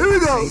we go.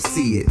 Can't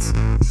see it.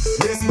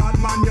 This bad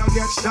man, you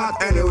get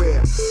shot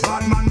anywhere.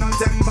 Bad man don't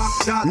take back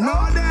shot. No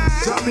day.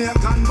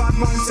 Jamaican bad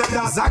man said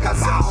that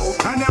Zakazow.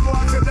 And them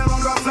want to them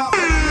on go flop.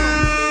 You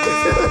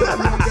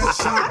get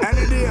shot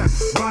any day.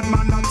 Bad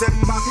man don't take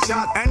back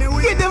shot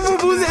anywhere. Get them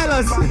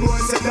vuvuzelas.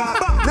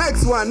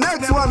 Next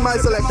one, my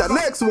selector.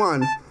 Next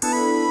one.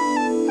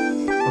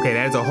 Okay,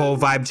 that is a whole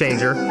vibe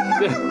changer. I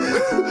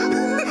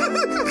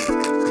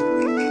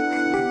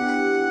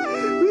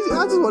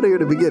just want to hear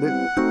the beginning.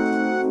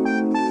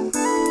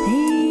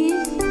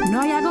 Hey,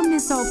 no, you're gonna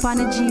miss out on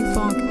the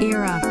G-Funk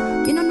era.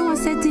 You don't know what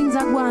things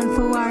are going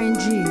for Warren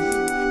G.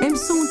 Him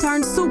soon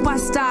turn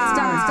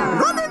superstar.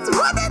 Run it!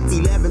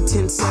 11,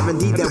 10,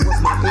 70, that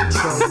was my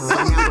intro.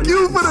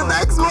 You for the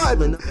next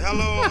one.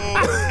 Hello,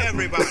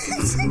 everybody.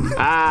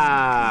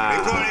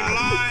 Recording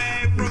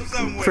live from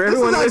somewhere. For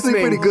everyone this is actually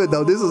listening, pretty good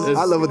though.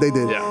 I love what they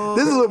did. Yeah.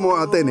 This is a little more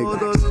authentic.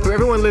 For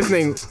everyone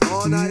listening,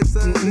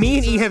 me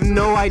and E have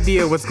no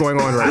idea what's going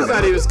on right I now.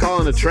 thought he was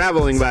calling a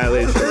traveling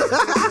violation.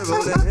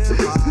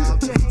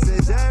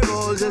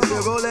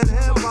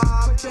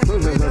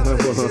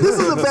 This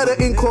is a better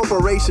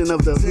incorporation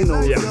of the, the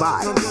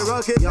vibe.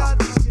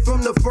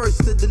 From the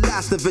first to the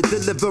last of it,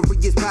 delivery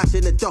is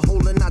passionate. You're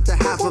holding out the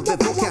half of it,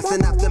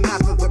 forecasting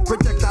aftermath of it.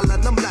 Projectile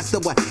and I'm blast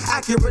away.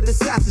 Accurate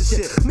assassin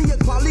shit. Me and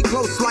Quali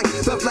close like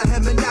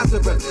Bethlehem and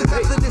Nazareth.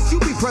 After this, you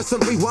be pressing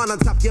rewind on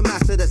top your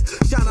master this.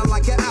 Shining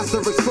like an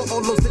asterisk for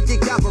all those that you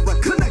gather.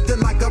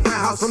 Connected like a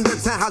roundhouse from the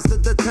townhouse to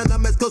the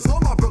tenements. Cause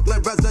all my Brooklyn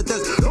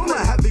residents, all the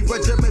heavy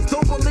regiments,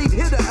 don't believe,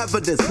 hear the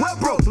evidence. We're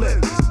Brooklyn.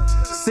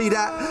 See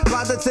that?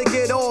 Buy the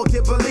ticket, all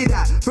can't believe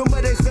that. From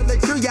where they sell the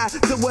tree at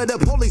to where the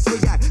police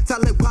react. Tell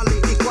it quality,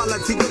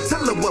 equality, we'll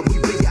tell them what we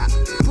be at.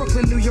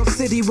 Brooklyn, New York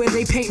City, where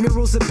they paint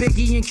murals of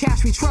Biggie and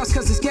Cash we trust,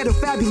 cause it's ghetto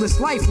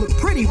fabulous life. Look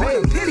pretty, what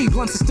a pity.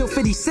 Blunts are still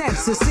 50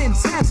 cents, it's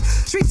intense.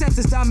 Street sense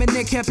is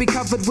dominant, can't be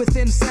covered with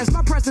incense.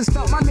 My presence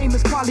felt, my name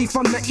is Quali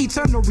from the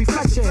eternal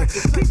reflection.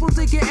 People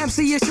thinking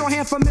MC is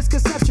shorthand for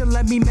misconception.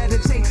 Let me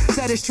meditate,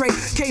 set it straight.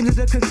 Came to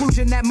the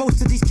conclusion that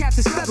most of these cats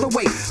is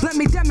featherweight. Let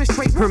me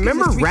demonstrate.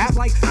 Remember rap?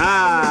 Like, be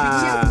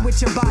careful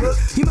with your body.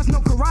 You must know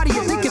karate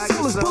and think your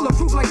soul is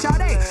bulletproof like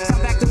Sade.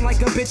 Stop acting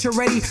like a bitch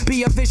already.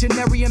 Be a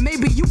visionary and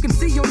maybe you can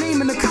see your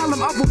name in the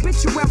column of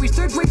obituaries.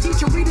 Third grade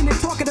teacher reading and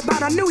talking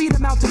about I knew he'd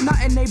amount to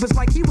nothing. Neighbors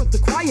like he was the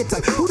quiet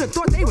type. Who'd have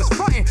thought they was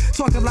frontin'?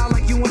 Talking loud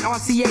like you and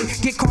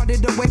RCA. Get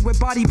carted away with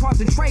body parts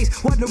and trays.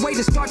 What a way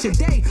to start your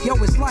day. Yo,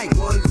 it's like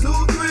 1, 2,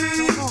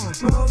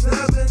 3. Most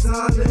heavens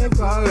are in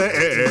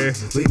quality.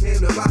 We came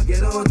to rock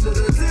it on to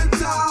the tip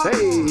top.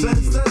 Hey.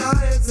 Best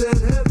alliance in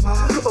hip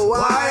hop.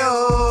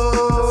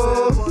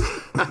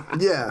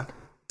 Yeah.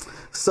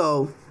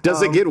 So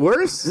does it get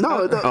worse?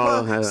 No.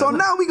 So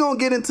now we gonna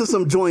get into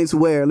some joints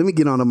where let me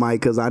get on the mic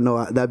because I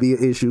know that'd be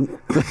an issue.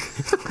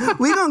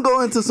 We gonna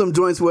go into some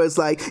joints where it's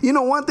like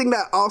one thing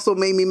that also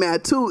made me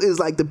mad too is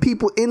like the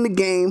people in the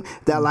game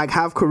that like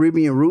have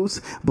Caribbean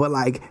roots but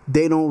like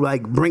they don't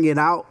like bring it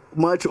out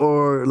much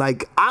or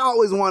like I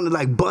always wanted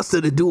like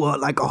Busta to do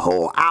a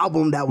whole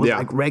album that was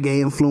like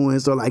reggae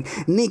influenced or like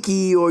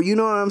Nicki or you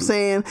know what I'm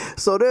saying.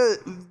 So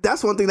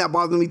that's one thing that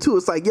bothers me too.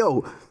 It's like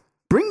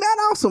bring that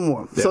out some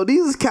more. Yeah. So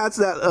these is cats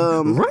that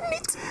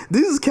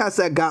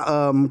got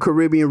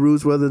Caribbean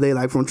roots, whether they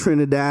like from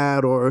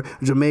Trinidad or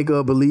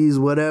Jamaica, Belize,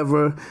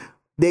 whatever.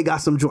 They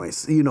got some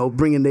joints,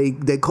 bringing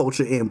their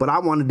culture in. But I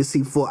wanted to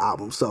see full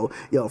albums. So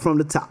from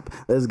the top,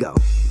 let's go.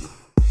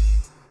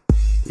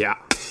 Yeah.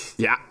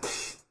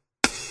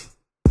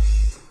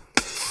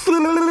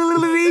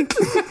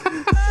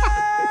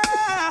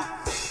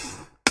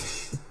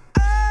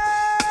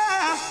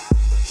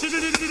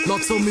 Now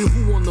tell me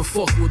who wanna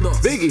fuck with us.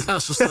 Biggie.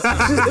 Ashes to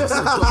ashes,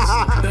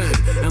 bang,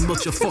 and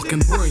let your fucking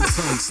brain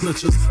turn.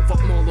 Snitches,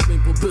 fuck all the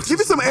maple bitches. Give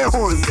me some air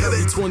horns.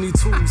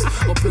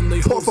 22s up in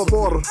they Por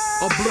favor.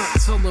 A black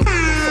teller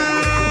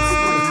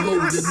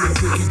loaded me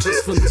Biggie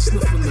just finished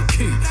sniffing the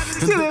key.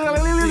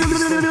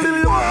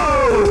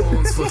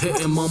 And for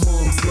hitting my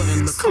mom's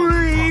letting the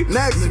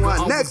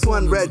Next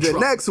one, brethren.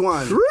 Next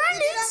one. Run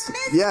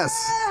it. Yes.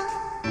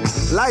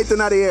 Lighten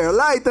out the air.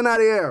 Lighten out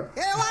the air.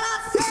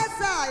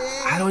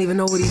 I don't even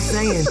know what he's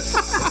saying.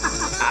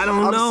 I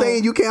don't know. I'm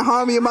saying you can't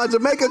harm me in my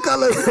Jamaica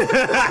colors.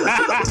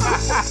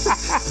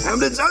 I'm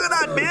the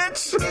juggernaut,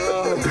 bitch.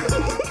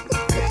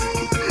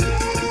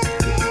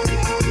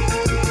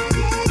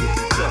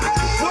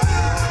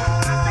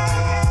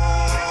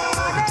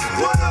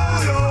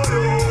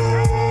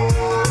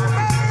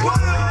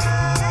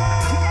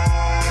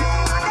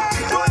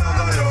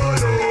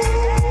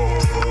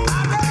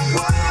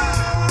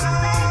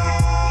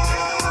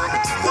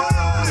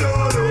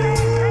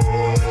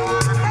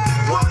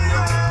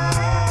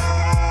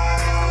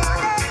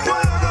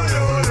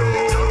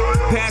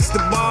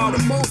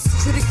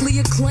 Critically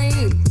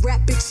acclaimed,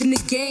 rap bitch in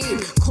the game.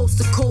 Coast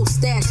to coast,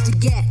 stash the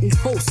gat and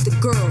host the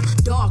girl.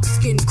 Dark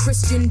skin,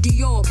 Christian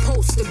Dior,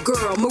 poster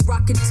girl.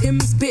 Moroccan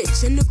Tim's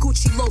bitch and the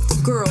Gucci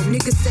loafer girl.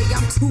 Niggas say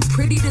I'm too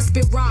pretty to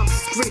spit rhymes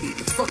gritty.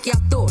 The fuck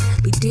y'all thought?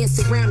 Be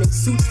dancing around in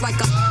suits like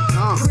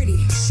I'm pretty.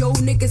 Show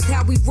niggas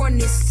how we run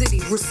this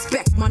city.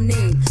 Respect my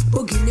name.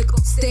 Boogie nigga,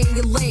 stay in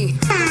your lane.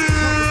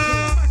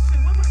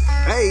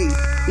 Hey,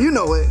 you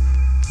know it.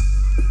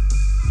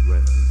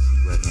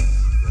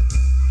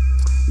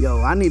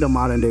 Yo, I need a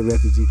modern day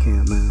refugee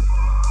camp, man.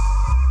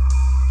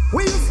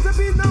 We used to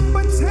be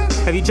number 10.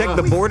 Have you checked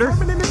the border?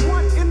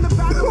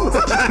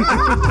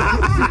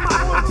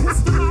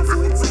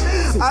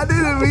 I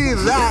didn't mean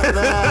that,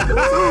 man.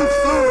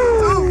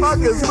 Too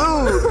fucking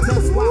soon.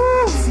 That's why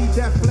I see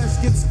that flesh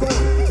get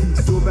scorned.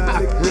 So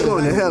bad. We're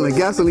going to hell in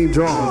gasoline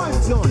drawn.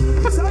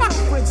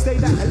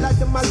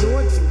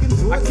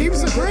 I keep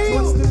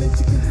agreeing.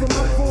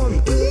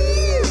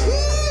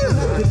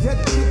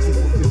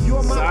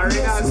 Sorry,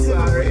 not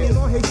sorry.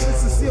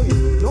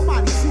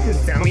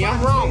 Tell me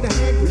I'm wrong.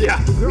 Yeah.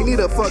 We need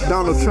a fuck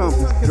Donald Trump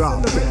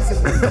drop.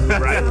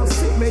 Right.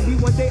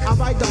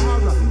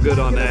 Good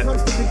on that.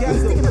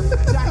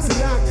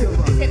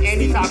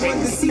 Any topic.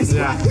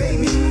 Yeah. Hey.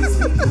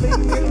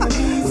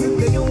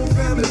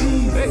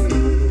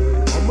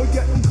 I'ma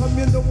get them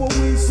coming over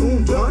way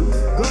soon done.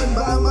 Gun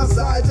by my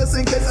side just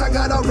in case I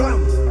gotta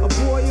run. A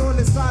boy on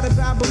the side of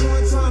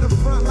Babylon trying to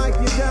front like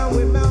you're down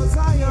with Mount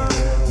Zion.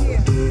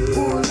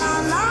 Ooh la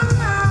la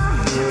la,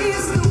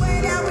 it's the way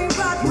that we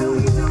rock when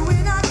we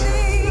doing our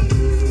thing.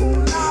 Ooh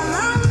la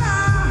la la,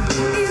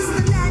 it's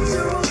the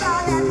natural law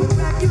that the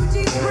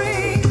refugees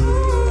bring.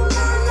 Ooh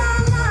la la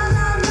la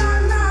la la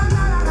la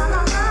la la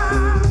la la.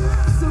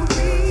 So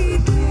we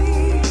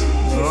think.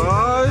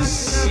 Oh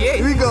shit!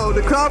 Here we go.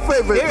 The crowd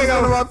favorite. Here we go.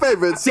 One of our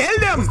favorites. Tell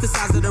them. What's the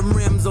size of the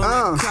rims on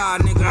that car,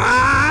 nigga?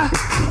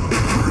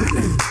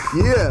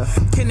 Yeah.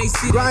 Can they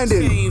see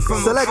Grinding. that chain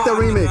from Select afar,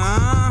 the remix.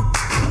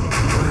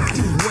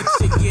 What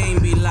your game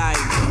be like?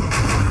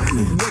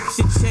 What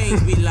your chain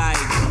be like?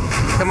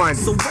 Come on.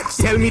 So what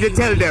Tell me to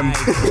tell them.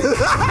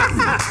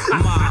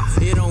 Ma,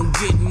 it don't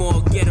get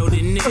more ghetto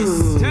than this.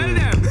 Tell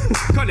them.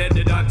 Connect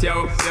the dot,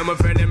 yo. Yeah, my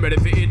friend, I'm ready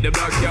to eat the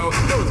block, yo.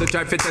 Those who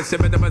try to test you,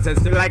 better possess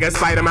them. Like a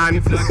Spider-Man.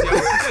 Then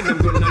them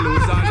gonna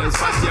lose all them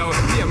spots, yo.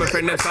 Yeah, my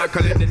friend, let's start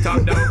collect the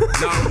top down.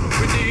 Now,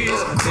 with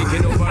these,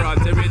 taking over our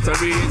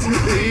territories.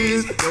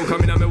 Please, don't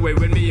come in on my way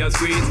with me, I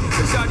squeeze.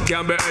 The shot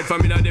can be heard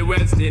from in the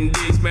West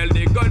Indies. Smell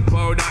the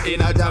gunpowder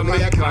in a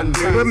Jamaican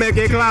breeze. We'll make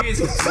it clap.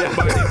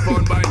 Somebody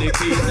phone by the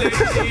keys.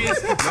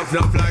 Ladies,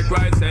 nuff like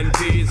rice and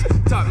peas.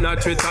 Top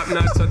notch with top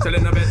notch, so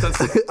telling a better.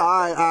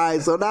 All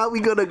right. So now we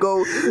gonna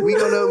go. We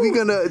gonna.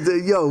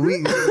 Y'all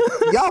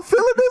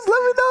feeling this?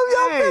 Let me know if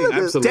y'all feeling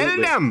this. Absolutely. Tell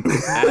them.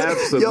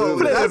 Absolutely. Yo,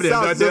 that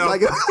sounds just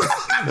like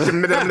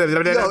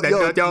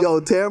yo,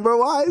 timbre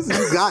wise,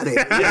 you got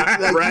it. Yeah,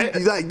 like,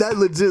 right. Like that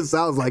legit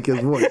sounds like his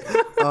voice.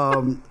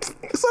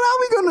 So now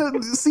we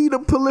gonna see the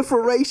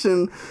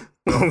proliferation.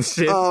 Oh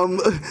shit!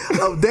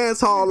 Of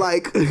dance hall,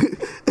 like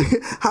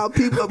how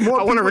people.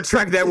 I want to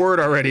retract that word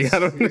already. I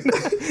don't.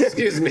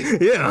 Excuse me.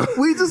 Yeah.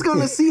 We just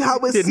gonna see how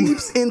it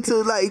seeps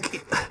into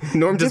like.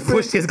 Norm just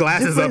pushed his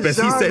glasses up as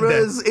he said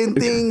that. And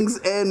things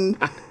and.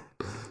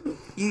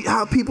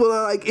 How people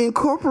are like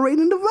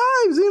incorporating the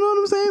vibes, you know what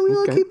I'm saying? We're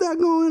gonna keep that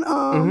going.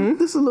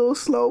 This is a little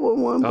slower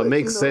one. It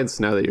makes sense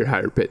now that you're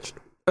higher pitched.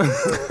 What?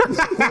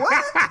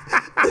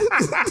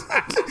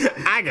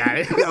 I got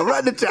it. Yeah,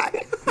 run the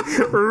track.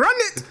 Run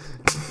it.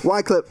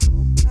 Wyclef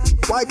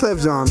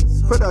Jean,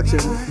 production,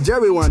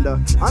 Jerry Wonder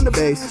on the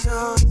bass.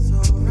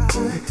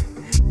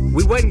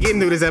 We wasn't getting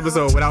through this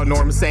episode without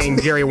Norm saying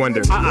Jerry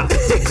Wonder. I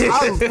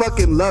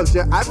fucking love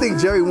Jerry. I think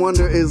Jerry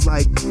Wonder is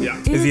like... Yeah.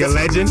 Is he a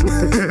legend?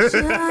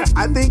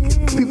 I think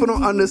people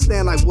don't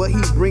understand like what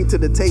he brings to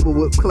the table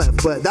with Clef,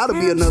 but that'll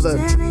be another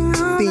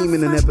theme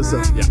in an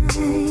episode. Yeah.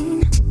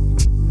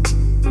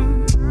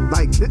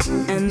 Like,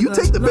 you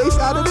take the bass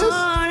out of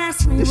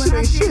this, This shit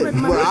ain't shit.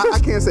 Well, I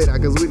can't say that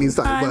because Whitney's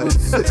tight, but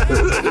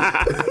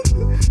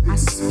I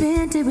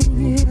spent it with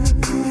you.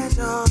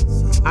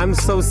 I'm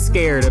so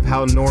scared of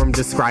how Norm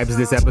describes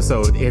this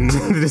episode in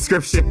the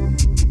description.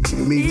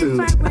 Me too.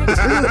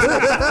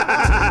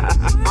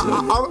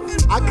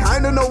 I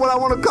kind of know what I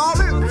want to call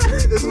it.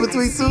 It's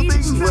between two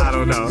things. But I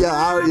don't know.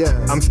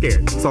 Yeah. I'm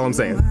scared. That's all I'm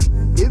saying.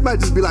 It might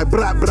just be like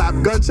brap,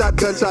 brap, gunshot,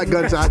 gunshot,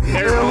 gunshot.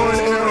 Air horn.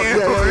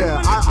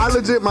 Yeah. I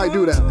legit might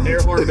do that.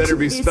 Air horn better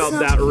be spelled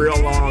out real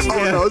long.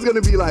 Oh no, it's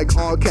gonna be like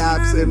all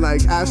caps and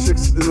like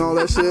asterisks and all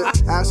that shit.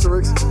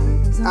 Asterisks,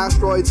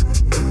 asteroids.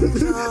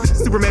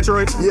 Super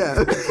Metroid.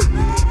 Yeah.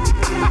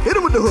 Hit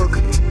him with the hook.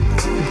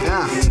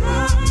 Yeah.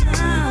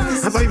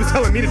 I thought he was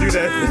telling me to do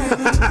that.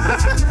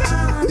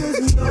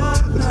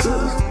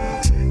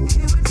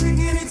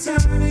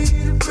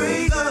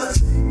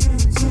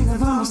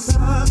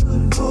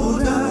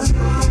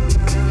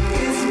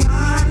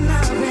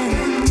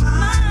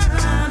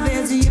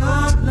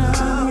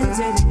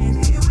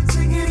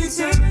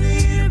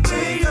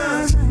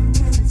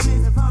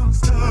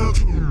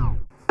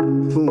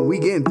 Boom, we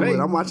getting through it.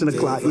 I'm watching the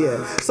clock.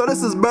 Yeah. So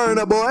this is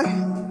Burna Boy.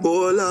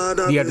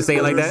 You have to say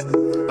it like that?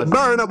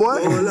 Burna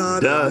Boy.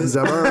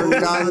 Ganja burn,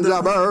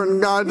 ganja burn,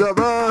 ganja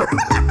burn.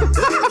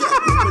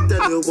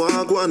 Tell you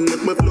walk one,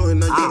 make me flow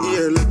in your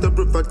ear like the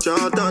river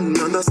Jordan.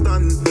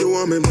 Understand? You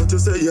want me, but you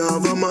say you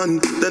have a man.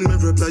 Then me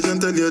reply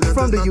and tell you that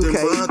from the UK,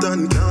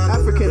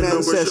 African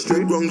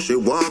ancestry. She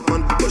walk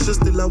man, but she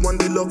still a want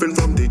the loving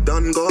from the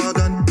Don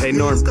Gorgon. Hey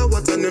Norm,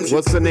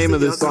 what's the name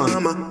of this song?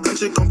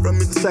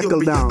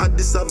 Settle down. What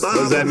does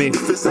that mean?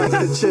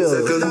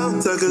 Chill.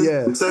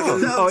 Yeah.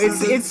 Oh, it's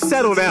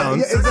settle down.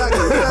 Yeah,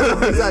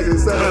 exactly.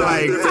 Settle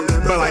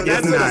but like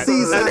it's not.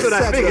 That's what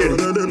I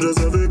figured.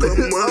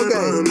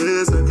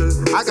 Okay.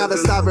 I gotta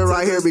stop it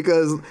right here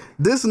because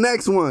this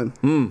next one,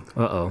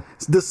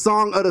 the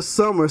song of the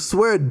summer,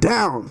 Swear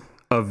Down.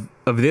 Of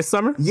this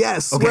summer?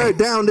 Yes, Swear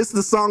Down. This is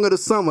the song of the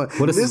summer.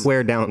 What does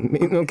swear down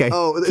mean? Okay.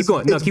 Oh, keep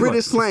going. No, it's keep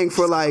British going.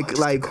 slang for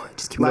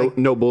like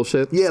no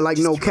bullshit. Yeah, like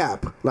no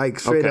cap, like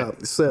straight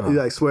up. So,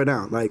 like swear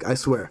down, like I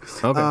swear.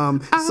 Okay.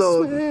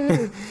 So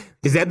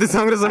is that the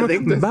song of the summer?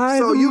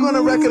 So you're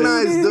gonna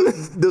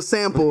recognize the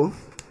sample.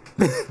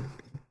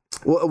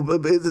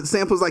 Well, it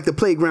samples like the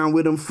Playground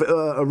rhythm,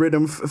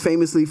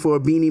 famously for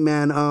Beanie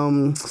Man.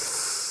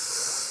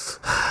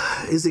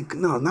 Is it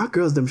not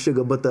Girls Them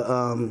Sugar, but the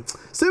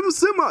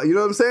Simma? You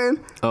know what I'm saying?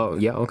 Oh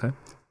yeah, okay.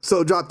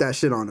 So drop that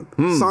shit on him.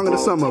 Song of the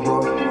summer,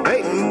 bro.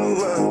 Hey.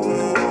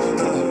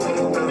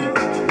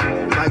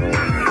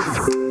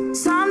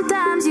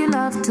 Sometimes you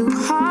love too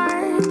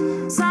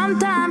hard.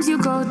 Sometimes you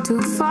go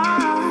too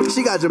far.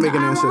 She got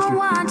Jamaican ancestry. I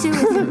want you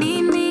if you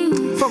need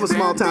me. From a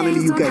small town in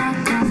the UK.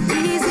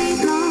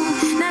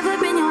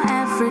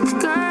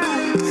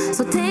 Girl,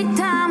 so take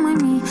time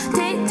with me,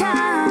 take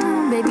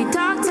time, baby,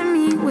 talk to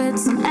me with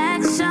some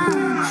action.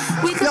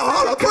 Yo,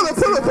 hold up, pull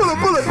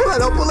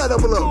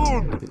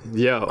up.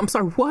 Yo, I'm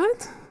sorry,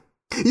 what?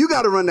 You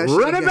gotta run that shit.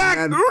 Run it back.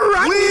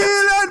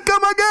 Wheel and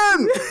come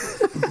again.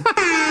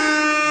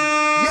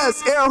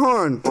 Yes, air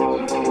horn.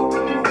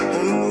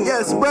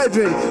 Yes,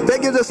 brethren. They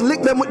can just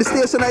lick them with the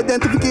station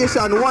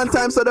identification one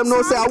time so them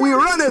know say how we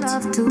run it.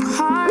 Pass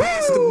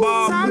the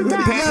ball.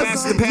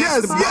 Pass the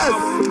Yes.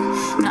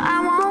 No, I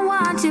won't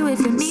want you if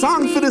you need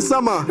Song me. for the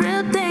summer.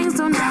 Real things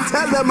don't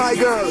Tell them, my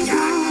girl.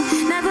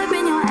 Never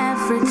been your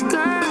average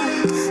girl.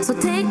 So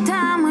take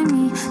time with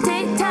me,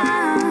 take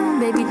time,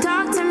 baby,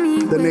 talk to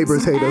me. The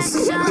neighbors hate us.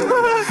 We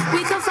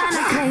can find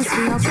a place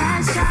for your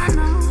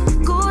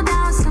passion. Cool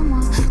down,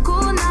 someone.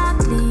 Cool now,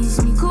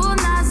 please me. Cool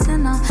now,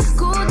 sinner.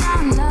 Cool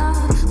down,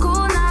 love.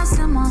 Cool now,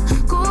 someone.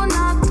 Cool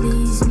now,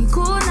 please me.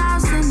 Cool now,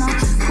 sinner.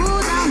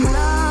 Cool down,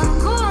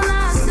 love. Cool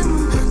now,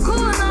 someone.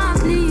 Cool now,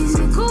 please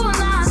me. Cool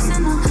now,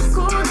 sinner.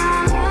 Cool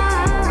down, love.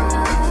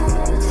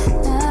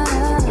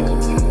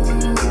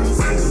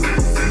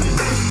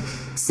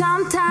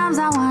 Sometimes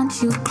I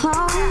want you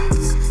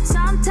close.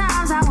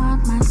 Sometimes I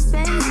want my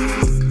space.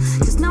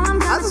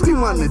 I just be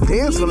wanting to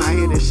dance when I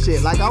hear this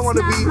shit. Like I want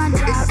to be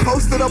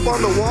posted up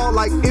on the wall,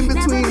 like in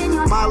between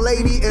my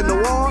lady and the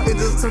wall, and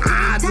just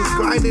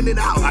grinding it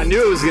out. I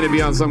knew it was gonna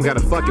be on some kind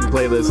of fucking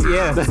playlist.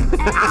 Yeah.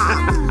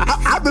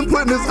 I've been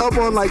putting this up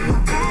on like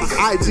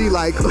IG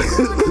like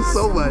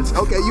so much.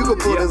 Okay, you can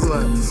pull this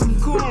one.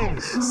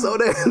 So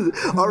then,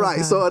 all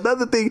right. So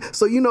another thing.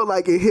 So you know,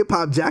 like in hip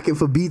hop, jacking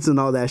for beats and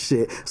all that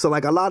shit. So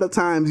like a lot of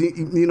times,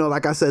 you know,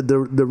 like I said, the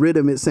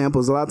rhythm it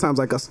samples. A lot of times,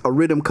 like a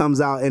rhythm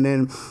comes out and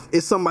then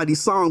it's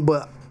somebody's song,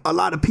 but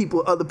other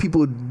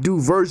people do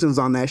versions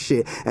on that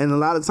shit, and a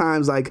lot of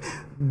times like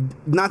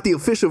not the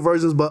official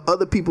versions, but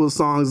other people's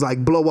songs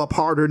like blow up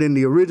harder than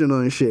the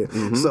original and shit.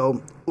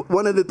 So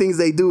one of the things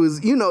they do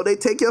is, you know, they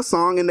take your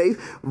song and they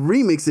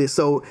remix it.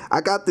 So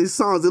I got these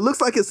songs. It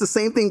looks like it's the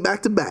same thing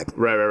back to back.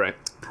 Right.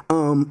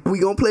 We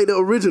gonna play the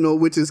original,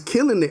 which is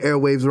killing the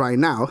airwaves right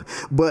now.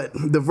 But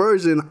the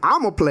version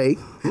I'ma play,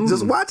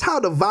 just watch how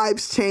the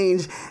vibes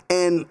change,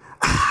 and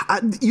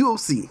you'll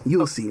see.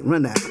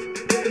 Run that.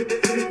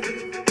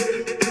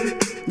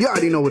 You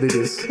already know what it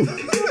is.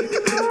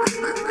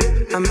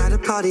 I'm at a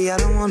party I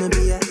don't wanna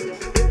be at,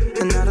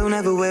 and I don't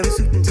ever wear a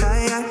suit and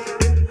tie.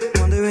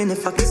 Wondering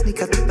if I can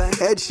sneak out the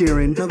back. Ed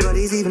Sheeran.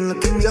 Nobody's even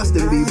looking.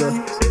 Justin Bieber.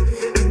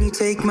 Can you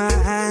take my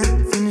hand?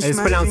 Finish It's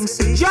my pronounced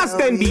drink, say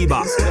Justin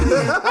Bieber.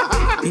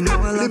 You know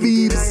I love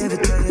you, did I ever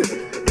tell you?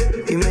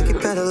 You make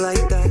it better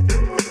like that.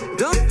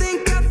 Don't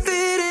think I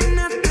fit in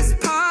at this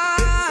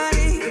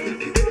party.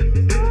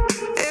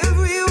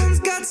 Everyone's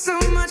got so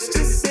much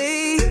to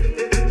say.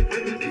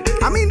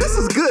 I mean, this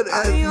is good.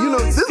 You know,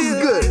 this is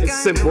good. It's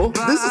simple.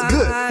 This is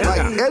good.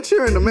 Like Ed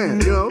Sheeran, the man.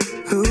 You know.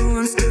 Who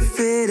wants to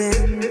fit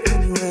in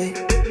anyway?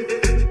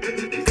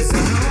 'Cause I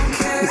don't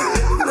care.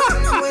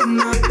 I'm not with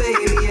my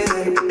baby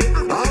yet.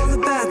 All the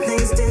bad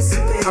things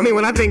disappear. I mean,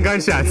 when I think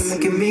gunshots,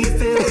 Making me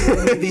feel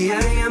maybe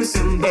I am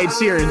somebody. Ed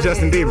Sheeran,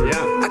 Justin Bieber.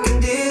 I can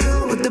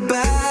deal with the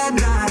bad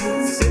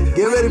nights.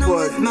 Get ready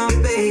for it. My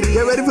baby.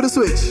 Get ready for the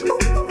switch.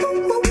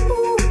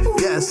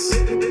 Yes.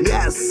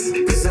 Yes.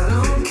 'Cause I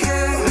don't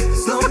care.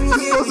 As long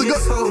as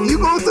You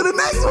going to the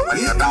next one? What are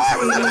you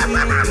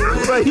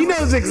doing? But he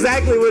knows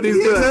exactly what he's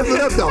doing.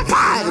 Messing up the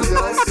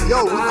vibes,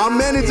 yo. I'm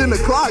managing the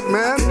clock,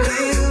 man.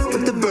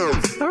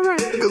 All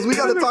right. Because we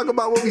got to talk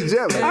about what we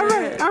jamming. All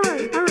right.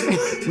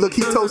 Look,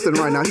 he toasting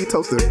right now. He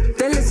toasting.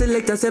 Tell the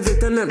selectors every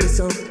turn up the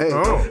song. Hey.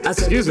 Oh, I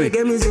said, excuse me.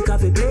 Get music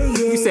off it play.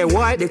 You said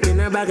what? They pin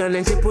her back and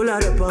then she pull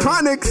out the pump.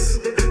 Chronics.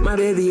 My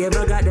baby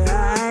ever got the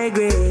high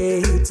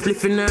grade.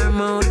 Spliff in her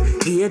mouth.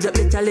 Gauge up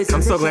the chalice.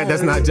 I'm so glad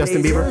that's not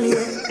Justin Bieber.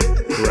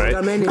 Right.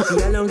 Come in if she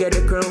alone get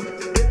the crown.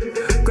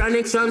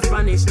 Chronic from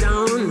Spanish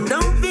Town.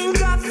 Don't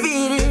think I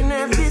fit in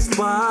at this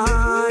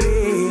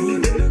party.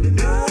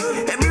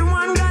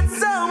 Everyone got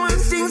so much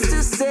things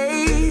to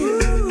say.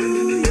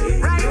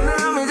 Right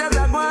now, me just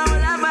like one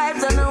with the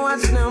vibes and don't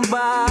watch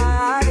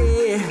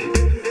nobody.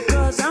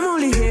 'Cause I'm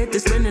only here to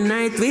spend the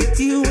night with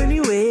you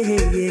anyway.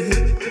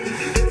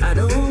 I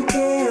don't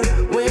care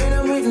when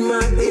I'm with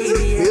my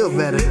baby. Feel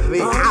better than me.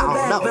 All I the don't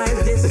bad know.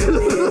 vibes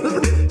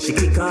disappear. She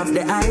kick off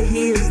the high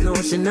heels, no,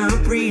 she not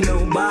free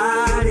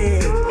nobody.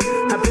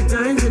 Happy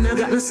times when I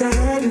got no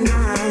sad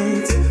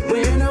nights.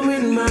 When I'm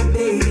with my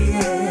baby,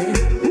 yeah.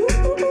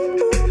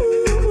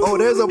 Oh,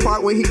 there's a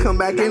part where he come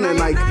back in and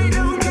like,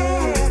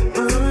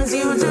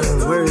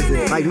 where is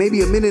it? Like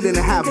maybe a minute and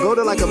a half. Go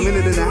to like a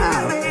minute and a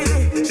half.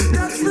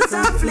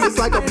 It's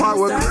like a part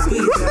where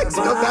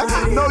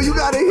no, you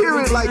gotta hear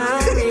it. Like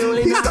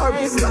he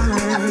starts.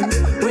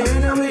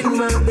 When I'm with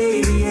my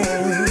baby,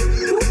 yeah.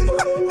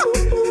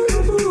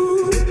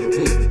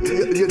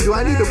 Do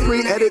I need to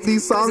pre-edit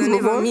these songs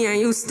before? Me and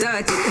you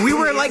started. We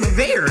were like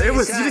there. It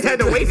was. You just had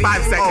to wait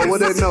 5 seconds. Oh well,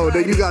 then no.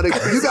 Then you gotta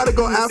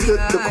go after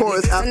the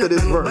chorus after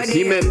this verse.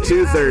 He meant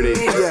 2:30.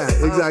 Yeah,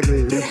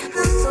 exactly.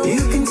 You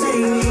can take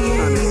me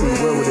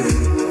Where would it be?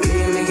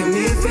 You're making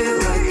me feel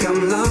like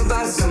I'm loved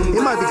by somebody.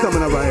 It might be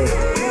coming up right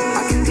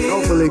here.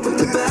 Hopefully.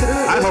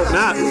 I hope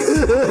not.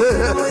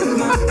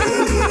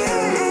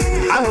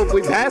 I hope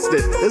we passed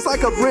it. It's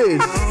like a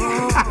bridge.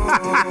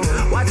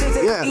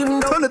 Yeah,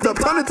 turn it up,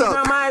 turn it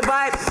up. My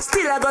vibe.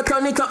 Still I go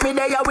turn it up, me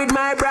there with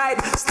my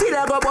bride. Still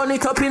I go burn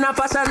it up in a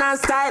fashion and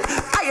style.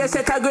 I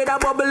set a grade a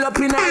bubble up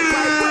in a pipe.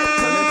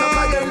 Turn it up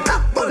again,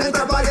 burn it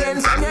up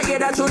again. From you hear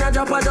that tune a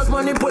drop, I just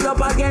money pull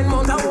up again.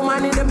 Mount a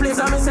woman in the place,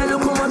 I me say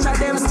look how much of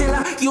them still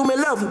you me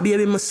love,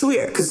 baby, me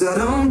swear. 'Cause I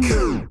don't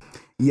care.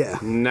 Yeah.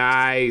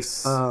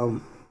 Nice.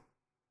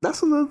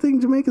 That's another thing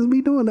Jamaicans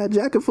be doing. That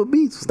Jacket for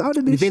Beats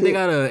started this You think shit. they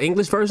got an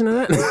English version of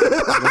that?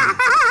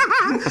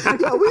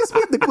 Yo, we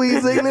speak the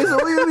Queen's English.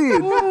 What do you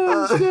mean?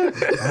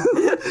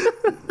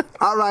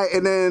 All right,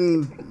 and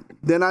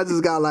then I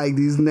just got like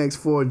these next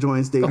 4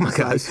 joints. They my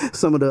gosh. like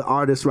some of the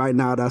artists right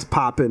now that's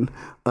popping.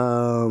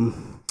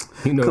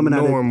 You know, coming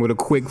out Norm with a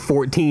quick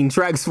 14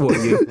 tracks for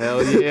you.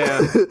 Hell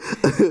yeah.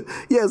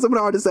 Yeah, some of the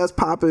artists that's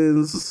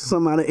popping,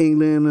 some out of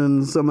England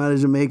and some out of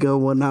Jamaica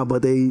and whatnot,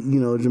 but they, you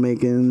know,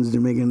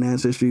 Jamaican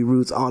ancestry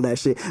roots, all that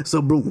shit.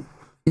 So, boom.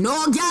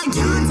 No girl can't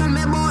tell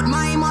me about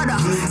my mother.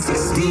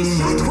 16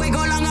 shots we go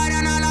longer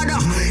than another.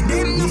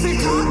 Them nothing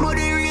talk about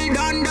the real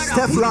Don Dada.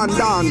 Teflon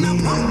Don.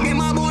 Them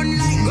a bun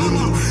like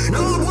gummer.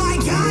 No boy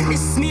can't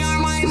diss me or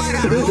my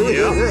mother.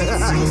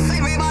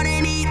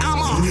 Everybody need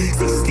ammo.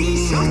 16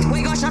 shots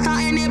we go shut out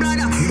any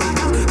brother.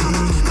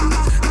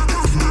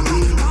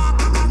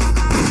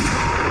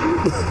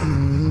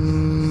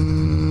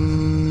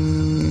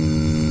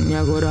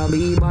 You gotta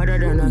be better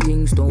than a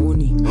King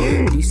Stony.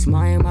 This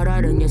my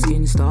mother, then your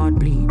skin start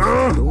bleed.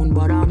 Don't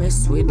bother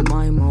mess with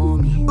my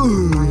mommy.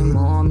 My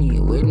mommy,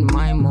 with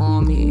my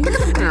mommy. I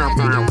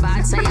think you're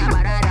bad, say you're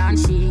better than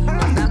she.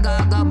 If the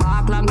gaga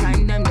bark long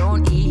time, them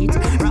don't eat.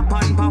 Rap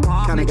on pop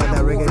off, make you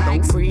move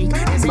like freak.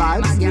 They say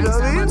I'm a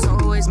gangster, but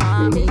so is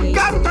mommy.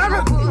 God damn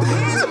it!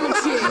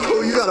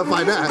 Oh, you gotta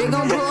find that. They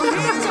gon' put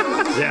hands on my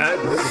Yeah,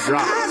 it's a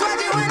drop. eyes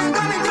watching when I'm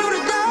coming through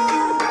the door.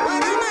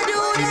 What I'ma do,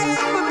 they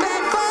ever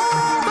bad for.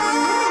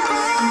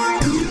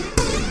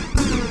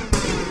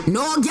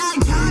 No girl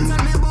can't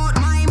tell me about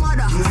my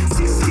mother.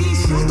 16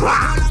 shots, go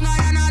longer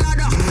than a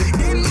ladder.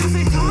 Them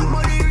nothing talk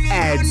about the real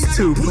Adds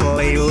to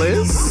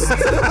playlist.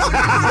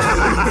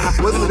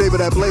 What's the name of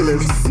that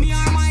playlist? me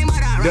or my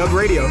mother. Dub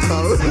Radio.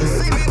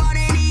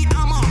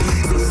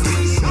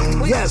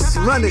 Yes,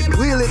 run it.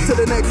 Wheel it to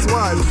the next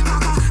one.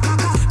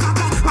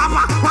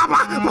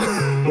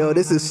 Yo,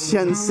 this is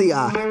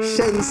Shensia.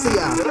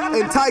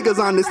 And Tiger's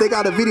on this. They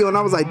got a video, and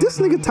I was like, this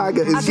nigga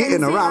Tiger is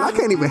getting around. I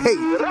can't even hate.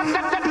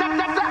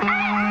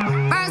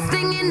 First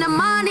thing in the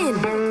morning,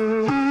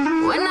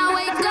 when I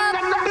wake up,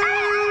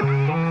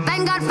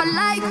 thank God for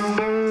life.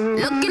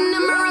 Look in the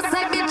mirror,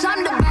 say, bitch,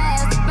 I'm the best.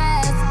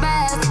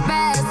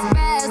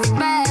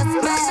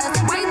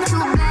 Way too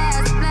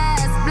blessed.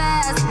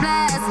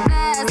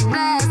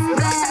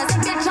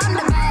 Bitch, I'm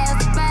the best.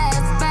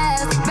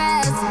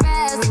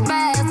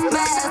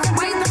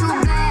 Way too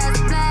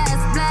blessed.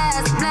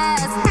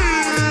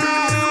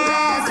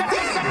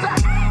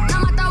 No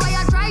matter where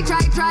you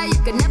try, you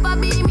can never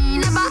be me,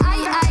 never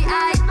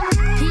I.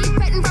 Keep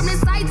petting from the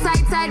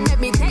side, make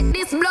me take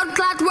this blood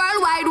clot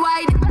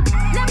worldwide.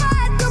 Never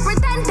had to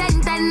pretend,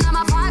 10. I'm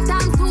a 5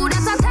 times 2,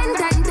 that's a 10.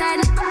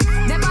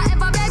 Never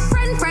ever beg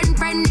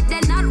friend. If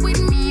they're not with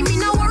me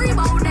no worry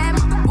about them.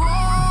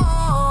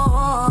 Whoa,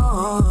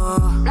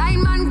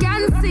 blind man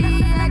can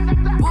see it.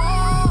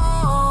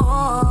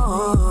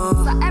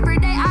 Whoa, so every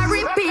day I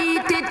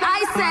repeat it.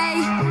 I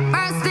say,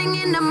 first thing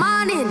in the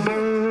morning,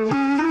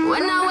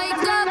 when I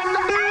wake up,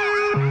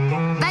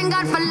 thank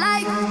God for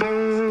life.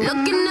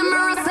 Look in the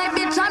mirror, say,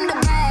 bitch, I'm the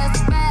best.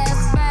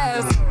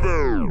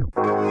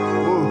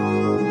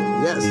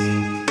 Yes.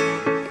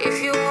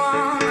 If you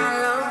want my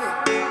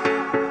love,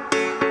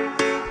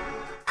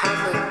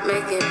 have it,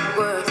 make it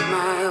worth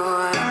my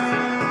while.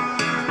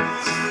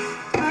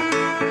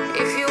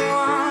 If you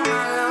want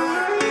my love,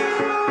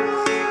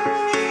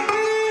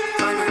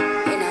 fun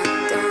in a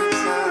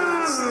dance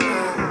hall.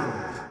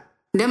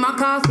 Them a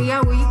call for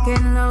your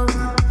weekend love.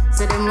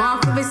 So them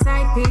walk for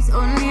beside piece,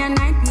 only a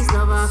 9-piece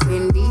love off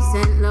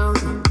indecent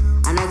love.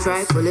 And I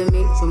try fully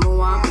make sure me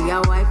want be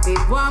a wife, it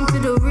warm to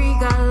the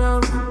regal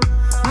love.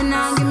 But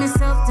now give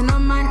myself to no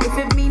man, if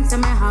it means I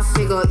may have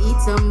to go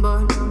eat some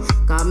bun.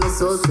 Got me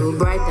soul too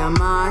bright, I'm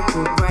heart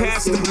too bright.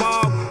 Pass the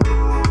ball.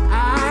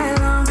 I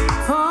long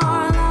for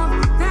love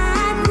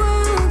that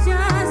will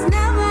just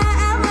never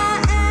ever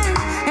end.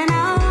 And I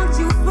want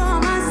you for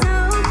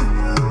myself.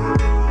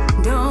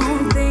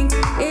 Don't think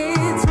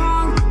it's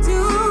wrong to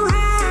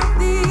have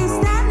these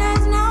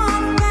standards, no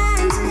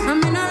offense.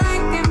 I'm in a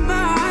like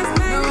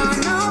embarrassment. No one,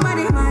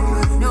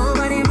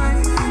 nobody man.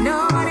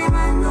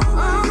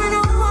 Oh, I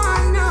don't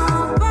want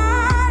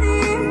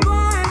nobody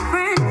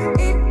boyfriend.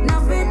 It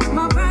not fit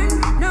my friend.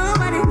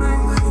 Nobody man.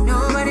 No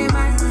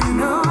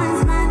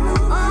one's man.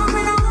 Oh, I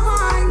don't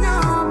want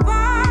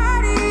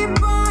nobody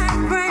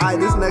boyfriend. Alright,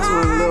 this next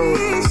one a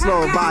little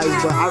slow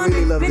vibes, but I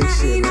really love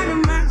this shit.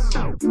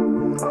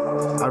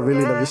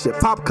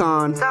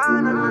 Popcorn,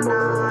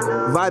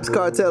 Vibes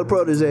Cartel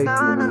Protege.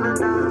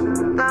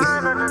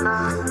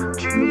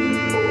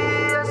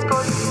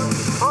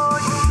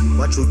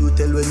 What should you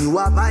tell when you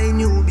are buying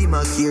you? Be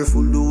more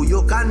careful, though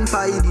you can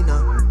find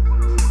dinner.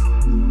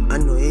 I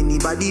know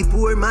anybody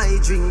pour my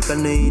drink, I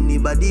know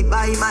anybody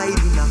buy my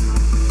dinner.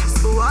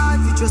 So hard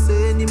for just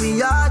an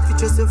enemy, hard for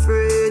just a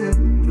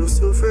friend.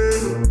 Just a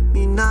friend.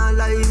 Me nah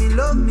lie, me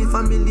love me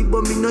family,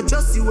 but me not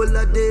just you all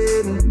of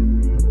them.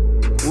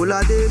 All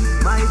of them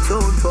might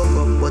sound fuck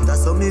up, but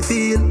that's how me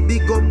feel.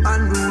 Big up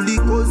and rule,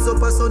 cause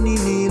up a sunny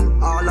kneel.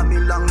 All of me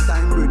long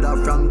time brother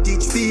from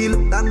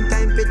Teachfield. Long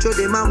time petro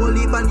them a whole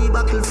heap on the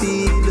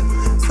battlefield.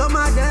 Some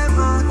of them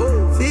are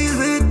filled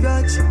with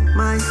grudge.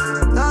 My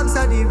dogs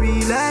are the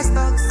realest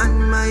dogs,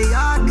 and my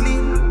heart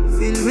clean,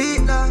 filled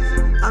with love.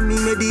 And me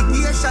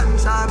medication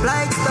sharp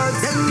like studs.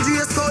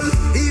 Dangerous skull,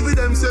 even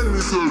them sell me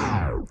soul.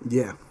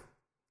 Yeah,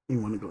 you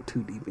want to go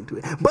too deep into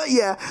it, but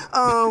yeah.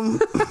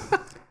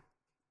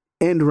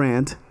 End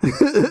rant.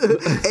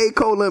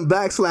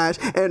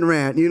 A:/end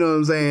rant. You know what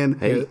I'm saying?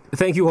 Hey,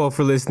 thank you all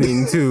for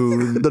listening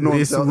to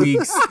this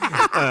week's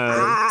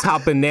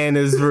Top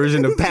Bananas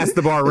version of Pass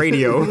the Bar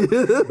Radio.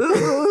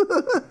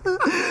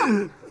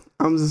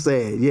 I'm just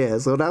saying, yeah.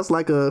 So that's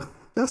a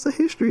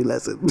history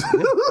lesson.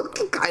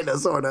 Kind of,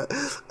 sort of.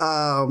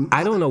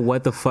 I don't know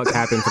what the fuck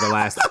happened for the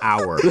last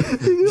hour.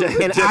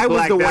 And I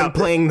was the one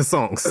playing the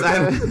songs.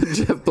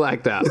 Jeff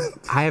blacked out.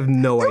 I have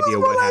no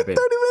idea what happened.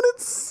 30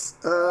 minutes.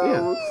 You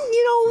know,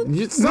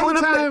 going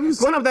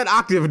up that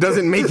octave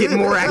doesn't make it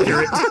more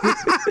accurate.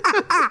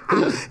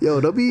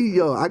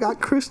 I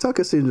got Chris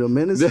Tucker syndrome,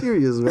 man. It's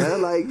serious,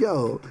 man. Like,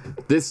 yo.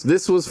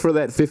 This was for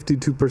that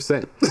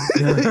 52%.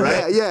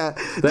 Right? Yeah.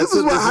 This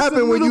is what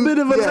happened when you... A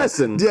little bit of a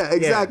lesson. Yeah,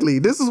 exactly.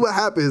 Yeah. This is what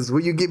happens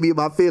when you get me in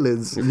my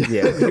feelings.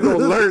 Yeah. You're going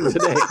to learn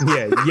today.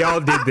 Yeah,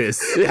 y'all did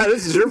this. Yeah,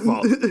 this is your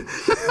fault.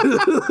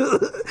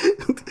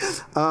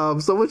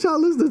 So what y'all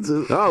listening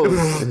to? Oh,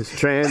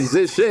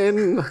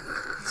 transition.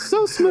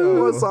 So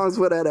smooth. What songs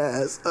for that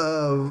ass?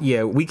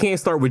 Yeah, we can't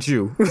start with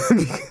you.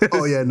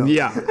 Oh, yeah, no.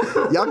 Yeah.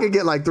 Y'all can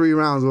get like 3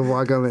 rounds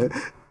before I come in.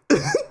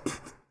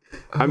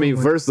 I mean,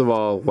 first of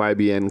all,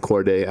 YBN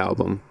Corday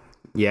album.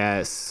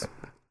 Yes.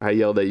 I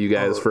yelled at you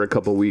guys for a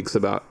couple weeks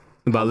about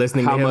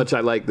listening how to him. much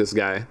I like this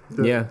guy.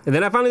 Yeah. And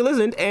then I finally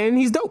listened, and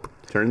he's dope.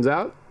 Turns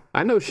out,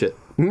 I know shit.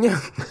 Yeah.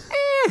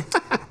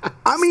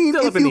 I mean,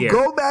 Still if up in the you air.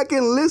 go back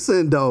and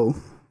listen though,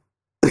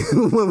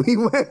 when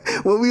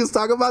we was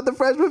talking about the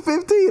Freshman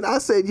 15, I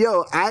said,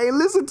 "Yo, I ain't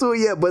listened to it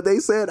yet," but they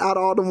said out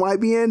of all them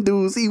YBN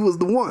dudes, he was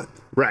the one.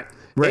 Right.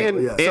 Right.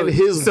 And, Yeah. and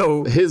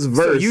his verse.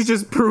 So you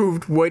just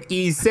proved what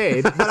E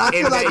said, But I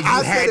feel and like that you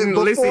I said it hadn't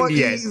before listened he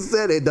yet.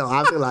 said it though.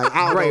 I feel like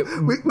I don't Right,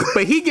 know.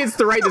 but he gets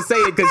the right to say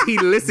it because he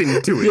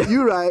listened to it.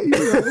 You're right.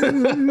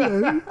 You're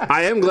right.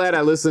 I am glad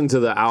I listened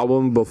to the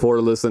album before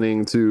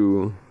listening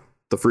to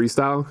the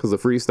freestyle, because the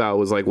freestyle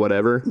was like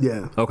whatever.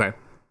 Yeah. Okay.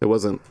 It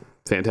wasn't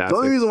The fantastic.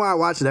 only reason why I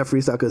watched that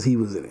freestyle because he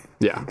was in it.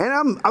 Yeah. And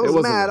I It was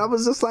wasn't- mad. I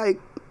was just like,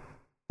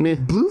 Meh.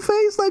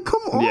 Blueface, like,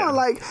 come on, Yeah.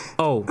 like.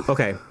 Oh,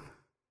 okay.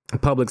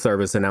 Public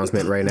service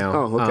announcement right now.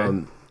 Oh,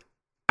 okay.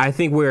 I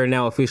think we're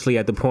now officially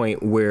at the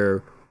point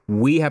where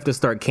we have to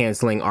start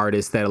canceling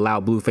artists that allow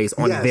Blueface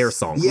on Yes, their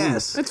song.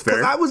 Yes, That's fair.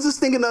 'Cause I was just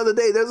thinking the other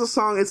day. There's a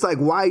song. It's like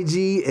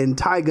YG and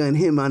Tyga and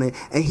him on it,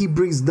 and he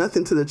brings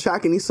nothing to the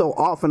track, and he's so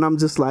off. And I'm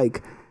just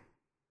like,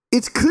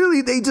 it's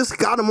clearly they just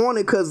got him on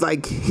it because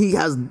like he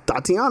has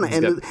Tatiana,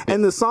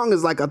 and the song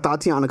is like a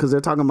Tatiana because they're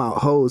talking about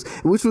hoes,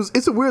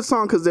 it's a weird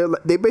song because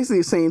they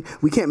basically saying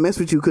we can't mess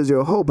with you because you're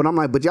a hoe. But I'm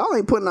like, but y'all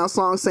ain't putting out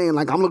songs saying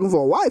like I'm looking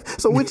for a wife.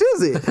 So which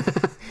is it?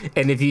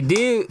 And if you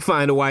did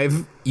find a wife,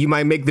 you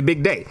might make the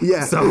big day.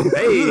 Yeah. So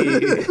hey,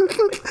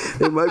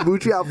 They might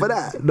boot you out for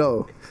that.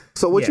 No.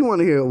 So what you want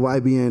to hear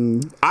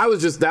YBN?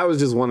 That was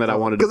just one that I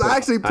wanted to Because I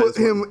actually put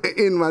him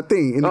in my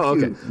thing. In the Oh,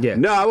 queue. okay. Yeah.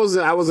 No, I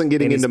wasn't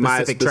getting Any into my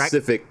specific track?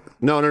 specific.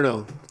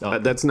 No.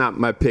 That's not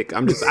my pick.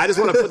 I just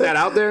want to put that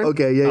out there.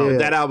 Okay, yeah.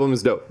 That album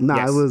is dope. Nah,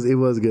 Yes. it was good. It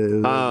was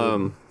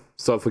good.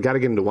 So if we got to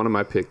get into one of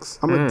my picks,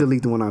 I'm gonna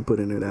delete the one I put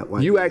in there. That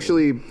one. you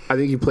actually, I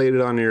think you played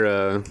it on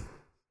your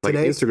like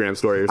Today? Instagram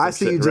story or something. I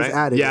see you just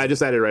added Yeah, it. I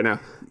just added it right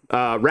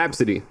now.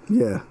 Rhapsody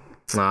Yeah.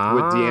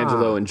 with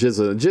D'Angelo and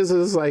Jizza.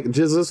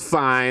 Jizza's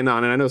fine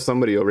on it. I know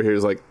somebody over here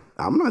is like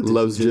I'm not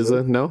loves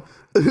Jizza. No,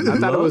 I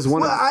thought it was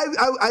one. Well,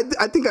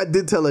 I think I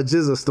did tell a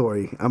Jizza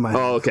story. I might.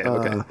 Oh, okay,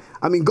 okay.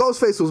 I mean,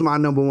 Ghostface was my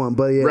number one,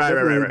 but yeah,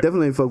 Right.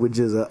 definitely fuck with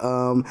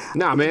Jizza.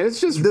 Nah, man, it's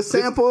just the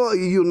sample.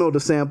 You know the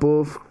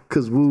sample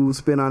because Wu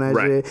spin on that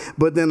Right. shit.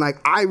 But then, like,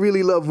 I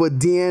really love what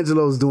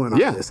D'Angelo's doing on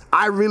Yeah. this.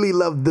 I really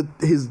love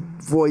his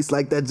voice,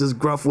 like that, just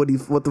gruff. What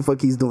the fuck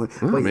he's doing?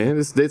 Oh, but, man,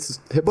 it's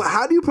hip. But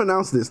how do you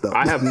pronounce this though?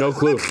 I have no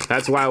clue.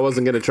 That's why I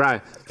wasn't gonna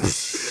try.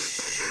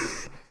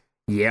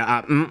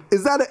 yeah,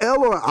 Is that an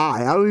L or an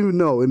I? I don't even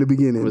know in the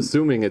beginning. I'm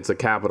assuming it's a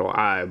capital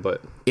I,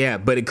 but yeah,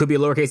 but it could be a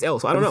lowercase L.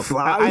 So I don't know.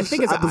 I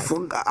think it's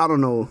I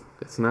don't know.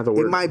 it's not the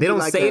word. It might They be don't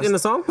like say it in the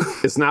song.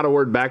 It's not a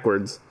word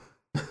backwards.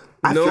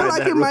 I No. feel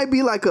like it might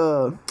be like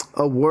a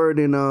word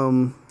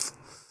in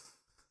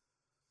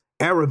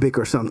Arabic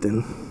or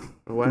something.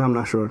 What? I'm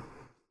not sure.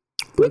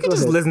 We But could go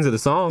just ahead. listen to the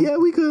song. Yeah,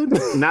 we could.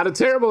 Not a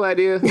terrible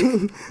idea.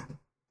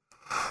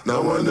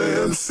 Now when the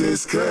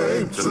MCs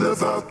came to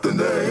live out the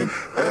name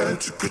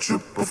and to get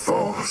you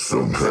before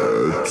some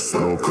head,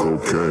 some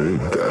cocaine,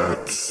 to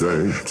act the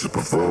same, to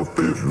perform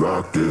big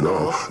rock it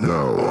all.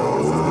 Now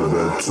all of the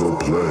mental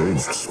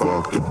planes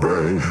spark the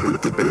brain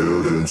with the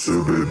building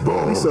to be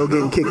born. We so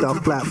getting kicked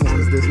off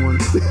platforms this one.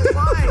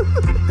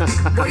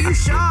 Boy, you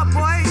sharp,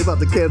 boy. They about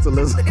to cancel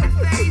us. Look at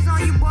the face on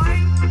you, boy.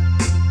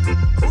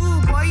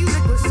 Ooh, boy, you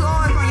liquid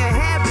swords on your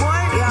head,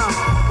 boy. Yo,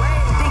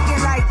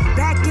 thinking like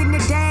back in the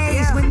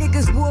days when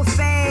niggas wore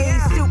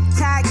fades, silk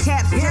tie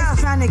caps, just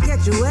trying to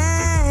catch you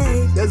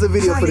away. There's a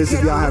video for this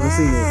if y'all haven't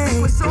seen it.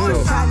 Liquid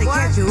swords trying to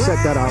catch you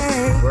Check that out.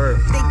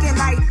 Thinking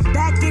like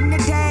back in the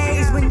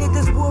days when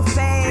niggas wore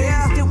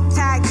fades, silk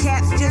tie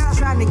caps, just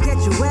trying to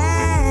catch you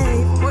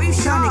away. Boy, you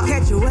trying to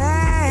catch you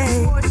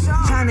away.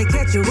 Trying to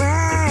catch you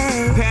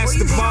away. Pass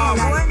the ball,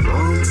 boy.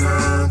 Long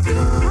time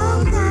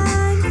coming,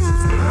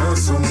 have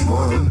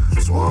someone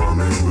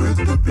swarming with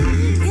the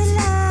bees.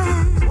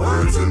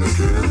 Words in the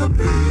killer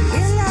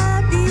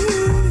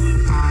bees.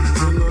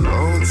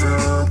 Long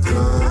time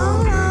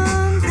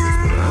coming,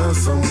 have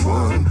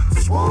someone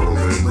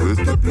swarming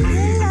with the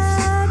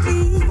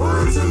bees.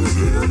 Words in the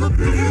killer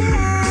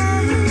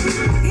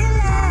bees.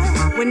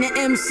 When the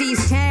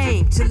MCs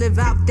came to live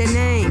out their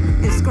name,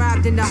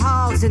 inscribed in the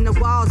halls and the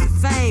walls of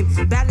fame,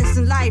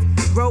 balancing life,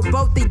 wrote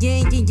both the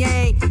yin and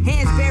yang.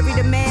 Hands buried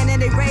a man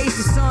and they raised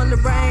the sun to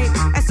rain.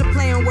 That's a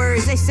play on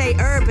words, they say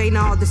herb ain't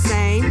all the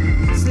same.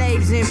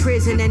 Slaves in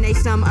prison and they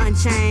some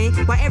unchained.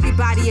 While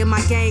everybody in my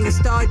gang a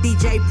star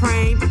DJ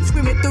Prame,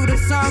 screaming through the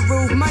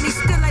sunroof, money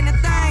still ain't a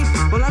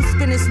thing. While I'm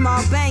spinning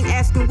small bang,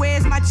 asking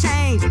where's my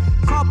change.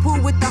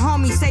 Carpool with the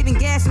homies, saving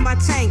gas in my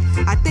tank.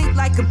 I think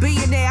like a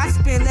billionaire, I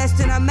spend less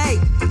than I make.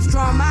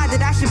 Strong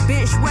minded, I should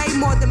bench way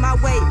more than my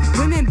weight.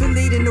 Women been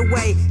leading the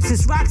way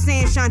since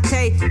Roxanne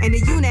Shante and the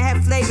unit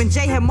had flavor and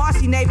Jay had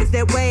Marcy neighbors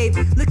that wave.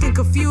 Looking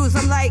confused,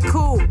 I'm like,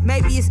 cool,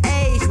 maybe it's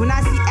age. When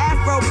I see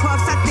Afro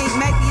puffs, I think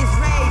maybe it's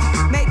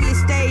rage. Maybe it's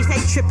stage, they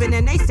tripping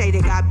and they say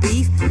they got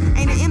beef.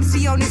 Ain't an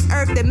MC on this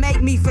earth that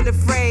make me feel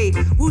afraid.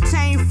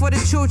 Wu-Tang for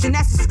the children,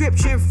 that's the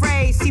scripture and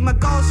phrase. See my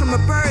goals from a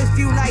bird's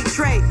view like like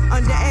Trey,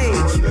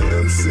 underage.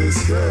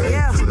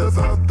 Yeah. To live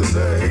out the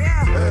name.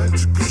 And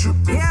to get you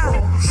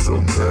before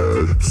some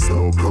head,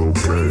 snow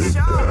cocaine,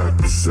 act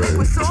the same.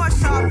 With sword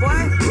sharp, boy.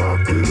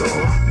 Lock it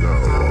off, now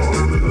all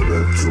in the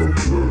mental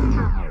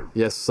blue.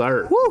 Yes,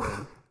 sir.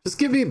 Woo. Just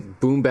give me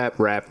boom bap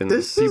rap and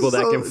This people is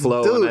that so- can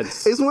flow. Dude, and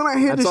that's, it's when I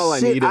hear that's this all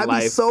shit, I need in I be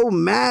life. so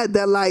mad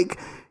that like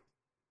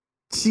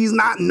she's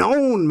not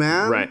known,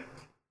 man. Right.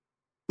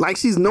 Like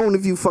she's known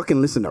if you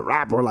fucking listen to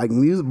rap or like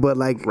music, but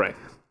like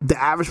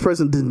the average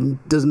person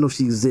doesn't know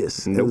she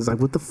exists. And it's like,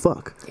 what the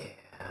fuck?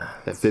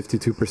 That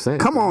 52%.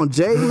 Come on,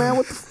 Jay, man,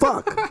 what the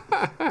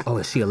fuck? Oh,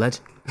 is she a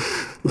legend?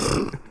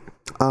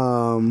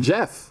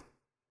 Jeff,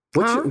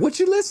 what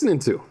you listening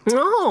to?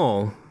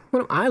 Oh, what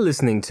am I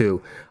listening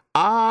to?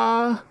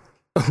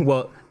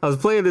 Well, I was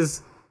playing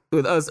this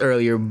with us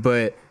earlier,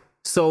 but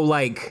so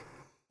like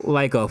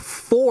a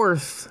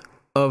fourth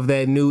of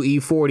that new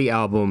E40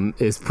 album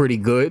is pretty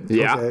good.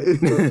 Yeah.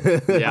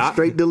 Okay. Yeah.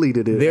 Straight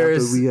deleted it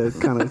after we had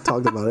kind of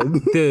talked about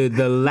it.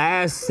 The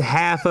last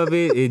half of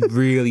it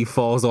really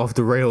falls off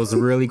the rails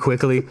really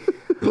quickly.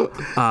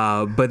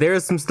 But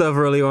there's some stuff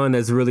early on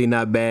that's really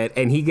not bad.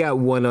 And he got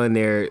one on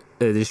there,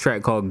 this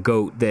track called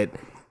Goat, that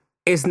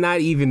it's not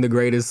even the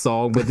greatest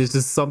song, but there's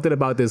just something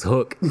about this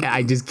hook.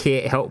 I just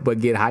can't help but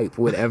get hype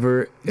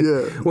whenever.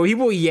 Yeah. When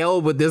people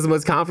yell with this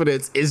much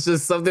confidence, it's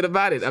just something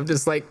about it. I'm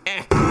just like,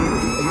 eh. Give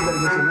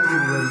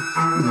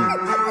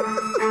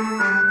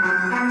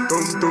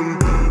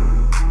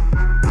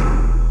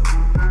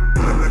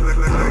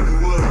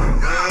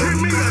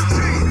me a G,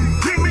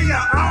 give me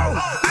a O,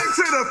 A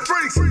to the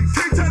freaks, T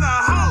to the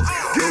hoes.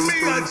 Give me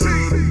a G,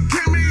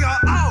 give me a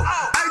O,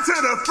 A to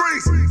the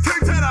freaks, T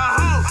to the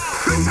hoes.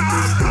 Bitch, I'm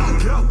the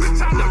go,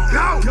 bitch, I'm the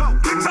go,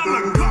 bitch, I'm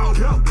the go,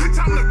 bitch,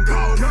 I'm the go,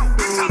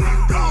 bitch, I'm the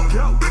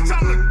go, bitch,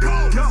 I'm the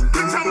go,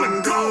 bitch, I'm the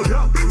go,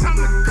 bitch, I'm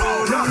the go,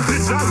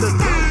 bitch, I'm the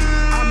go.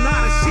 I'm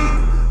not a sheep,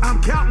 I'm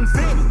counting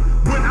fatty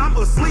when I'm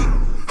asleep.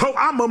 Ho,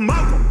 I'm a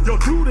mogul, your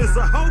dude is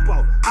a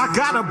hobo. I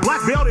got a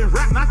black belt in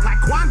rap, not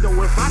taekwondo.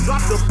 If I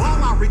drop the ball,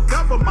 I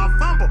recover my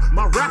fumble.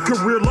 My rap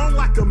career long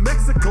like a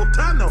Mexico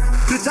tunnel.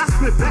 Bitch, I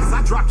spit best,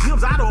 I drop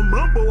gems, I don't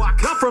mumble. I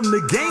come from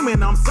the game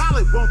and I'm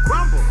solid, won't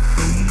crumble.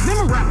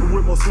 Never rapper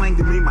with more slang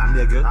than me, my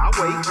nigga. I'll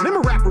wait. Never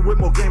rapper with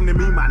more game than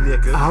me, my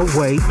nigga. I'll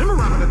wait. Never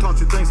rapper that taught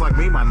you things like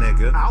me, my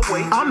nigga. I'll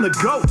wait. I'm the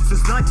GOAT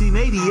since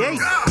 1988.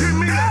 Give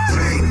me a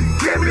G,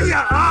 give me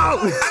a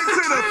O. A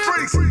to the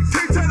freaks,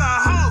 T to the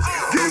hoes.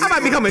 I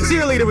might become a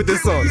cheerleader with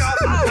this song.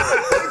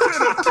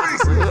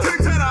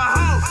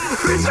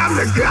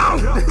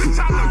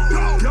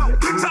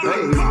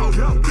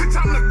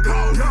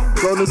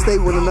 Golden State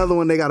with another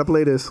one, they gotta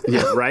play this.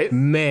 Yeah, right?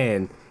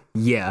 Man,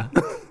 yeah.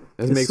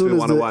 That makes me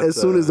want to watch. As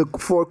soon as the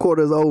fourth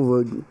quarter is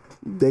over,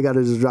 they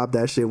gotta just drop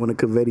that shit when the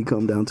confetti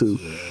come down too.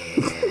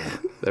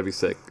 That'd be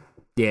sick.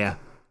 Yeah.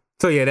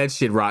 So yeah, that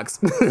shit rocks.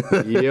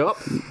 Yep.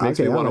 Makes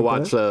me want to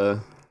watch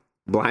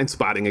Blind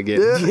Spotting again.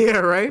 Yeah,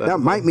 right? That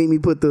might make me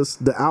put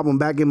the album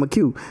back in my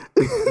queue.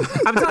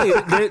 I'm telling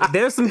you,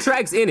 there's some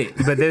tracks in it,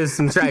 but there's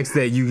some tracks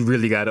that you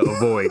really gotta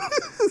avoid.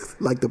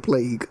 Like the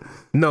plague.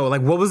 No,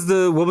 like what was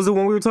the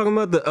one we were talking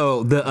about?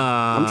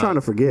 I'm trying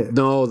to forget.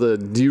 No,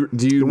 do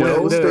you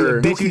know?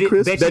 Bet you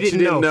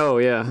didn't know.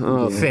 Yeah.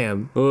 Oh,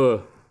 fam.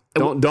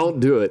 Don't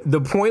do it.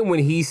 The point when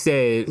he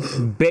said,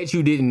 "Bet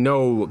you didn't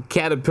know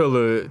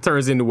caterpillar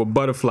turns into a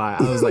butterfly,"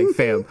 I was like,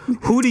 "Fam,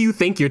 who do you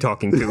think you're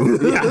talking to?"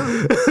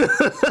 Yeah.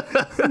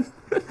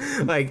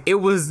 Like it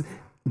was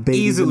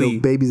Babies in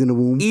the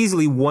womb.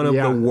 Easily one of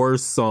the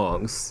worst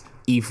songs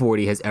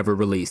E40 has ever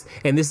released,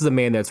 and this is a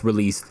man that's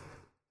released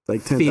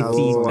like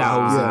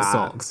 50,000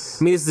 songs.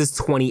 I mean, this is his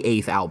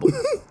 28th album.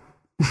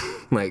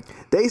 Like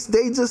they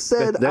just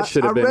said that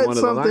should have been read one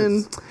of the something.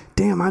 lines.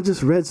 Damn, I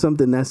just read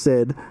something that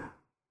said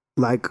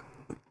like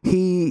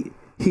he's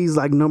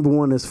like number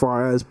one as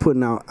far as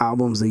putting out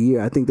albums a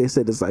year. I think they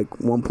said it's like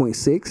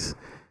 1.6,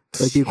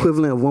 like the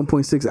equivalent of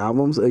 1.6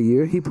 albums a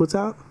year he puts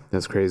out.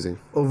 That's crazy.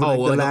 Over like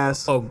the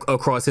last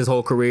across his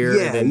whole career.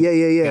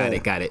 Yeah.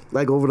 Got it.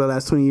 Like over the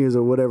last 20 years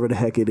or whatever the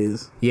heck it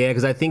is. Yeah,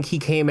 because I think he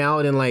came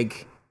out in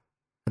like,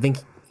 I think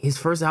his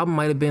first album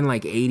might have been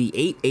like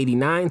 88,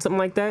 89, something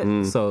like that.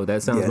 So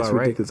that sounds about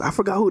right. Ridiculous. I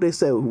forgot who they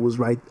said who was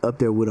right up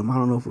there with him. I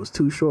don't know if it was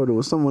Too Short or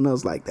was someone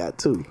else like that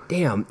too.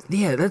 Damn.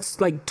 Yeah, that's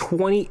like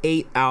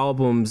 28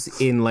 albums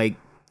in like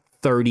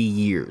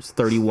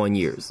 31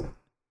 years.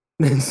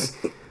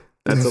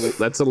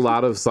 That's a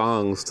lot of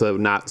songs to have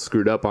not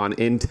screwed up on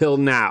until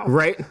now.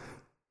 Right?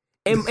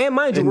 And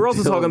mind you, we're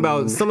also talking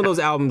about some of those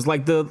albums,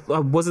 like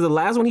was it the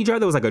last one he tried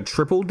that was like a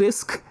triple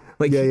disc?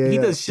 Like he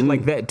does shit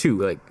like that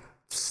too. Like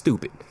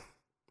stupid.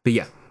 But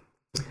yeah.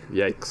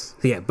 Yikes.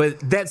 Yeah, but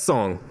that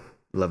song,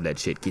 love that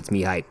shit. Gets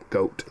me hyped.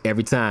 Goat.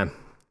 Every time.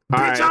 All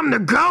Bitch, right. I'm the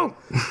GOAT.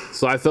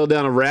 So I fell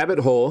down a rabbit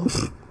hole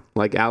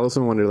like Alice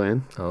in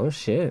Wonderland. Oh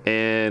shit.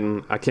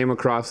 And I came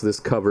across this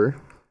cover,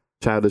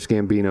 Childish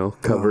Gambino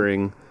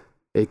covering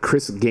a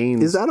Chris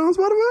Gaines. Is that on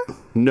Spotify?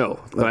 No,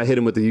 but I hit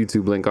him with the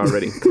YouTube link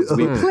already. 'Cause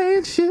we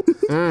playing shit.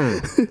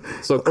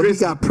 So Chris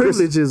got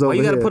privileges over Why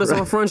you gotta here. put us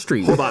on Front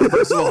Street? Hold on.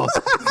 First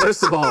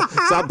of all,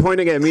 stop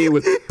pointing at me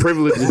with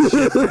privileges.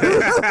 Shit.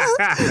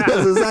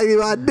 That's exactly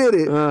why I did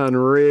it.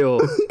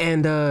 Unreal.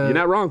 And you're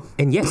not wrong.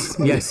 And yes,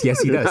 he You're does.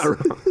 not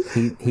wrong.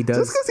 He does.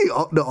 Just because he's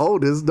the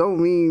oldest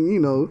don't mean, you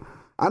know.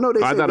 I know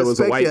they I say thought it was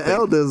a respect white your thing.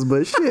 elders,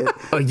 but shit.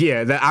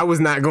 Yeah, I was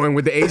not going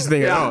with the age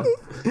thing at all.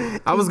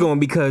 I was going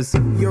because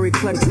you're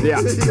eclectic. Yeah.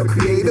 You're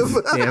creative.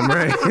 Damn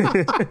right.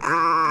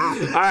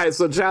 All right,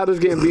 so Childish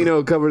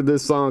Gambino covered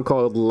this song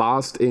called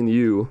Lost in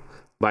You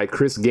by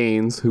Chris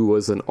Gaines, who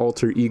was an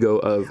alter ego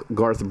of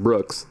Garth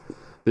Brooks.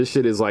 This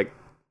shit is like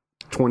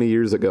 20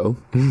 years ago.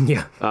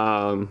 Yeah.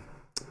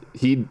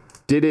 He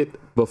did it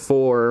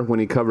before when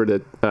he covered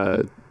it.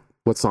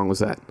 What song was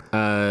that?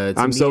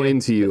 I'm So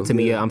Into You. To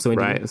me, I'm So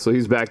Into You. Right, so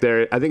he's back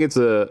there. I think it's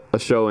a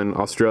show in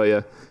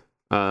Australia.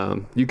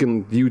 You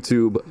can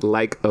YouTube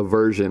like a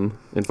version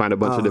and find a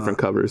bunch of different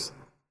covers.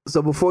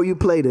 So before you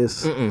play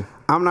this,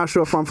 I'm not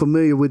sure if I'm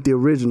familiar with the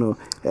original.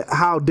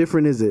 How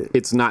different is it?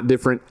 It's not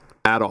different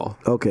at all.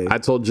 Okay. I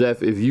told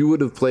Jeff, if you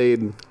would have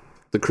played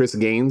the Chris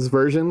Gaines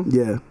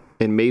version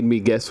and made me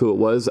guess who it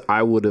was,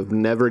 I would have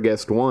never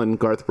guessed one,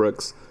 Garth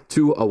Brooks,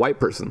 two, a white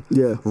person.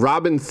 Yeah.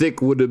 Robin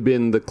Thicke would have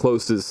been the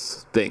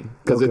closest thing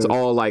because it's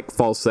all like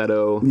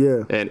falsetto.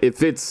 Yeah. And it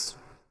fits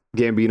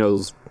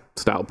Gambino's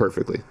style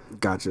perfectly.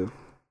 Gotcha.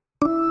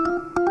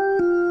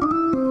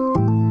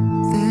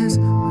 There's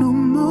no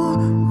more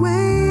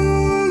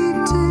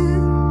waiting,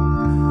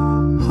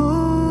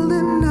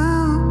 holding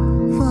out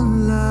for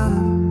love.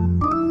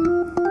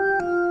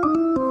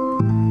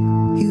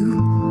 You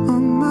are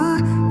my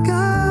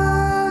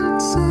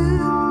godsend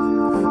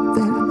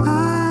that I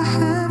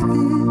have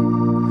been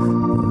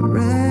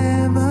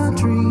forever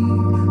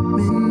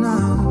dreaming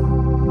of.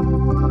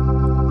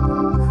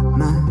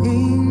 My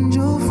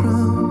angel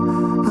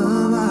from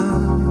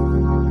above.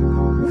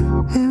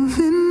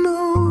 Heaven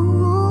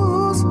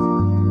knows,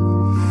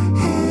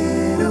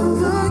 head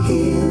over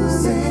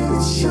heels and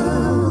it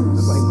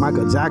shows. Like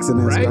Michael Jackson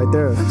is right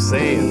there. I'm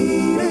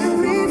saying.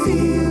 Every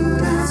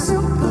field, I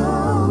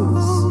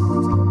suppose,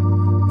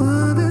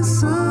 but there's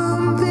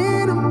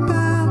something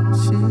about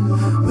you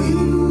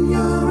when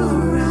you're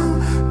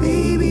around,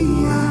 baby.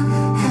 I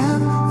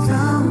have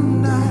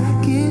found I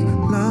get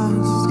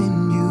lost in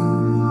you.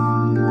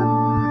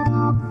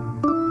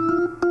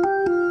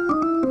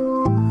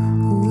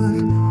 What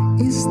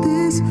is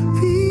this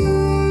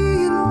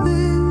feeling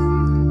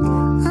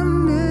I've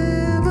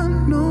never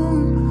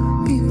known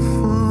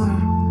before?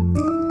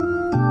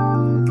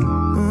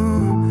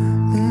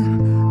 That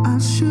I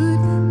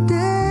should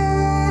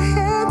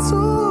dare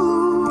to,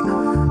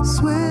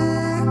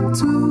 swear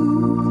to,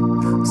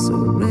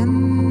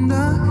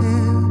 surrender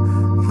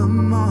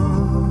evermore.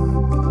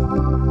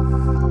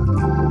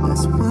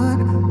 That's what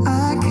I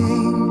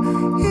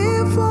came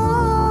here for.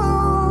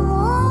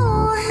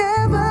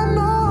 Heaven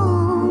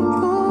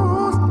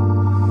knows,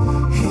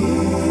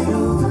 head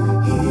over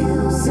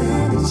heels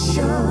and it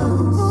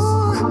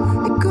shows.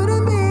 It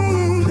couldn't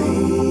be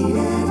played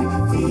every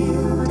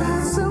field, I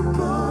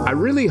suppose. I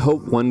really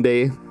hope one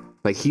day,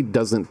 like, he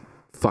doesn't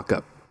fuck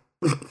up.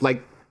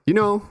 Like, you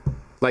know,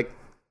 like,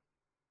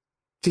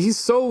 he's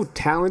so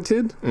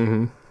talented.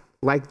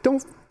 Like,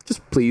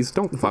 please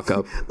don't fuck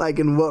up. Like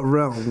in what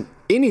realm?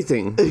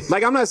 Anything.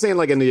 Like, I'm not saying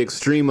like in the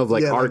extreme of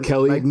like R.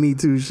 Kelly. Like Me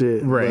Too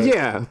shit. Right.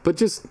 Yeah, but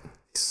just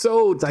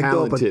so Like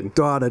talented.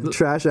 throw out a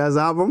trash ass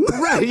album.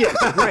 Right, yeah.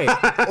 Right.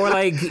 Or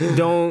like,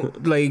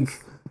 don't like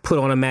put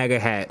on a MAGA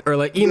hat. Or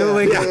like, you know,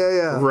 like,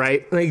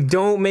 Right. like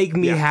don't make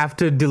me have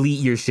to delete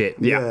your shit.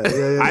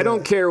 Yeah. I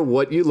don't care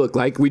what you look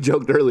like. We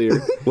joked earlier.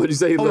 What'd you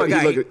say? Oh my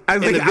God. I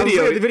was in like, the video. I was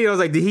looking at the video, I was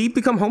like, did he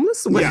become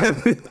homeless? What Yeah.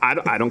 happened?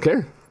 I don't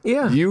care.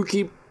 Yeah. You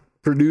keep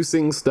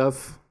producing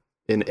stuff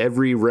in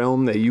every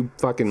realm that you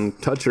fucking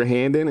touch your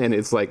hand in, and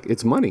it's like,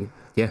 it's money.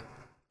 Yeah.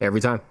 Every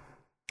time.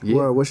 Yeah.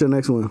 Word, what's your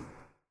next one?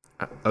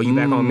 Oh, you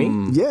back on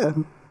me? Yeah.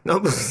 No,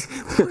 why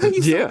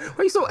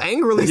are you so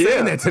angrily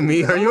saying that to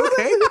me? Are you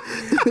okay?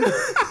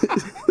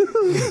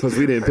 Because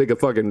we didn't pick a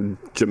fucking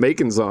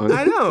Jamaican song.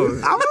 I know.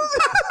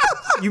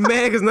 You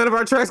mad because none of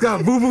our tracks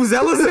got Boo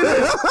Zealous in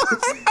it?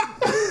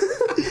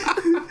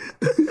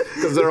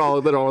 Because they're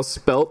all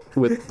spelt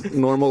with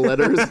normal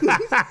letters.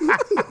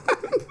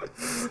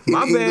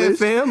 My bad,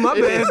 fam. My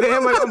bad,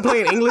 fam. Like I'm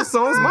playing English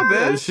songs. My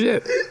bad. Oh,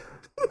 shit.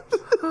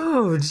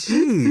 Oh,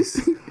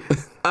 jeez.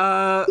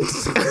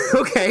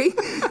 Okay.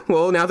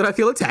 Well, now that I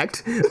feel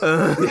attacked, I'm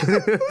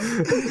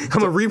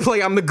gonna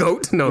replay I'm the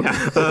GOAT. No.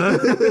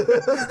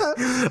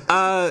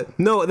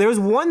 No, there's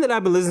one that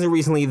I've been listening to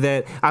recently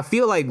that I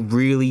feel like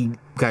really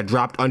got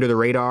dropped under the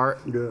radar.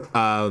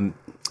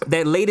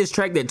 That latest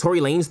track that Tory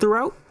Lanez threw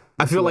out,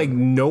 I feel like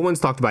no one's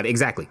talked about it.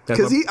 Exactly.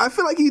 Because I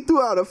feel like he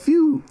threw out a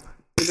few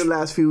in the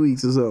last few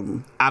weeks or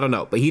something. I don't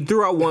know, but he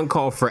threw out one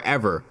called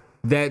Forever.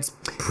 That's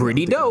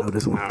pretty dope.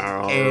 This one.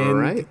 And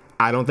right.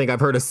 I don't think I've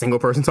heard a single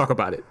person talk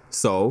about it.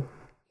 So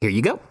here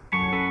you go.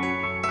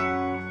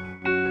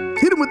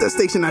 Hit him with the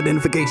station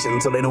identification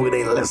so they know what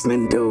they're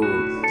listening to.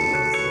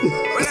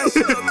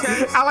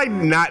 I like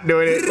not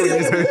doing it.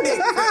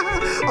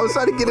 I was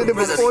trying to get it in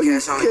before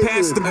you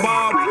Pass the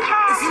ball.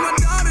 If you my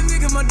dog, then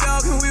nigga my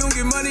dog, and we don't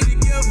get money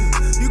together.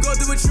 You go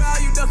through a trial,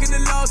 you ducking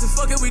the laws, and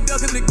fuck it, we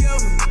ducking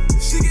together.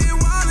 She getting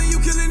wild and you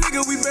kill a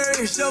nigga, we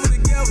bury and shovel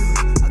together.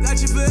 I got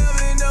you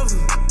forever and ever.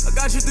 I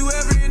got you through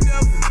every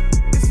endeavor.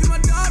 If you my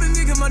dog, then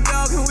nigga my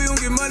dog, and we don't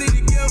get money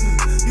together.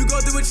 You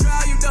go through a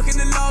trial, you ducking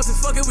the laws, and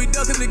fuck it, we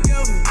ducking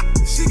together.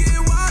 She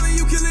getting wild and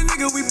you kill a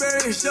nigga, we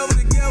bury and shovel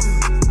together.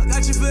 I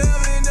got you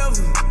forever and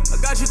ever. I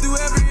got you through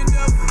every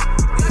endeavor.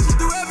 Got you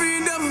through every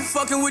endeavor.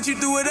 Fucking with you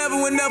through whatever,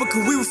 whenever.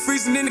 Cause we was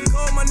freezing in the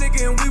cold, my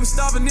nigga, and we was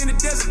starving in the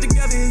desert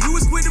together. And you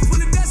was quick to pull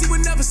a desi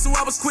whenever, so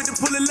I was quick to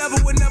pull a lever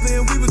whenever.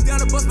 And we was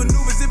down to bust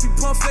maneuvers if you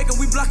pump fake, and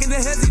we blocking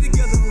the hezzy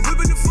together.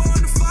 Whipping the 4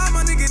 and the 5,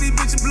 my nigga, these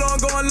bitches blowing,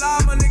 going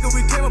live, my nigga.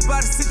 We came up out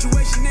of the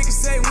situation, niggas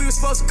saying we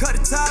was supposed to cut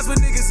the ties with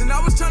niggas. And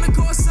I was trying to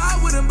coincide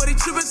with him, but he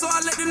tripping, so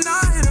I let the 9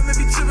 hit him. If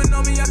he tripping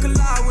on me, I can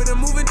lie with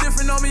him. Moving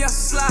different on me, I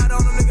should slide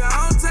on him, nigga.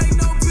 I don't take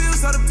no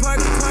pills out of perk.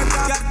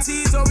 Got the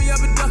T's on me,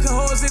 I've been ducking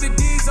holes in the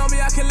D's on me.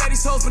 I can let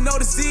these hoes but no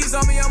disease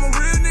on me. I'm a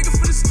real nigga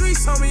for the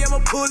streets on me. I'ma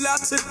pull out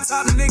to the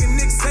top, nigga.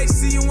 Niggas hate to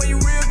see you when you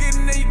real,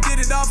 getting there, you get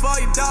it off all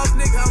your dogs,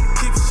 nigga. I'ma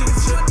keep shit.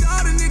 If you my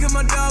dog, then nigga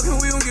my dog, and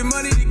we don't get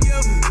money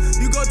together.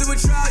 You go through a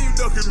trial, you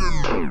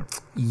ducking.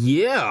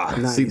 Yeah.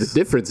 Nice. See, the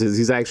difference is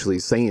he's actually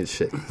saying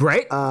shit.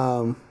 Right?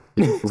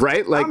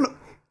 Right? Like,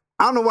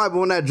 I don't know why, but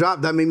when that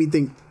dropped, that made me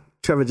think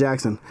Trevor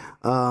Jackson.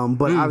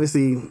 But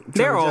obviously,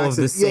 they're Trevor all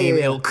Jackson, of the same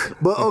ilk.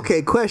 But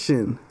okay,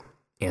 question.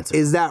 Answer.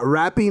 Is that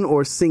rapping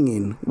or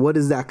singing? What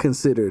is that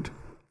considered?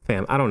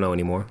 Fam, I don't know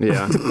anymore.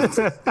 yeah.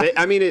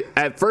 I mean,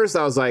 at first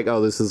I was like,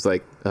 oh, this is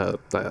like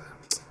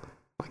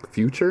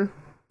Future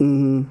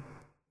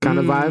kind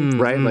of vibe,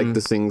 right? Like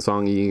the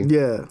sing-songy.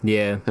 Yeah.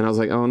 Yeah. And I was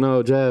like, oh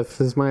no, Jeff,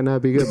 this might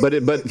not be good.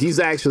 But he's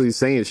actually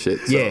saying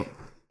shit. So Yeah.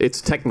 it's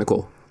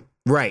technical.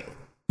 Right.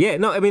 Yeah,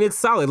 no, I mean, it's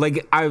solid.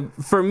 Like,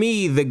 for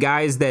me, the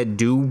guys that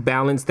do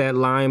balance that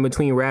line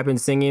between rap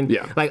and singing,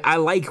 like, I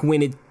like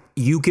when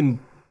you can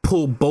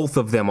pull both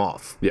of them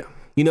off. Yeah.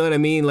 You know what I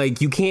mean?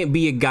 Like, you can't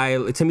be a guy,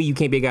 to me, you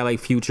can't be a guy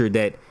like Future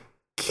that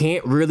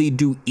can't really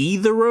do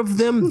either of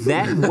them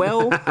that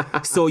well.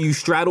 So you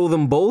straddle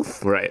them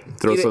both. Right.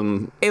 Throw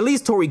some. At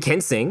least Tory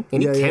can sing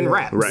and he can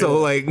rap. Right. So,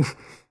 like,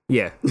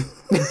 yeah.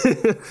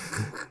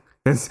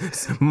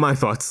 That's my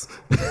thoughts.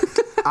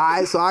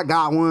 Alright, so I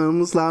got one. I'm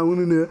gonna slide one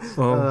in there.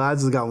 I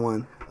just got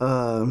one.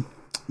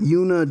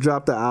 Yuna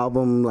dropped the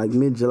album like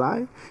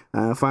mid-July.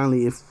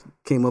 Finally, it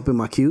came up in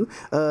my queue.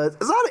 There's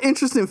a lot of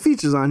interesting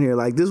features on here.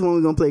 Like this one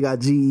we're gonna play got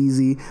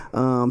G-Eazy.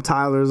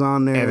 Tyler's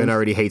on there. Evan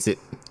already hates it.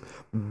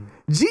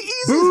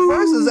 G-Eazy's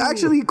verse is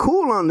actually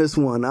cool on this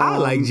one. I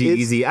like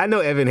G-Eazy. I know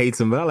Evan hates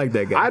him, but I like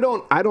that guy. I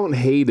don't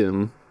hate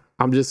him.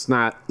 I'm just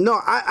not. No,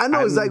 I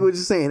know exactly what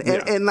you're saying,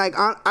 and like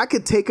I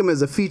could take him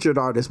as a featured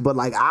artist, but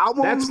like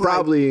albums, that's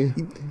probably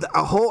like,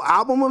 a whole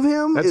album of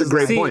him. That's a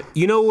great point.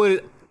 You know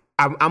what?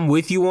 I'm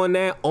with you on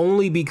that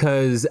only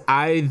because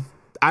I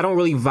don't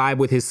really vibe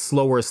with his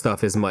slower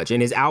stuff as much,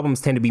 and his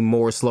albums tend to be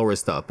more slower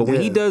stuff. But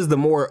when he does the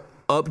more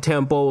up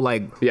tempo,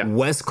 like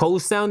West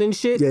Coast sounding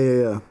shit,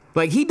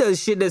 like he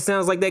does shit that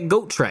sounds like that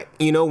GOAT track.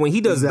 You know, when he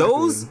does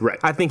those,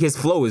 I think his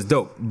flow is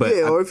dope. But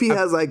or if he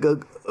has like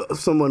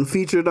someone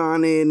featured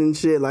on it and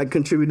shit, like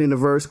contributing a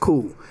verse,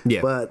 cool. Yeah.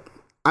 But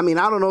I mean,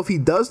 I don't know if he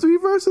does 3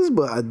 verses,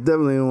 but I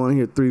definitely don't want to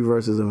hear 3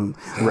 verses of him.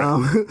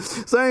 Right.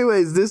 So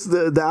anyways,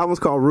 the album's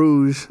called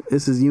Rouge.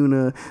 This is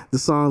Yuna. The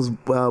song's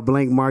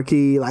Blank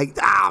Marquee. Like,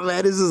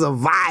 man, this is a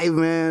vibe,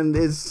 man.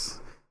 It's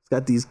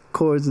got these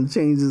chords and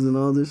changes and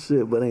all this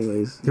shit. But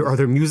anyways. Are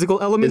there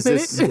musical elements in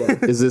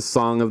it? Is this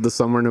Song of the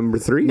Summer number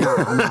 3?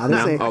 Nah,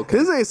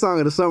 this ain't Song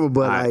of the Summer,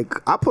 but like,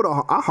 I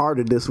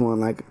hearted this one.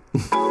 Like,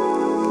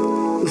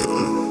 who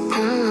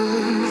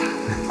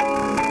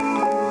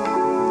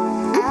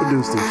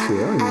produced this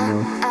shit? I don't even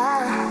know.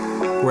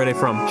 Where are they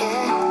from?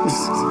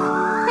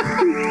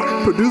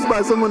 Produced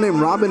by someone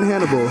named Robin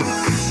Hannibal.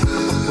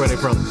 Where are they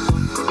from?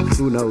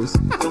 Who knows?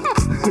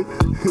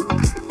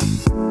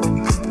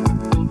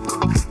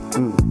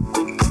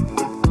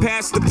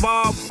 Pass the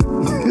ball.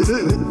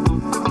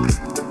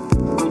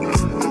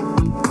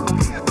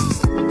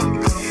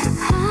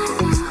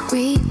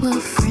 We were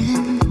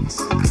friends,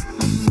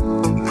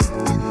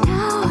 but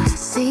now I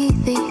see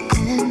the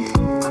end.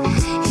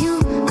 You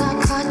got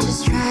caught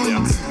just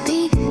trying to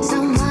be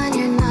someone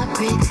you're not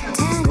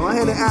pretending. Go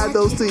ahead and add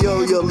those to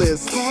your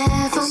list.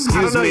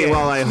 Excuse me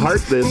while I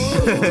heart this.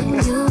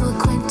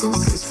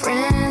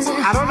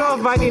 I don't know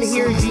if I can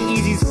hear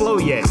G-Eazy's flow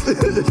yet.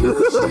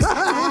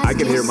 I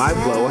can hear my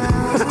flow.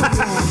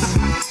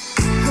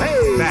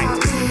 Hey, back.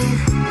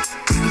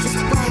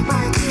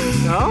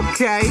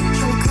 Okay.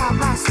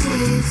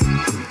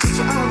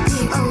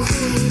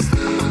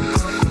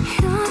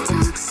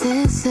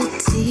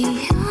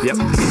 Yep.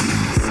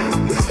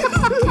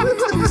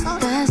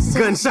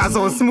 Gunshots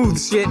on smooth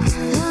shit.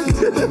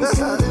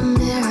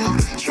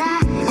 Try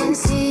and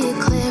see it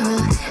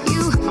clearer.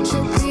 You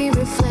should be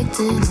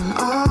reflecting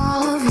on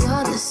all of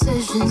your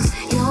decisions.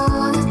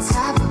 You're the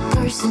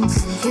person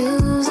to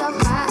use up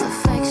my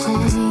affection,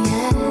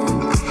 yeah.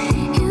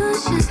 You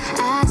should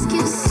ask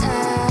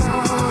yourself,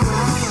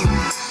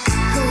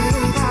 who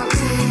got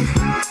me?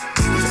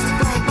 Just a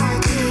blank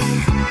marquee,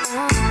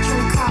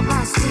 drink out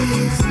my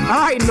sleeves. All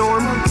right,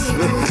 Norm.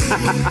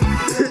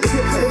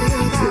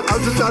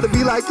 I'm just trying to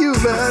be like you,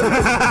 man.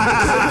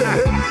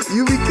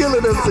 You be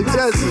killing them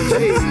suggestions.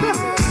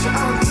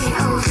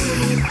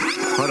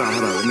 Hold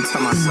on. Let me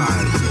tell my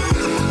side.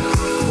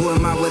 Who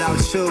am I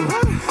without you?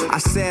 I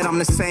said I'm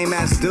the same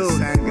ass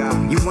dude.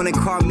 You wanna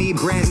call me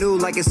brand new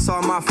like it's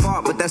all my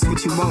fault, but that's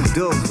what you won't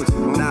do.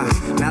 Nah,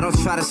 don't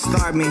try to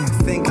start me.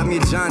 Think I'm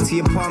your John T.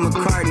 and Paul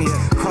McCartney.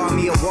 Call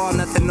me a wall,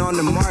 nothing on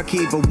the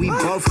marquee, but we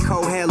both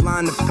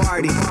co-headline the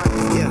party.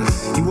 Yeah,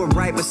 you were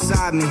right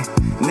beside me.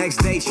 Next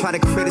day, try to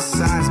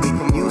criticize me.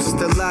 You used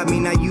to love me,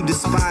 now you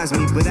despise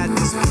me. But at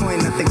this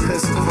point, nothing could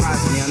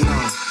surprise me, I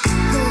know.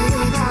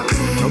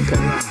 Okay.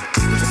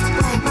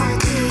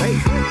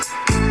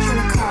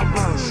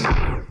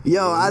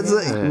 Yo, I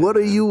just, what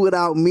are you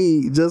without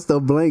me? Just a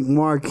blank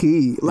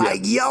marquee.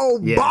 Like,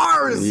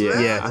 bars,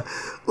 man. Yeah.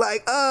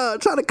 Like,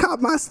 try to cop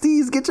my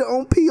steeds, get your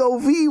own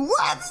POV.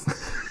 What?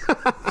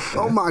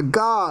 Oh my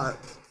God.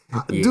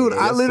 Dude,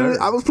 I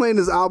was playing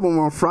this album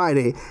on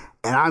Friday.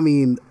 And I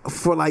mean,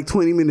 for like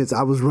 20 minutes,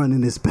 I was running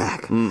this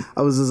back.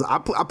 I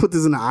put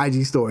this in the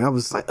IG story. I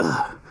was like,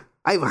 ugh.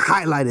 I even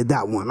highlighted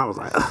that one. I was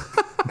like,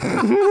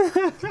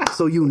 ugh.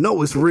 So you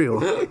know it's real.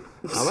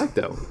 I like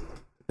that one.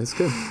 That's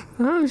good.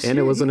 Oh, shit. And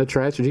it wasn't a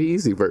Tragedy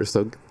Easy verse,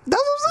 so that's what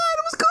I'm saying.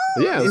 It was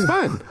cool. Yeah, it was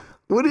fun.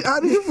 How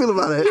did you feel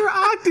about it? Your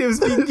octaves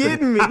be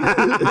getting me.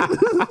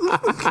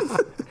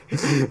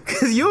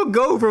 Because you'll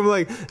go from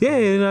like, yeah,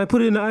 and I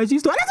put it in the IG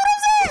story. That's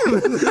what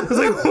I'm saying. I was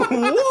like,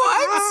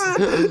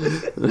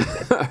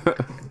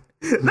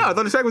 what? No, I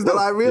thought the track was dope.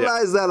 Well, I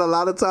realized that a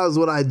lot of times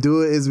when I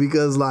do it is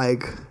because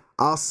like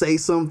I'll say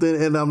something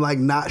and I'm like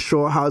not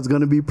sure how it's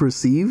gonna be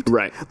perceived.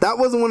 Right. That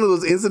wasn't one of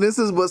those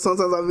incidences, but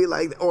sometimes I'll be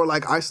like, or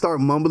like I start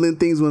mumbling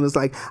things when it's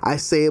like I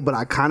say it, but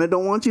I kind of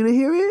don't want you to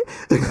hear it.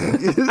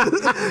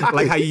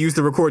 Like how you used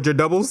to record your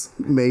doubles?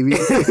 Maybe. No,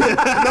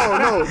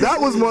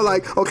 that was more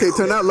like, okay,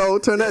 turn that low,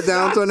 turn that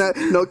down, turn that.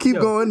 No, keep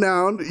going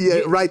down.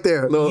 Yeah, right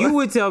there. You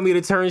would tell me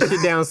to turn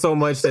shit down so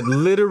much that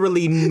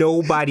literally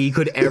nobody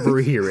could ever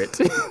hear it.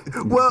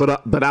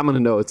 Well, but I'm gonna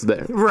know it's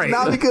there. Right.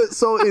 Now because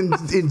so in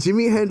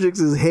Jimi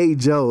Hendrix's Hey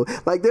Joe,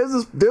 like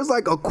there's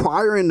like a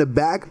choir in the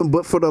back,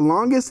 but for the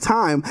longest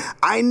time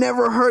I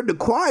never heard the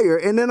choir,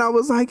 and then I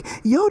was like,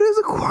 yo, there's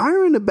a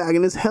choir in the back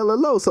and it's hella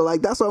low. So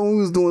like that's why when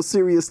we was doing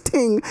Serious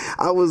Ting,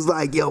 I was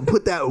like, yo,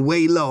 put that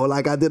way low.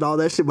 Like I did all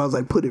that shit, but I was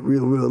like, put it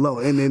real low,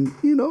 and then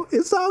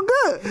it's all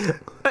good.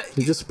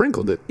 You just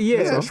sprinkled it.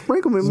 Yeah,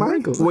 sprinkle me,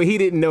 Mike. What he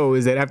didn't know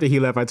is that after he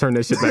left, I turned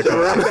that shit back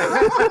on.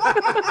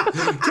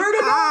 Turn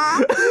it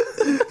on.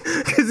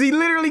 Because he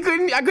literally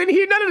I couldn't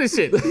hear none of this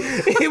shit.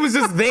 It was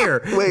just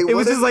there. Wait, it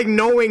was just like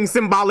knowing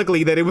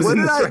symbolically that it was what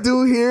in the did I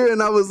do here?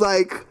 And I was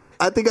like,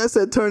 I think I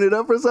said turn it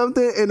up or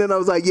something, and then I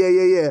was like,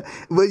 yeah.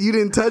 But you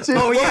didn't touch it?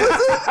 Oh, yeah.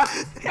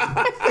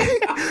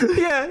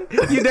 Yeah,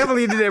 you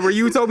definitely did that where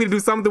you told me to do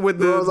something with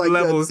the like,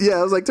 levels.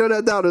 I was like, turn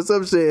that down or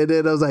some shit. And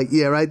then I was like,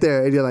 yeah, right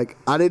there. And you're like,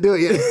 I didn't do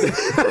it yet.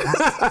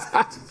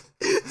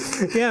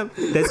 Yeah,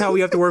 that's how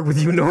we have to work with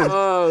you, Norm.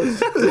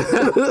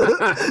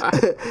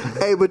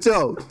 Hey, but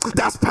yo,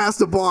 that's Past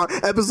the Bar,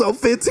 episode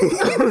 15.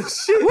 Oh,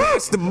 shit.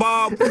 Past the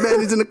bar.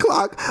 Managing the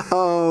clock.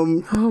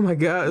 Oh my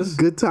gosh.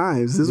 Good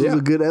times. This was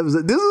a good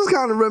episode. This was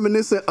kind of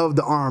reminiscent of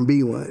the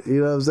R&B one. You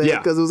know what I'm saying?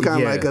 Because it was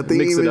kind of like a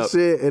theme and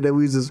shit, and then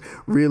we just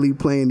really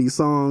playing these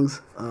songs.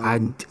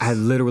 I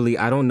literally,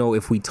 I don't know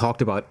if we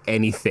talked about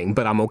anything,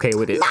 but I'm okay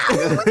with it.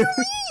 What do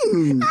you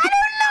mean? I don't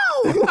know.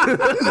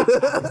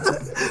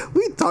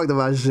 We talked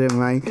about shit,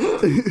 man.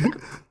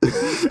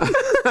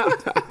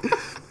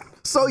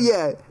 So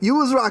yeah, you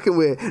was rocking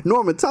with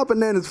Norman Top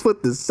Bananas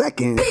Foot the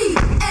second,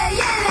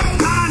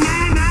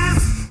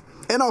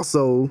 and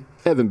also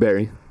Evan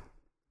Berry.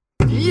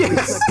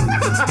 Yes.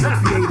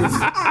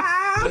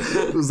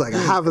 It was like a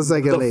half a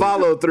second later. The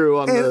follow through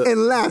on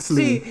and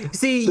lastly,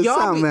 see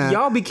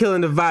y'all be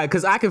killing the vibe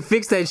because I can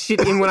fix that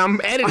shit in when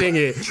I'm editing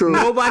it. True.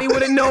 Nobody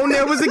would have known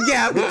there was a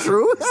gap.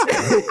 True.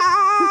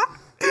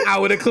 I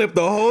would have clipped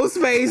the whole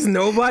space.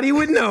 Nobody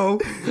would know.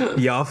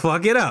 Y'all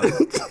fuck it up.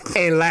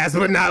 And last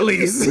but not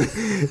least,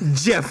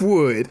 Jeff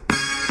Wood.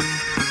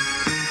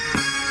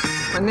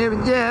 My name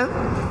is Jeff.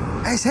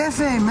 It's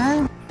Hefe,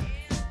 man.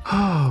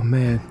 Oh,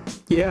 man.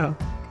 Yeah.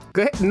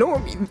 Go ahead.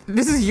 Norm,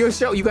 this is your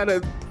show. You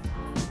gotta...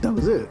 That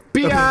was it.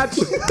 Biatch.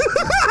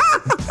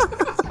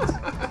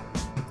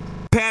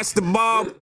 Pass the ball.